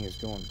 that thing is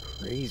going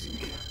crazy.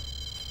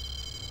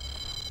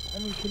 I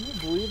mean, can you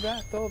believe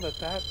that though?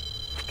 That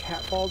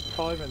cat ball's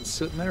probably been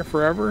sitting there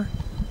forever,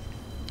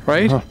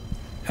 right? Huh.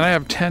 And I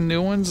have 10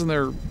 new ones, and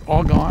they're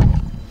all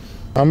gone.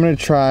 I'm gonna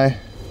try.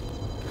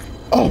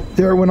 Oh,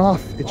 there it went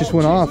off. It just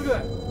went geez, off. Look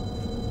at that.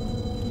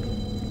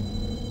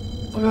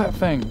 Look at that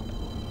thing.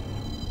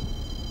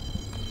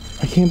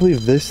 I can't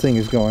believe this thing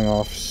is going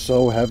off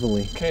so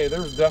heavily. Okay,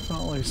 there's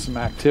definitely some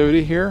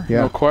activity here.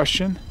 Yeah. No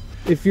question.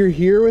 If you're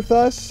here with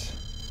us,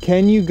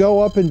 can you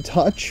go up and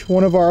touch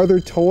one of our other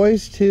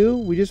toys too?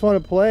 We just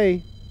want to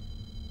play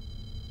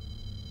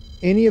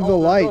any of the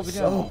there it goes lights.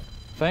 again. Oh,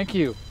 Thank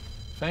you.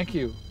 Thank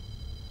you.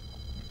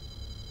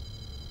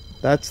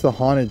 that's the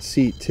haunted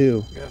seat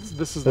too.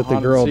 This is That the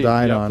haunted girl seat.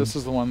 died Yep, on. This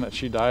is the one that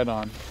she died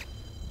on.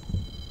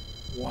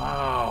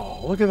 Wow,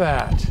 look at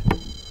that.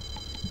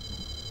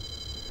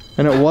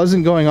 And it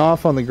wasn't going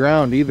off on the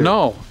ground either.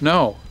 No,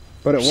 no.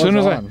 But it was soon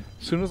as on.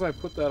 As soon as I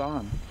put that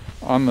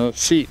on the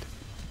seat.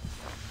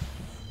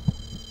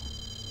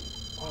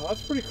 Wow,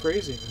 that's pretty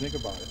crazy if you think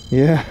about it.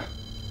 Yeah.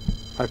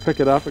 I pick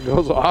it up, it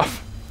goes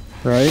off.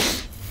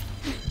 Right?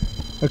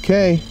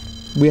 Okay.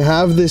 We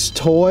have this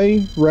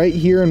toy right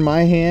here in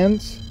my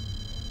hands.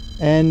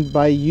 And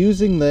by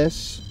using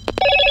this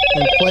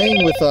and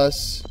playing with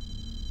us,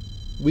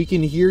 we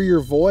can hear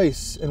your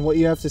voice and what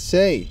you have to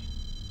say.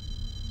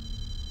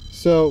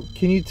 So,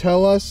 can you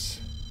tell us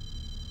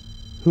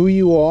who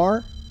you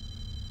are?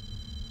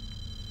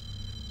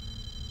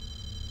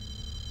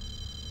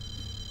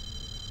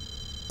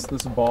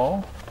 This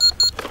ball?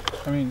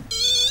 I mean,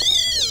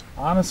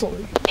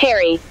 honestly.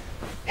 Harry.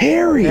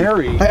 Harry!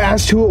 Harry. I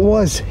asked who it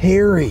was.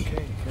 Harry.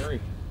 Okay,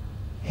 Harry.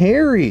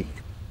 Harry.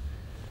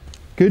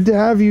 Good to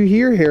have you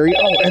here, Harry.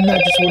 Oh, and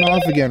that just went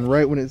off again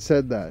right when it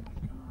said that.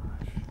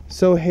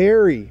 So,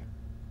 Harry.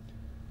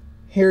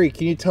 Harry,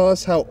 can you tell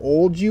us how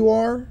old you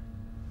are?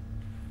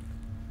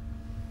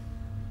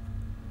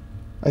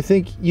 I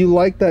think you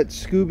like that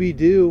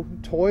Scooby-Doo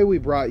toy we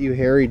brought you,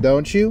 Harry,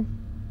 don't you?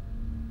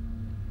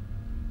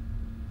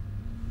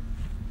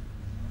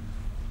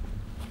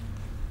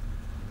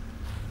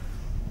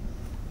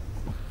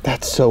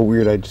 That's so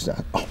weird.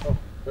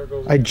 There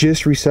goes I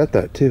just reset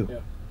that too. Yeah.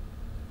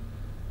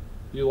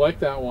 You like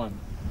that one?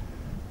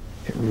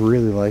 It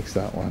really likes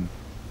that one.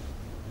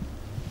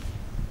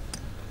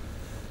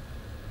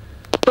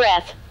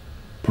 Breath.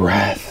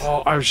 Breath.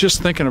 Oh, I was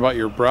just thinking about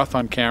your breath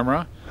on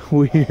camera.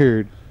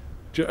 Weird.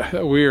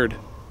 Weird.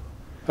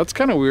 That's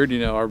kind of weird, you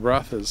know. Our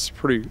breath is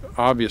pretty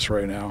obvious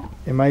right now.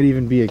 It might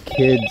even be a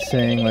kid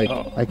saying, like,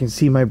 I can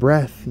see my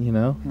breath, you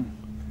know?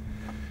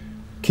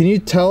 Can you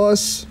tell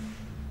us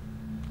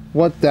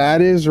what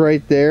that is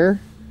right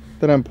there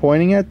that I'm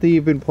pointing at that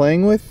you've been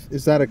playing with?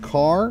 Is that a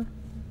car?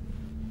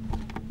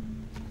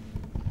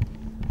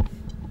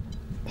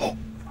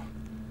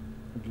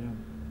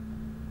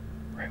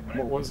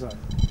 What was that?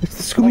 It's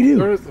the Scooby-Doo.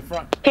 There's the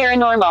front.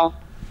 Paranormal.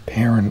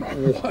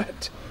 Paranormal.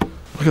 What?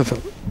 Look at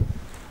that.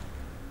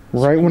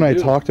 Right when I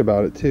Scooby-Doo. talked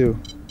about it too.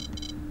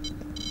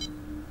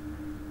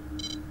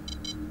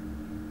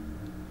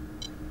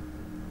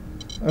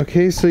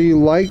 Okay, so you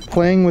like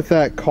playing with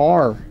that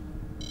car.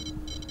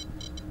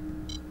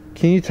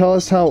 Can you tell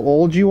us how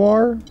old you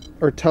are?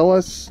 Or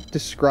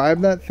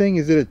describe that thing?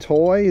 Is it a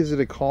toy? Is it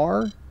a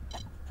car?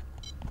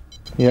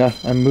 Yeah,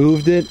 I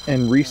moved it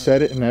and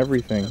reset it and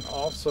everything. And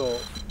also,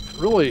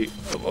 really,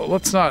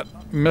 let's not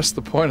miss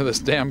the point of this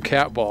damn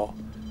cat ball.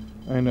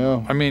 I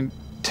know. I mean,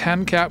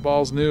 10 cat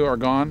balls new are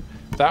gone.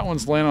 That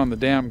one's laying on the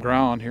damn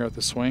ground here at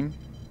the swing.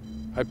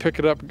 I pick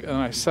it up and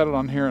I set it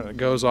on here and it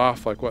goes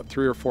off like, what,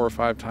 3 or 4 or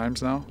 5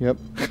 times now? Yep.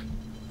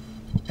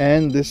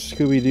 And this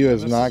Scooby-Doo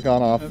has not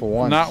gone off for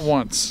once. Not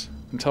once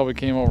until we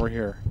came over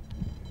here.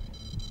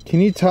 Can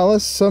you tell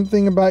us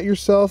something about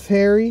yourself,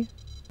 Harry?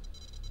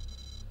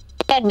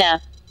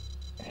 Edna.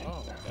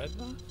 Oh,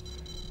 Edna?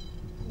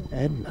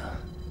 Edna.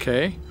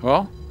 Okay,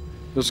 well,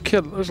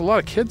 there's a lot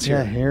of kids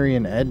Yeah, here. Harry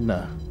and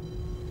Edna.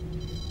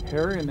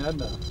 Harry and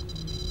Edna.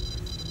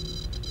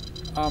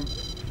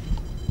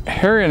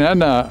 Harry and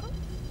Edna,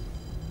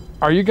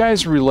 are you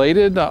guys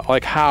related?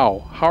 Like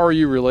how? How are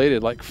you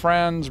related? Like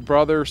friends,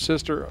 brother,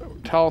 sister?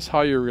 Tell us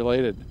how you're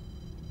related.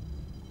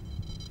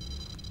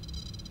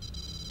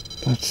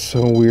 That's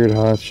so weird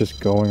how it's just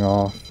going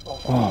off.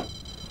 Oh.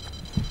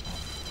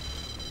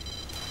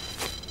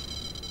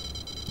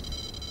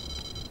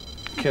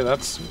 Okay,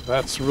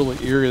 that's really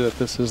eerie that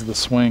this is the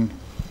swing.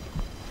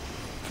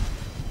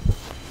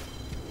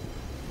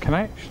 Should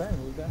I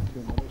move that to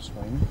another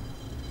swing?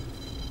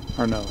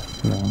 Or no?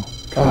 No.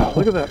 God,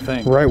 look at that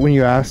thing. Right when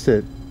you asked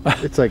it,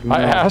 it's like no.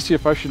 I asked you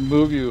if I should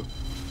move you.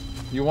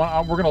 You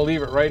want? We're gonna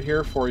leave it right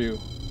here for you.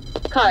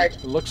 Cart.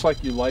 It looks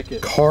like you like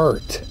it.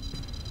 Cart.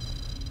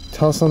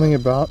 Tell us something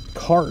about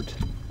cart.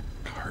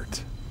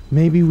 Cart.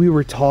 Maybe we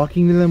were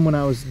talking to them when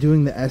I was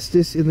doing the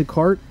Estes in the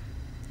cart.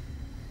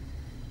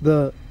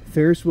 The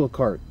Ferris wheel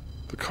cart.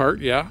 The cart,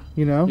 yeah.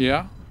 You know?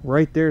 Yeah.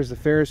 Right there is the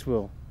Ferris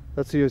wheel.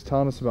 That's what he was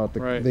telling us about.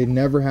 Right. They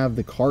never have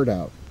the cart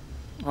out.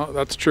 Oh,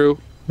 that's true.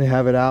 They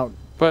have it out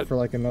But for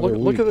like another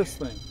week. look at this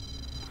thing.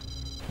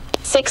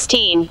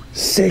 16.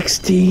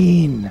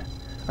 16.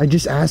 I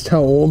just asked how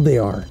old they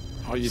are.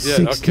 Oh, you did?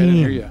 16. Okay, I didn't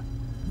hear you.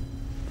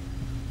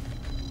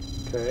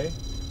 Okay.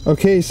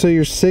 Okay, so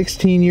you're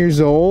 16 years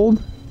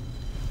old?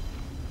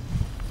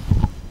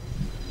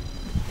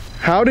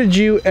 How did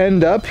you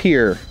end up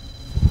here?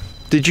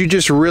 Did you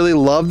just really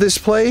love this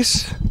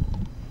place?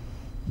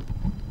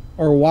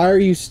 Or why are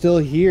you still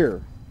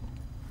here?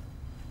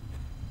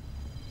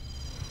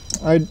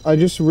 I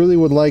just really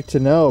would like to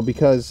know,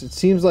 because it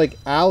seems like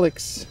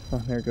Alex...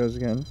 Oh, there it goes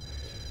again.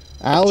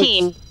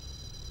 Alex...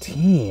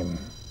 Team.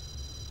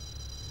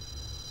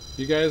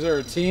 You guys are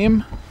a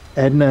team?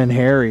 Edna and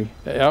Harry.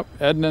 Yep,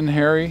 Edna and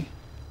Harry.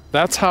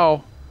 That's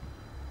how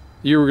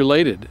you're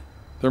related.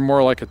 They're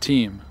more like a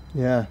team.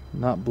 Yeah,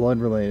 not blood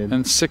related.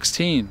 And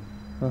 16.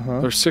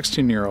 Uh-huh. They're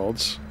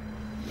 16-year-olds.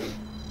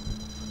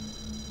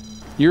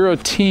 You're a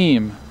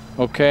team,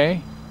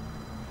 okay?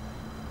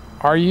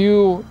 Are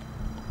you...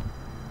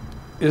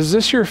 Is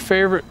this your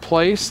favorite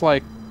place,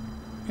 like,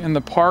 in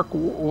the park?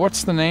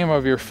 What's the name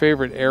of your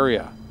favorite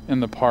area in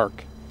the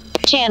park?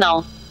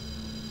 Channel.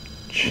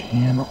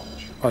 Channel.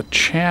 A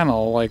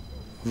channel, like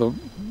the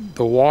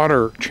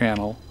water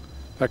channel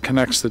that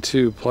connects the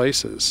two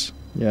places.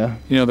 Yeah.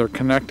 You know, they're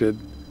connected.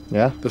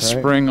 Yeah. The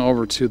spring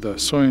over to the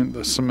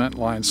cement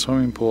line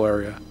swimming pool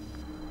area.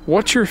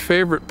 What's your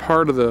favorite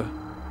part of the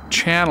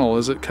channel?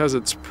 Is it because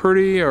it's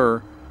pretty,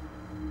 or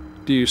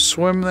do you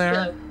swim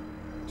there?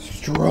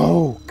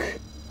 Stroke.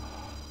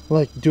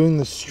 Like doing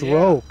the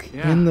stroke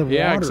in the water.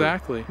 Yeah,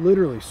 exactly.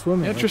 Literally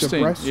swimming.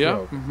 Interesting. Like a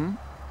breaststroke. Yeah.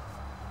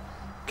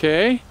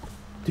 Okay.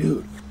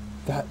 Dude,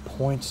 that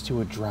points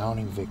to a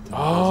drowning victim.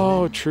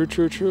 Oh,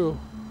 true.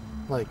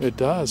 Like it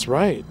does,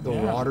 right? The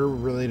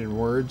water-related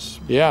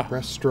words. Yeah.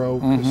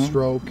 Breaststroke,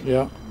 stroke.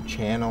 Yeah.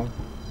 Channel.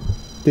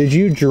 Did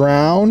you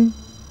drown?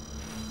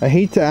 I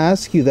hate to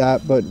ask you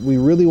that, but we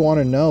really want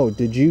to know.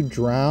 Did you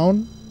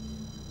drown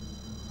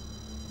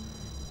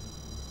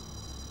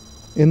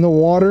in the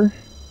water?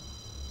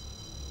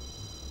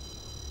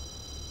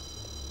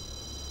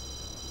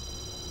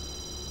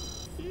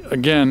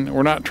 Again,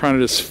 we're not trying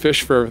to just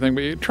fish for everything,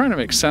 but you're trying to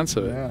make sense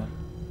of it. Yeah.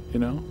 You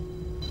know?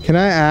 Can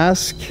I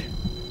ask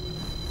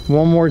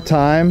one more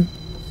time?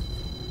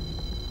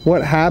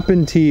 What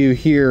happened to you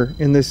here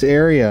in this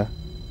area?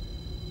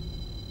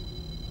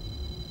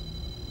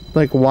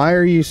 Like, why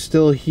are you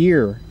still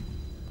here?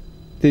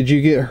 Did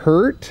you get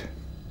hurt?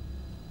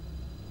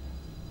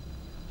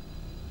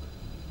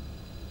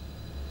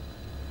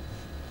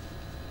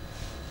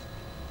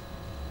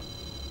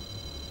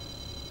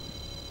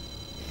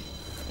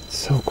 It's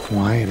so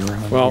quiet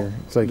around here.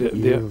 It's like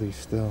eerily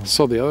still.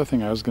 So the other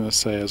thing I was going to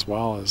say as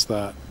well is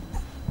that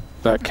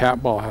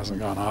cat ball hasn't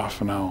gone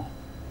off now.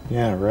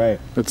 Yeah, right.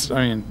 It's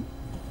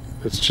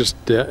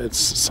just dead. It's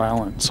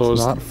silent. So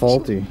it's not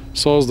faulty.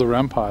 So is the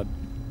REM pod.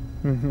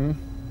 Mm-hmm.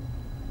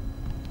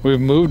 We've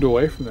moved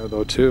away from there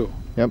though too.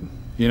 Yep.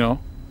 You know?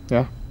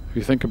 Yeah. If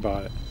you think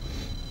about it.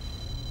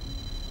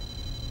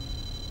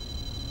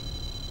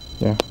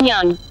 Yeah.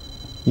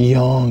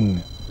 Young.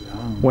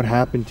 What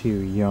happened to you,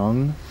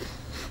 young?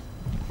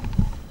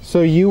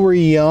 So you were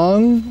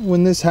young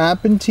when this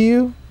happened to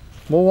you?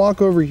 We'll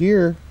walk over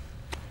here.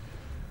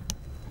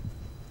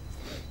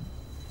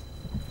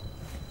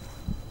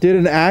 Did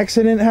an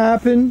accident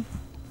happen?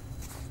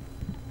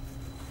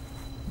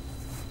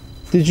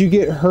 Did you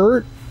get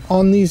hurt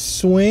on these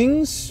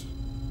swings?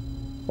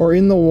 Or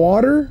in the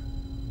water?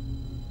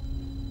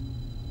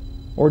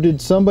 Or did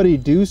somebody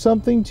do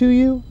something to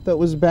you that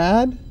was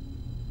bad?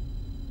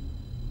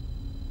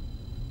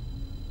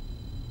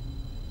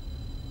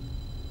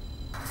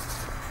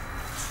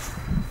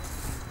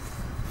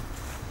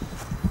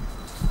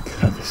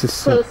 God, this is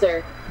so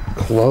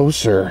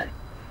closer.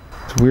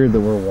 It's weird that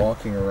we're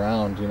walking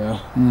around, you know?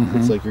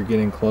 It's like you're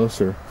getting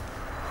closer.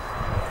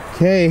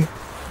 Okay,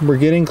 we're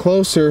getting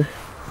closer.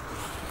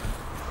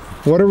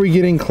 What are we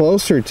getting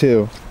closer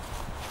to?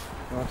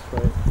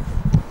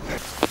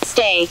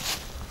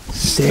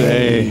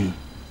 Stay.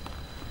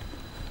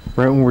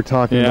 Right when we're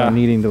talking about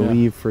needing to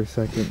leave for a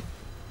second.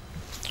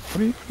 What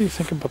do you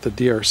think about the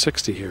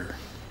DR60 here?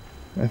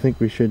 I think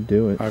we should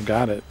do it. I've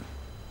got it.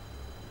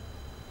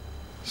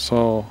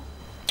 So,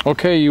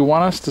 okay, you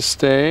want us to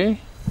stay?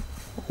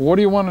 What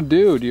do you want to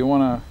do? Do you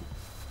want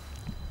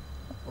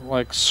to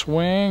like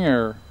swing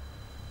or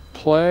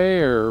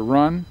play or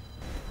run?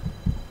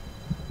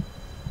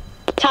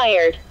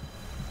 Tired.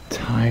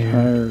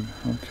 Tired.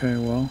 Okay,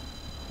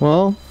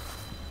 well,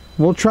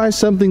 we'll try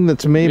something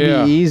that's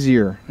maybe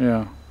easier.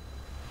 Yeah.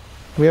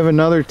 We have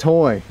another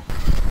toy.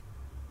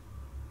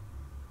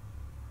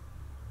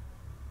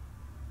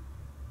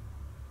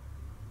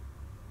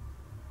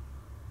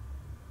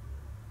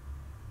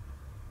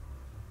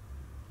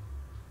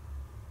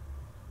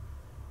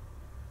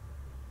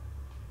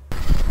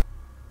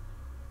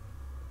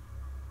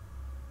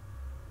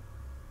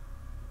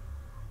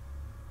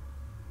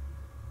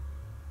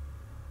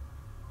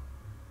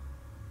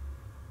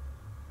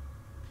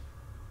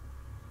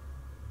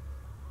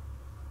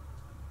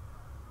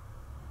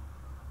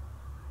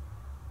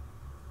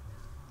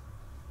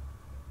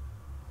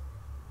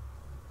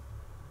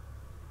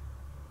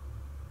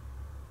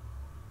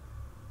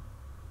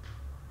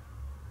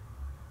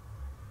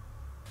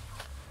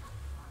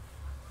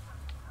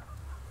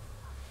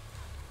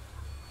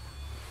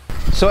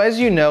 So as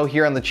you know,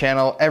 here on the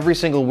channel, every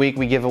single week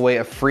we give away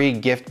a free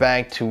gift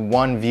bag to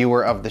one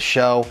viewer of the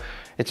show.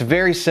 It's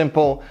very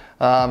simple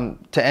to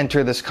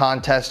enter this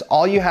contest.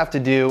 All you have to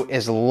do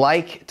is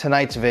like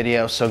tonight's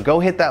video. So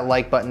go hit that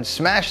like button,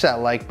 smash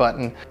that like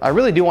button. I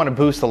really do want to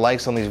boost the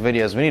likes on these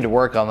videos. We need to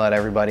work on that,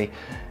 everybody.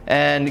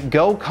 And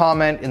go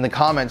comment in the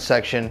comment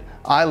section,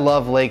 I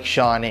love Lake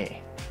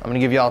Shawnee. I'm gonna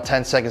give you all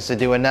 10 seconds to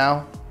do it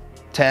now.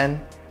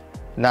 10,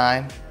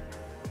 9,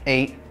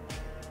 8,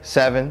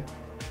 7,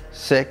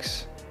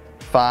 6,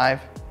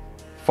 5,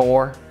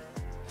 4,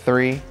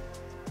 3,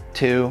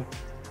 2,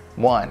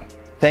 1.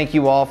 Thank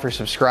you all for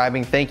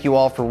subscribing. Thank you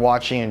all for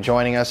watching and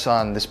joining us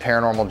on this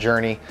paranormal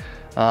journey.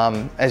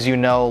 As you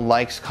know,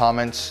 likes,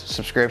 comments,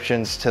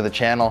 subscriptions to the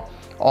channel,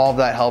 all of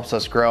that helps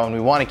us grow, and we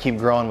want to keep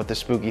growing with the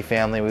Spooky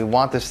family. We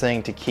want this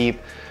thing to keep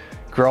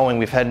growing.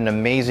 We've had an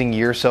amazing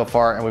year so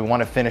far, and we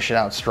want to finish it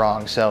out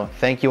strong. So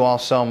thank you all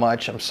so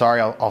much. I'm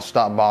sorry, I'll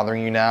stop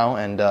bothering you now,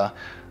 and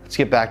let's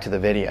get back to the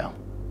video.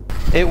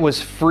 It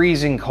was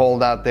freezing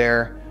cold out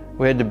there.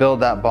 We had to build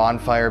that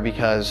bonfire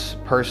because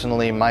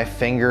personally my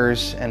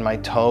fingers and my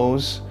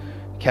toes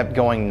kept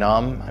going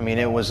numb. I mean,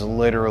 it was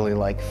literally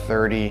like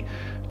 30,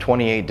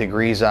 28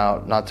 degrees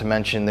out, not to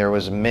mention there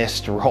was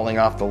mist rolling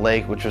off the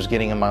lake, which was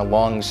getting in my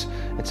lungs.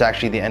 It's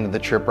actually the end of the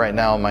trip right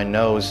now. My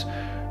nose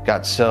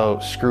got so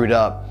screwed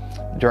up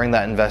during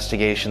that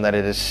investigation that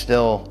it has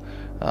still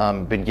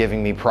been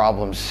giving me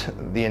problems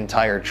the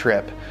entire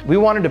trip. We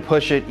wanted to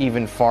push it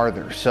even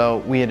farther, so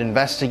we had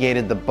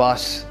investigated the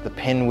bus, the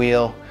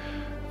pinwheel,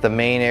 the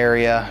main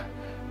area,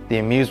 the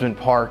amusement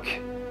park,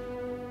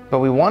 but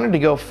we wanted to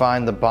go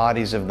find the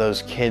bodies of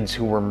those kids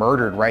who were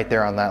murdered right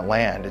there on that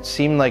land. It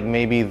seemed like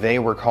maybe they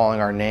were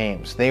calling our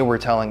names. They were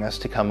telling us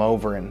to come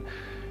over and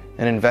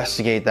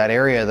investigate that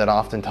area that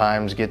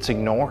oftentimes gets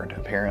ignored,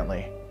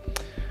 apparently.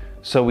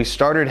 So we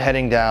started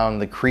heading down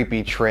the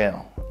creepy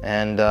trail,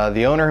 and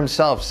the owner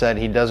himself said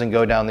he doesn't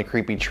go down the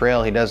creepy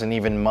trail, he doesn't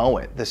even mow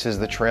it. This is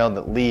the trail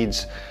that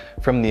leads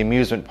from the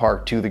amusement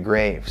park to the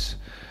graves.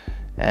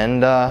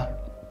 And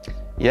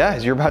yeah,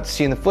 as you're about to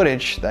see in the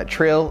footage, that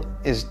trail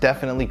is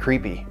definitely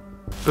creepy.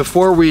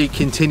 Before we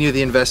continue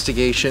the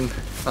investigation,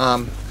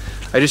 I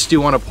just do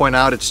want to point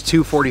out it's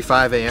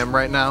 2:45 a.m.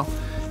 right now.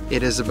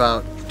 It is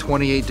about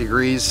 28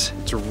 degrees.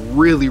 It's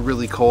really,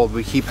 really cold.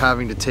 We keep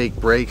having to take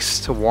breaks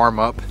to warm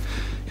up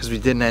because we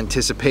didn't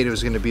anticipate it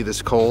was going to be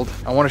this cold.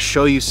 I want to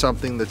show you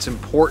something that's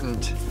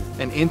important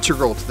and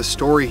integral to the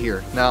story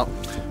here. Now,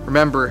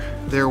 remember,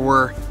 there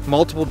were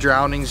multiple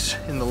drownings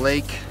in the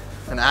lake,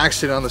 an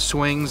accident on the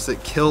swings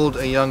that killed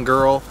a young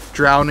girl,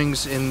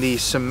 drownings in the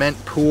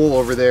cement pool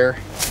over there.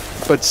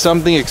 But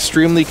something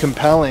extremely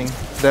compelling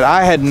that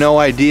I had no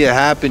idea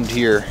happened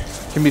here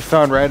can be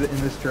found right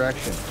in this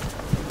direction.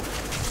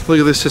 Look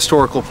at this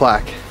historical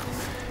plaque.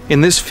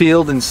 In this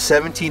field in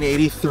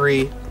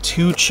 1783,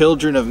 2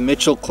 children of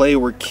Mitchell Clay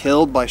were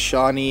killed by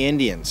Shawnee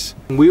Indians.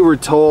 We were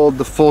told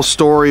the full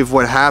story of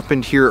what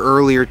happened here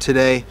earlier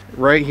today,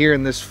 right here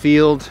in this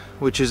field,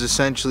 which is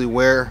essentially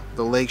where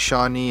the Lake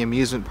Shawnee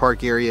amusement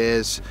park area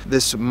is.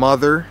 This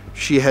mother,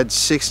 she had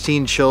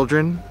 16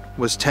 children,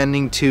 was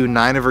tending to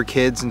 9 of her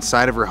kids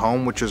inside of her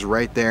home, which was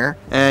right there.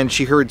 And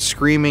she heard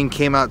screaming,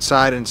 came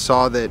outside and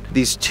saw that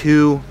these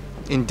 2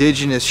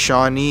 indigenous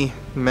Shawnee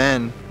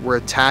men were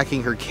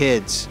attacking her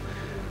kids.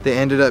 They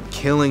ended up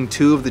killing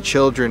 2 of the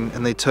children,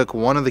 and they took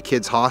 1 of the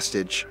kids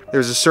hostage. There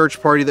was a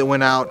search party that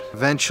went out.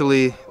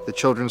 Eventually, the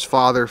children's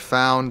father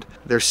found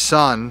their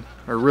son,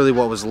 or really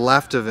what was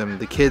left of him.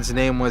 The kid's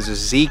name was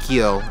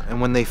Ezekiel,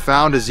 and when they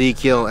found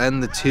Ezekiel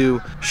and the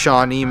 2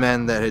 Shawnee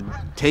men that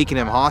had taken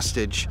him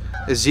hostage,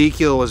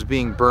 Ezekiel was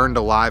being burned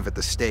alive at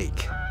the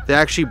stake. They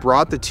actually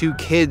brought the 2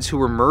 kids who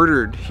were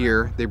murdered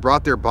here, they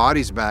brought their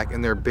bodies back,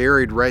 and they're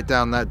buried right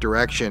down that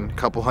direction, a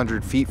couple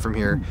hundred feet from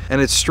here.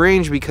 And it's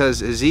strange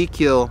because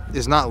Ezekiel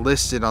is not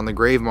listed on the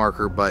grave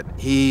marker, but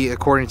he,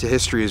 according to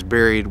history, is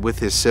buried with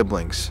his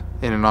siblings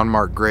in an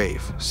unmarked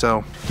grave.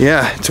 So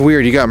yeah, it's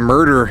weird. You got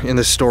murder in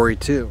the story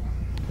too.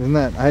 Isn't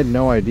that? I had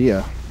no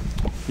idea.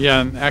 Yeah,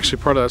 and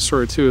actually part of that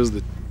story too is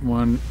that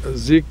when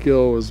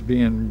Ezekiel was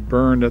being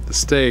burned at the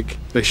stake,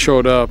 they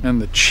showed up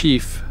and the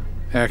chief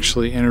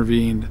actually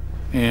intervened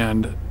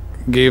and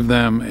gave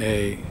them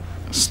a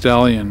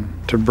stallion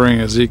to bring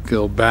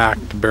Ezekiel back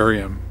to bury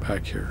him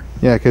back here.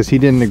 Yeah, because he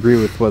didn't agree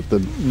with what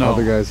the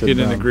other guys had done. He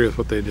didn't agree with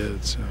what they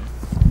did. So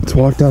let's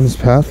walk down this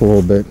path a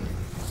little bit.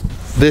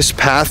 This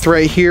path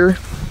right here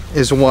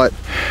is what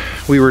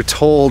we were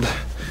told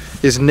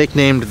is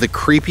nicknamed the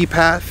creepy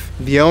path.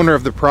 The owner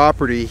of the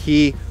property,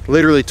 he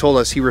literally told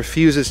us he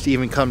refuses to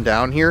even come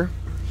down here.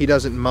 He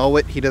doesn't mow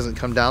it, he doesn't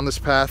come down this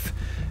path,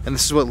 and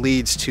this is what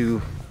leads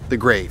to the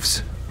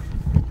graves.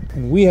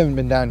 And we haven't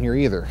been down here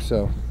either,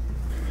 so.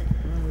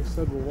 And we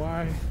said,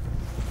 well,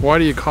 why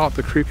do you call it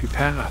the creepy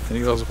path? And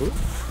he goes, well,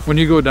 when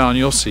you go down,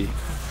 you'll see.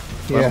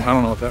 So yeah. I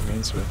don't know what that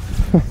means, but.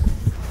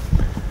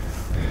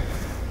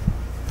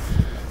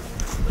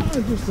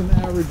 Just an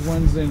average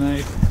Wednesday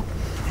night.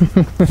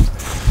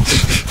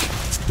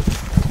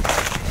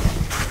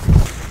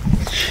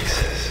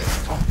 Jesus.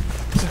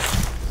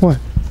 What?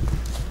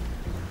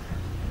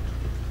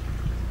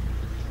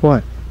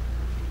 What?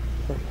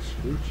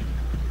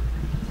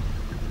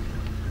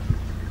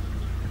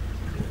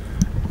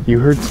 You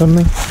heard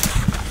something?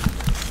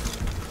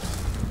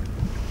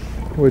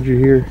 What'd you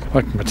hear?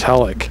 Like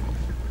metallic.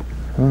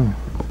 Oh.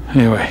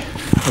 Anyway.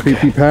 Okay.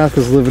 Creepy Path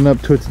is living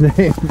up to its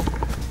name.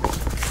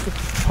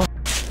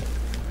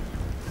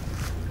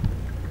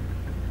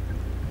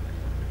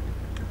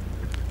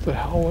 What the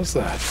hell was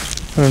that?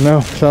 I don't know.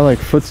 It sounded like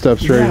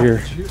footsteps right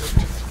here.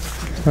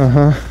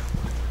 Uh-huh.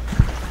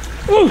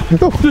 Oh,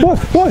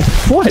 what?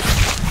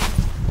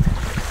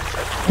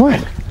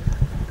 What?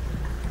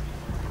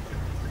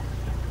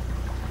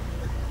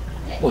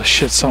 Holy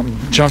shit, something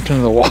jumped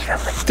into the water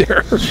right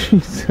there.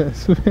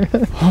 Jesus,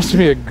 man. Must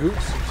be a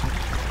goose.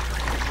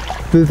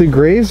 The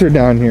graves are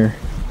down here.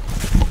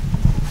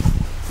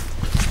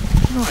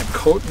 You know, my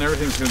coat and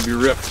everything's going to be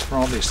ripped from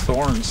all these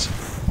thorns.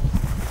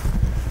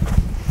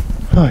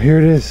 Oh, here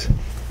it is.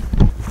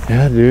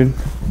 Yeah, dude.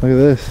 Look at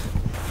this.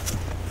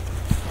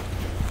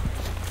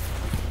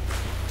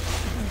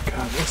 Oh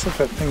God, looks like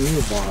that thing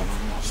you bought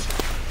almost.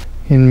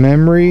 In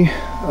memory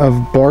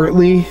of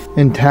Bartley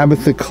and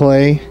Tabitha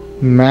Clay,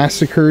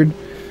 massacred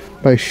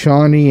by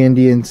Shawnee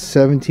Indians,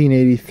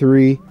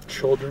 1783.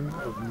 Children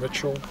of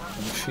Mitchell and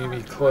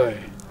Phoebe Clay,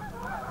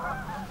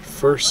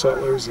 first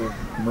settlers of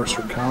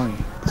Mercer County.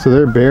 So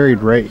they're buried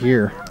right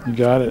here. You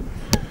got it.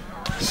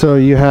 So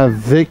you have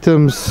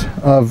victims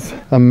of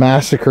a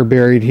massacre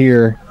buried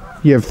here.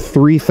 You have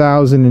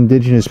 3,000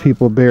 indigenous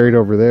people buried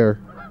over there.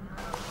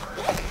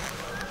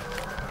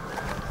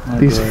 Oh,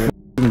 These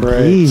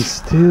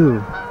geese,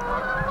 too.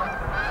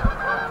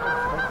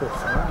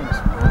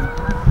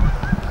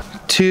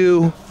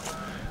 To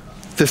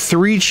the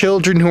 3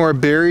 children who are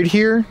buried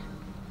here,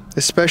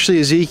 especially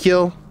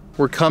Ezekiel,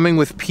 we're coming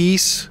with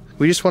peace.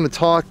 We just want to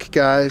talk,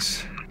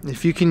 guys.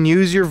 If you can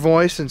use your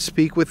voice and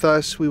speak with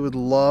us, we would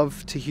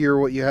love to hear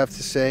what you have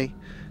to say.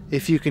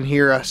 If you can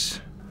hear us,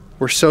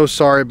 we're so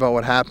sorry about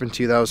what happened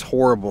to you. That was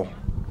horrible.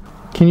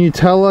 Can you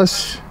tell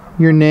us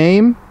your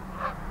name?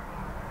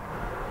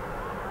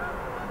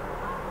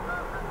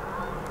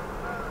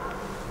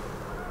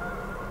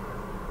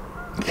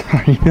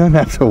 You don't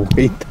have to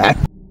wait that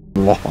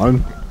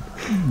long.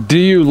 Do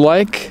you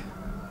like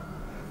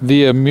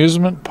the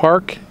amusement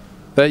park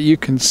that you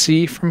can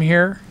see from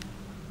here?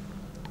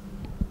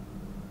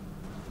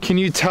 Can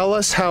you tell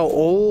us how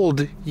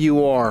old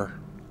you are?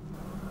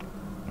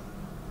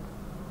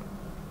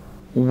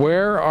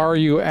 Where are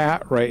you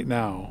at right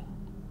now?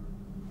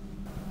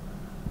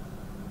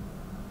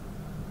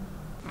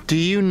 Do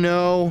you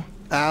know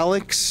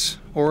Alex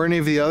or any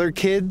of the other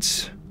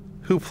kids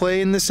who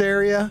play in this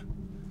area?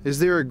 Is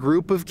there a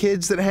group of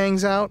kids that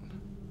hangs out?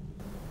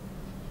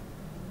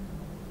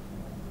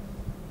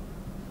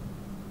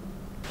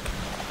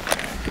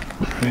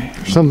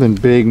 There's something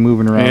big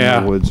moving around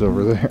in the woods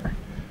over there.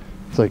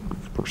 It's like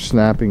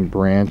snapping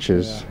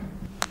branches. If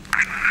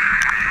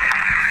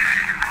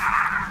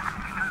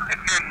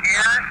you're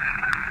here,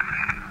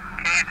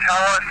 can you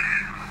tell us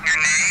your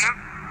name?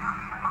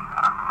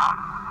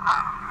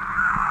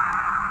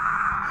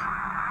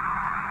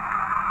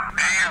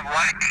 Do you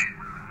like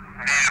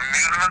the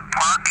amusement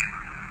park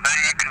that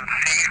you can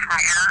see from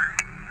here?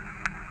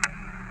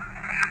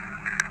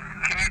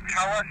 Can you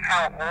tell us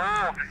how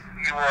old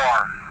you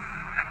are?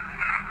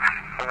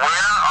 Where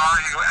are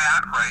you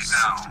at right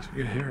now?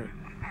 You can hear it.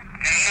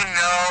 Do you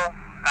know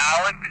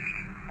Alex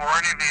or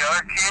any of the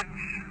other kids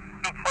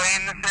who play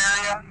in this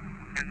area?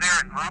 Is there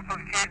a group of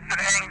kids that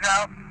hangs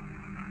out?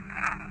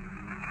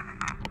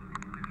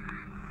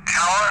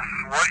 Tell us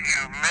what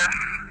you miss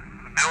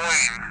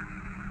doing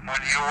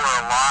when you were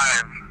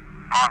alive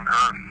on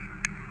Earth.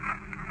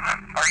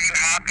 Are you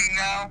happy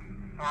now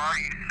or are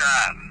you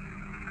sad?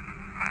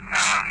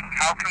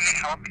 How can we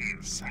help you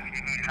if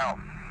you need help?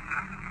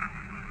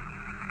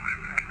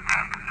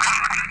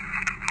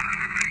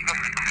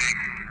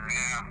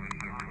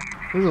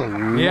 There's a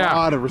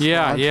lot of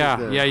responses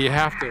there. Yeah, you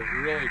have to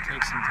really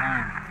take some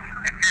time.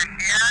 If you're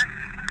here,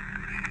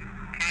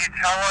 can you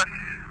tell us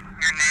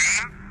your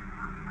name?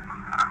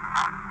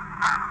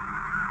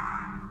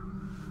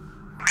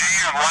 Do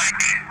you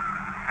like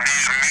the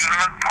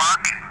amusement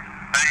park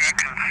that you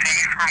can see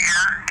from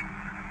here?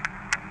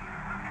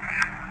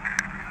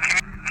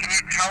 Can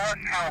you tell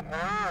us how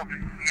old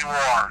you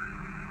are?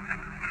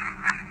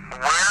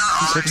 Where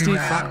are 65, you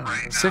at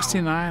right now?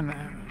 69.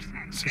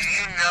 Do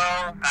you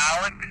know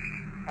Alex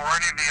or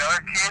any of the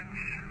other kids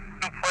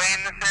who play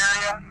in this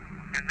area?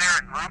 Is there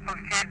a group of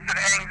kids that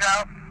hangs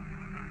out?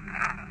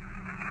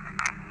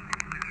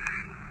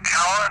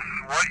 Tell us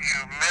what you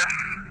miss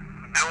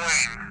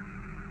doing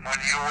when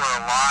you were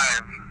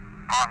alive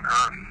on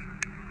Earth.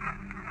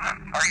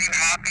 Are you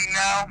happy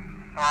now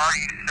or are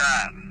you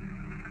sad?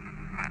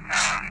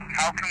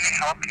 How can we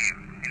help you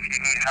if you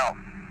need help?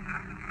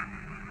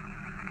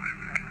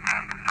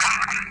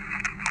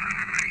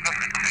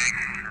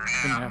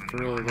 You're gonna have to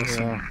really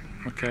listen.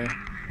 Yeah. Okay.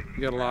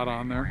 You got a lot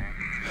on there.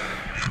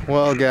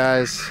 Well,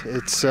 guys,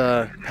 it's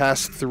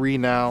past 3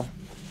 now,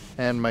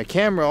 And my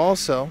camera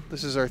also,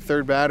 this is our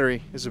third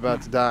battery, is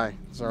about to die.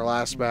 It's our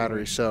last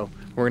battery, so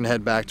we're gonna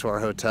head back to our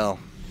hotel.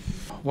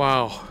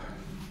 Wow.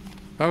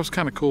 That was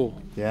kind of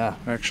cool. Yeah.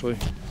 Actually.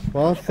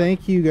 Well,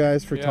 thank you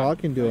guys for Yeah,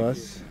 talking to thank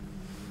us.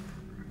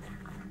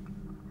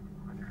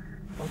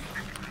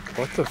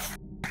 What the f?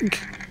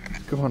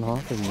 Going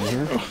off in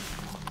here.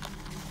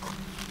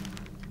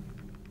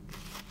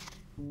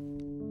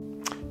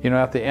 You know,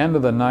 at the end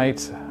of the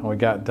night, when we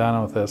got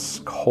done with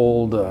this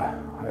cold,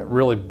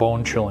 really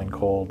bone-chilling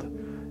cold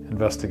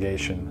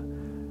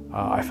investigation,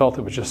 I felt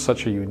it was just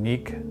such a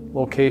unique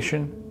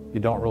location. You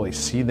don't really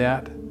see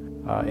that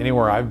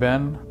anywhere I've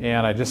been.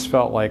 And I just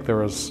felt like there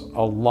was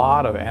a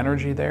lot of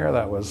energy there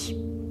that was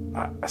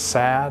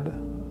sad.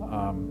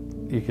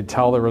 You could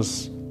tell there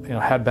was,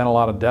 had been a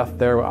lot of death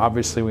there.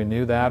 Obviously we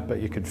knew that,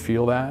 but you could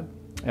feel that.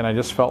 And I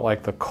just felt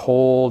like the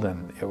cold,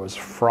 and it was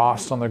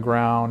frost on the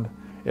ground.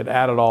 It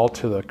added all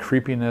to the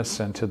creepiness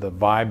and to the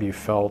vibe you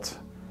felt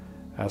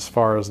as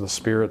far as the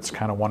spirits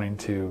kind of wanting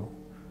to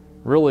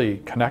really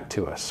connect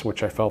to us,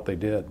 which I felt they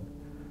did.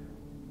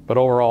 But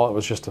overall, it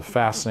was just a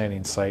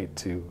fascinating sight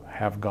to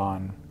have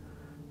gone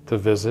to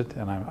visit,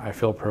 and I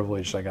feel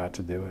privileged I got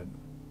to do it.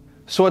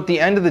 So at the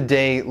end of the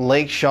day,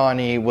 Lake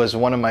Shawnee was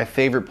one of my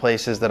favorite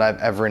places that I've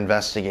ever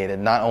investigated.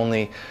 Not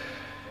only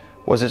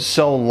was it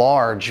so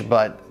large,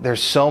 but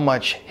there's so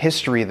much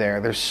history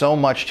there. There's so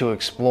much to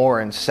explore,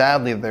 and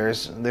sadly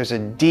there's a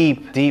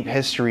deep, deep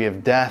history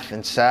of death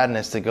and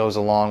sadness that goes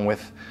along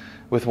with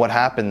what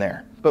happened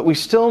there. But we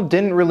still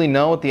didn't really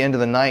know at the end of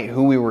the night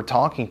who we were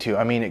talking to.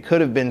 I mean, it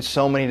could have been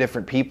so many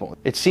different people.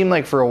 It seemed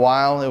like for a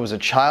while it was a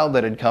child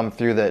that had come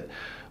through that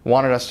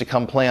wanted us to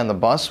come play on the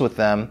bus with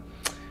them.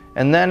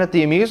 And then at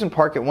the amusement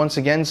park, it once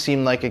again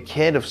seemed like a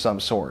kid of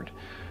some sort.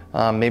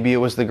 Maybe it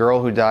was the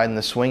girl who died in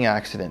the swing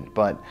accident,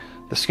 but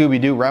the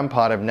Scooby-Doo REM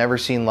pod I've never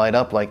seen light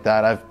up like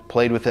that. I've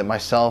played with it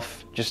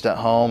myself just at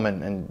home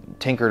and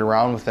tinkered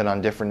around with it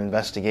on different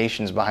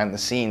investigations behind the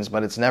scenes,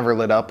 but it's never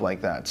lit up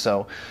like that.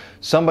 So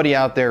somebody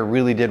out there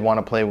really did want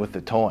to play with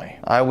the toy.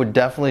 I would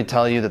definitely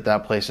tell you that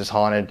that place is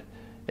haunted.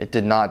 It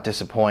did not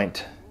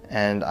disappoint,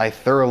 and I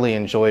thoroughly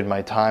enjoyed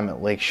my time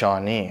at Lake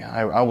Shawnee.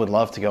 I would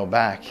love to go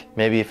back,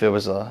 maybe if it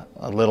was a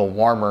little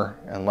warmer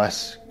and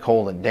less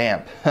cold and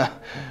damp.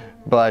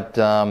 But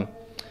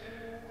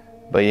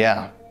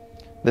yeah.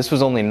 This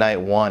was only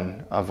night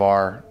one of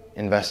our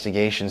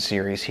investigation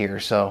series here,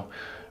 so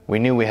we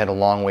knew we had a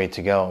long way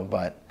to go.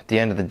 But at the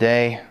end of the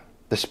day,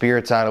 the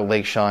spirits out of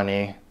Lake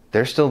Shawnee,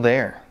 they're still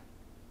there.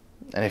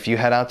 And if you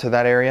head out to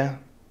that area,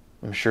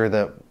 I'm sure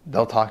that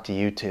they'll talk to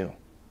you too.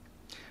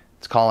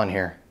 It's Colin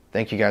here.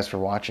 Thank you guys for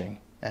watching,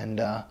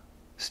 and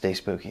stay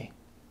spooky.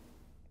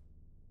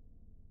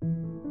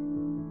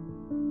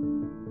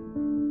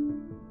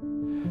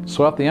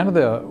 So at the end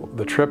of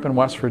the trip in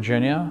West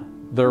Virginia,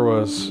 there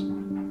was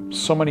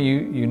so many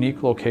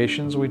unique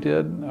locations we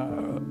did.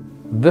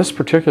 This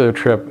particular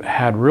trip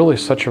had really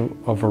such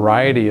a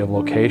variety of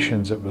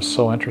locations. It was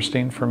so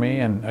interesting for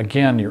me. And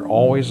again, you're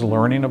always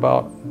learning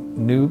about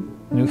new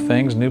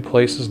things, new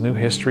places, new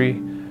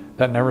history.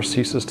 That never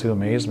ceases to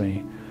amaze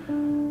me.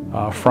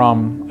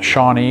 From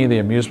Shawnee, the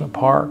amusement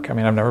park. I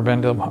mean, I've never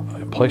been to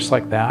a place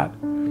like that.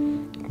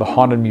 The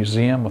haunted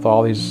museum with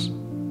all these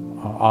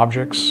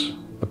objects.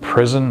 The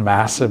prison,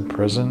 massive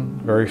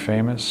prison, very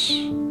famous.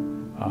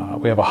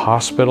 We have a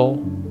hospital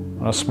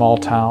in a small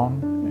town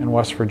in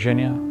West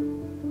Virginia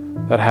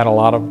that had a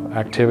lot of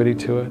activity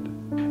to it.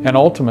 And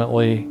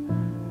ultimately,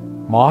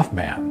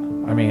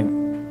 Mothman. I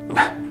mean,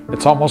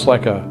 it's almost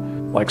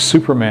like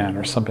Superman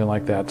or something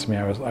like that to me.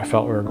 I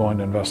felt we were going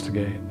to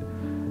investigate.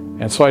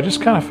 And so I just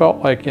kind of felt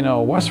like,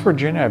 West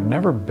Virginia, I've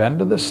never been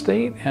to this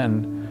state,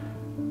 and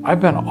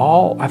I've been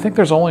I think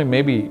there's only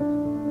maybe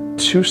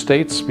 2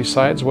 states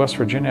besides West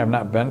Virginia I've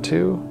not been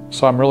to.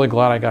 So I'm really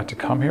glad I got to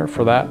come here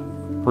for that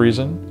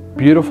reason.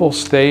 Beautiful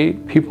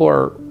state, people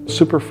are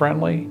super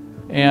friendly,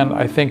 and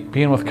I think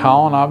being with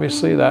Colin,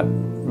 obviously, that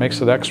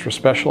makes it extra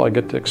special. I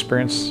get to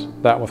experience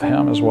that with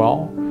him as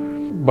well.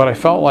 But I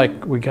felt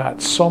like we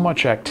got so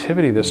much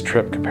activity this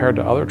trip compared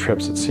to other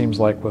trips, it seems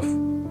like,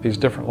 with these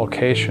different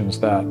locations,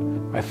 that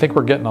I think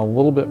we're getting a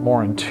little bit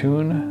more in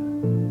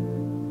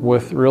tune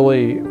with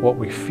really what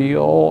we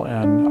feel.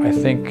 And I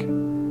think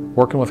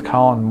working with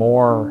Colin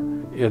more,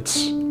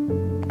 it's,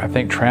 I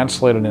think,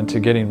 translated into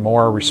getting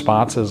more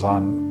responses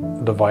on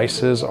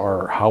devices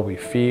or how we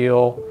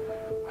feel.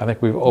 I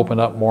think we've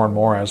opened up more and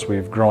more as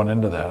we've grown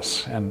into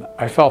this. And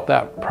I felt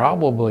that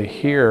probably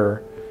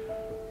here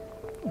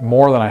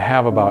more than I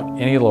have about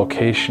any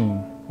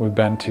location we've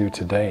been to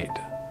date.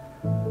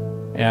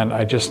 And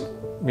I just,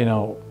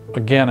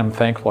 again, I'm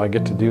thankful I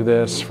get to do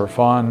this for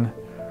fun.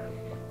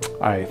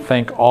 I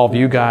thank all of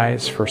you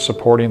guys for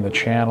supporting the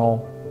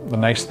channel, the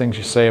nice things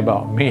you say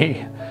about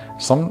me.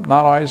 Some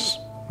not always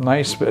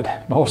nice, but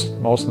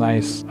most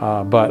nice.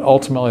 But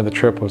ultimately the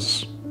trip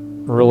was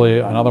really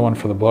another one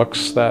for the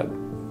books, that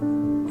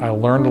I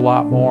learned a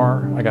lot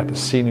more. I got to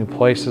see new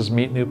places,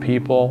 meet new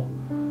people,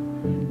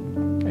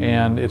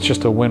 and it's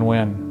just a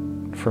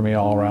win-win for me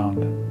all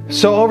around.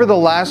 So over the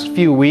last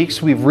few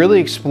weeks, we've really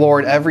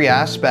explored every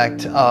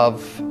aspect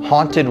of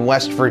haunted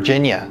West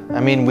Virginia. I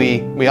mean,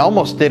 we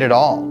almost did it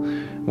all.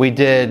 We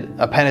did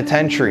a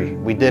penitentiary,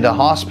 we did a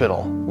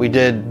hospital, we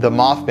did the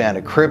Mothman,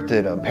 a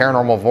cryptid, a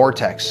paranormal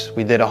vortex,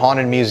 we did a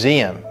haunted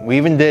museum, we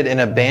even did an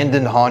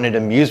abandoned haunted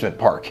amusement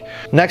park.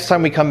 Next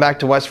time we come back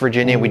to West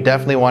Virginia, we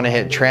definitely want to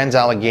hit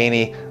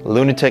Trans-Allegheny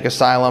Lunatic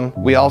Asylum.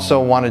 We also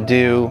want to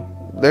do,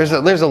 there's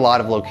a lot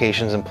of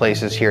locations and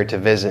places here to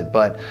visit,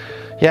 but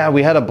yeah,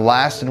 we had a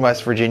blast in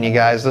West Virginia,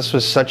 guys. This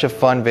was such a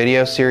fun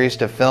video series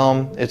to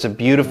film. It's a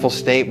beautiful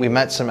state. We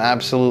met some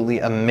absolutely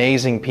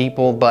amazing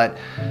people, but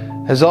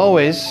as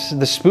always,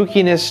 the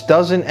spookiness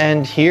doesn't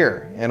end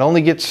here. It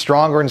only gets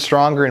stronger and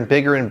stronger and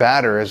bigger and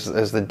badder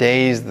as the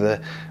days, the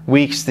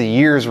weeks, the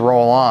years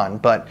roll on.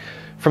 But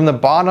from the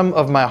bottom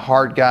of my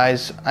heart,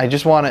 guys, I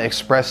just want to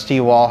express to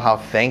you all how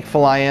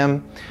thankful I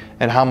am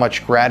and how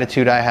much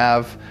gratitude I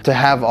have to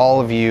have all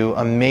of you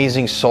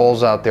amazing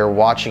souls out there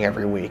watching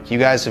every week. You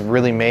guys have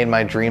really made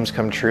my dreams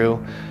come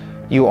true.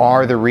 You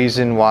are the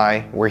reason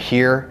why we're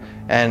here,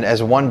 and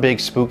as one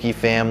big spooky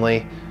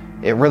family,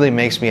 it really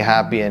makes me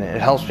happy and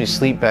it helps me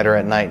sleep better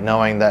at night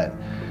knowing that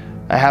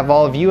I have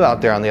all of you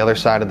out there on the other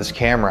side of this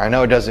camera. I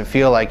know it doesn't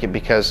feel like it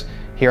because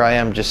here I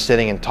am just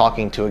sitting and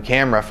talking to a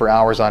camera for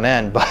hours on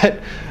end,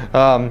 but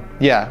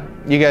yeah,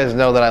 you guys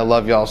know that I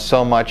love y'all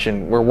so much,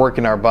 and we're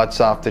working our butts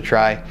off to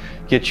try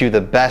get you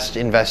the best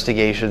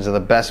investigations and the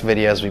best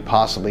videos we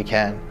possibly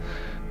can.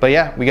 But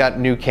yeah, we got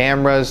new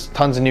cameras,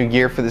 tons of new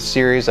gear for this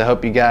series. I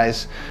hope you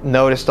guys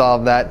noticed all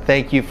of that.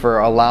 Thank you for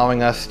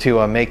allowing us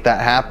to make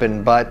that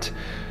happen. But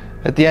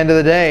at the end of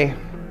the day,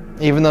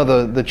 even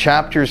though the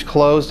chapter's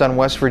closed on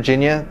West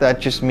Virginia, that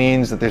just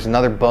means that there's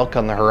another book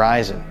on the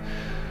horizon.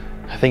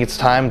 I think it's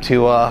time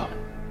to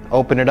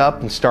open it up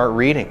and start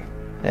reading.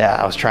 Yeah,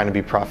 I was trying to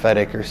be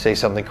prophetic or say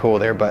something cool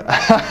there, but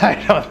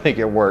I don't think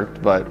it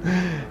worked. But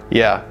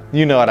yeah,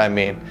 you know what I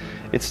mean.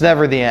 It's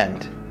never the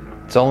end.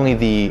 It's only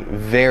the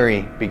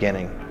very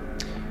beginning.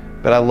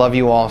 But I love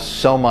you all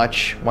so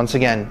much. Once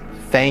again,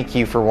 thank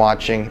you for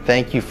watching.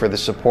 Thank you for the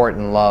support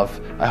and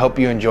love. I hope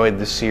you enjoyed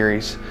this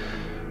series.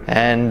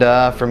 And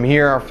from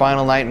here, our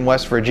final night in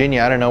West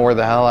Virginia, I don't know where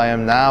the hell I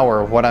am now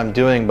or what I'm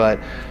doing,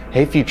 but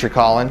hey, future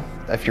Colin,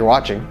 if you're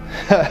watching,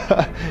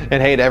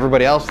 and hey to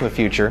everybody else in the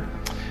future,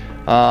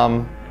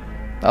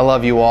 I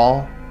love you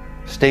all.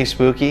 Stay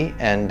spooky,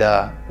 and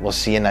we'll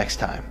see you next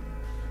time.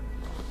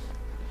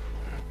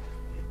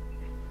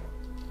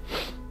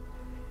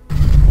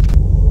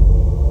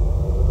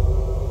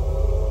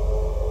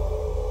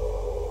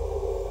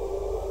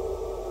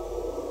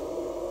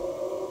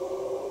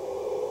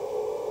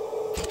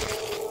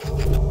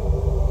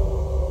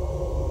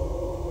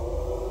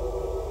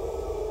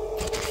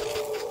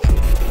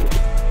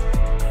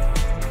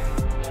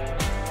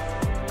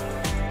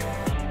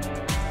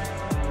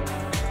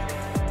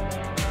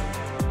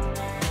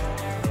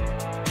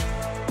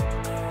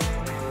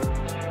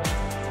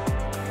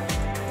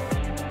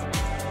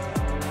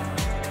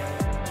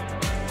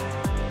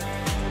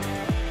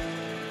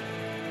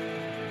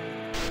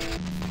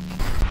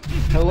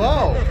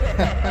 Hello.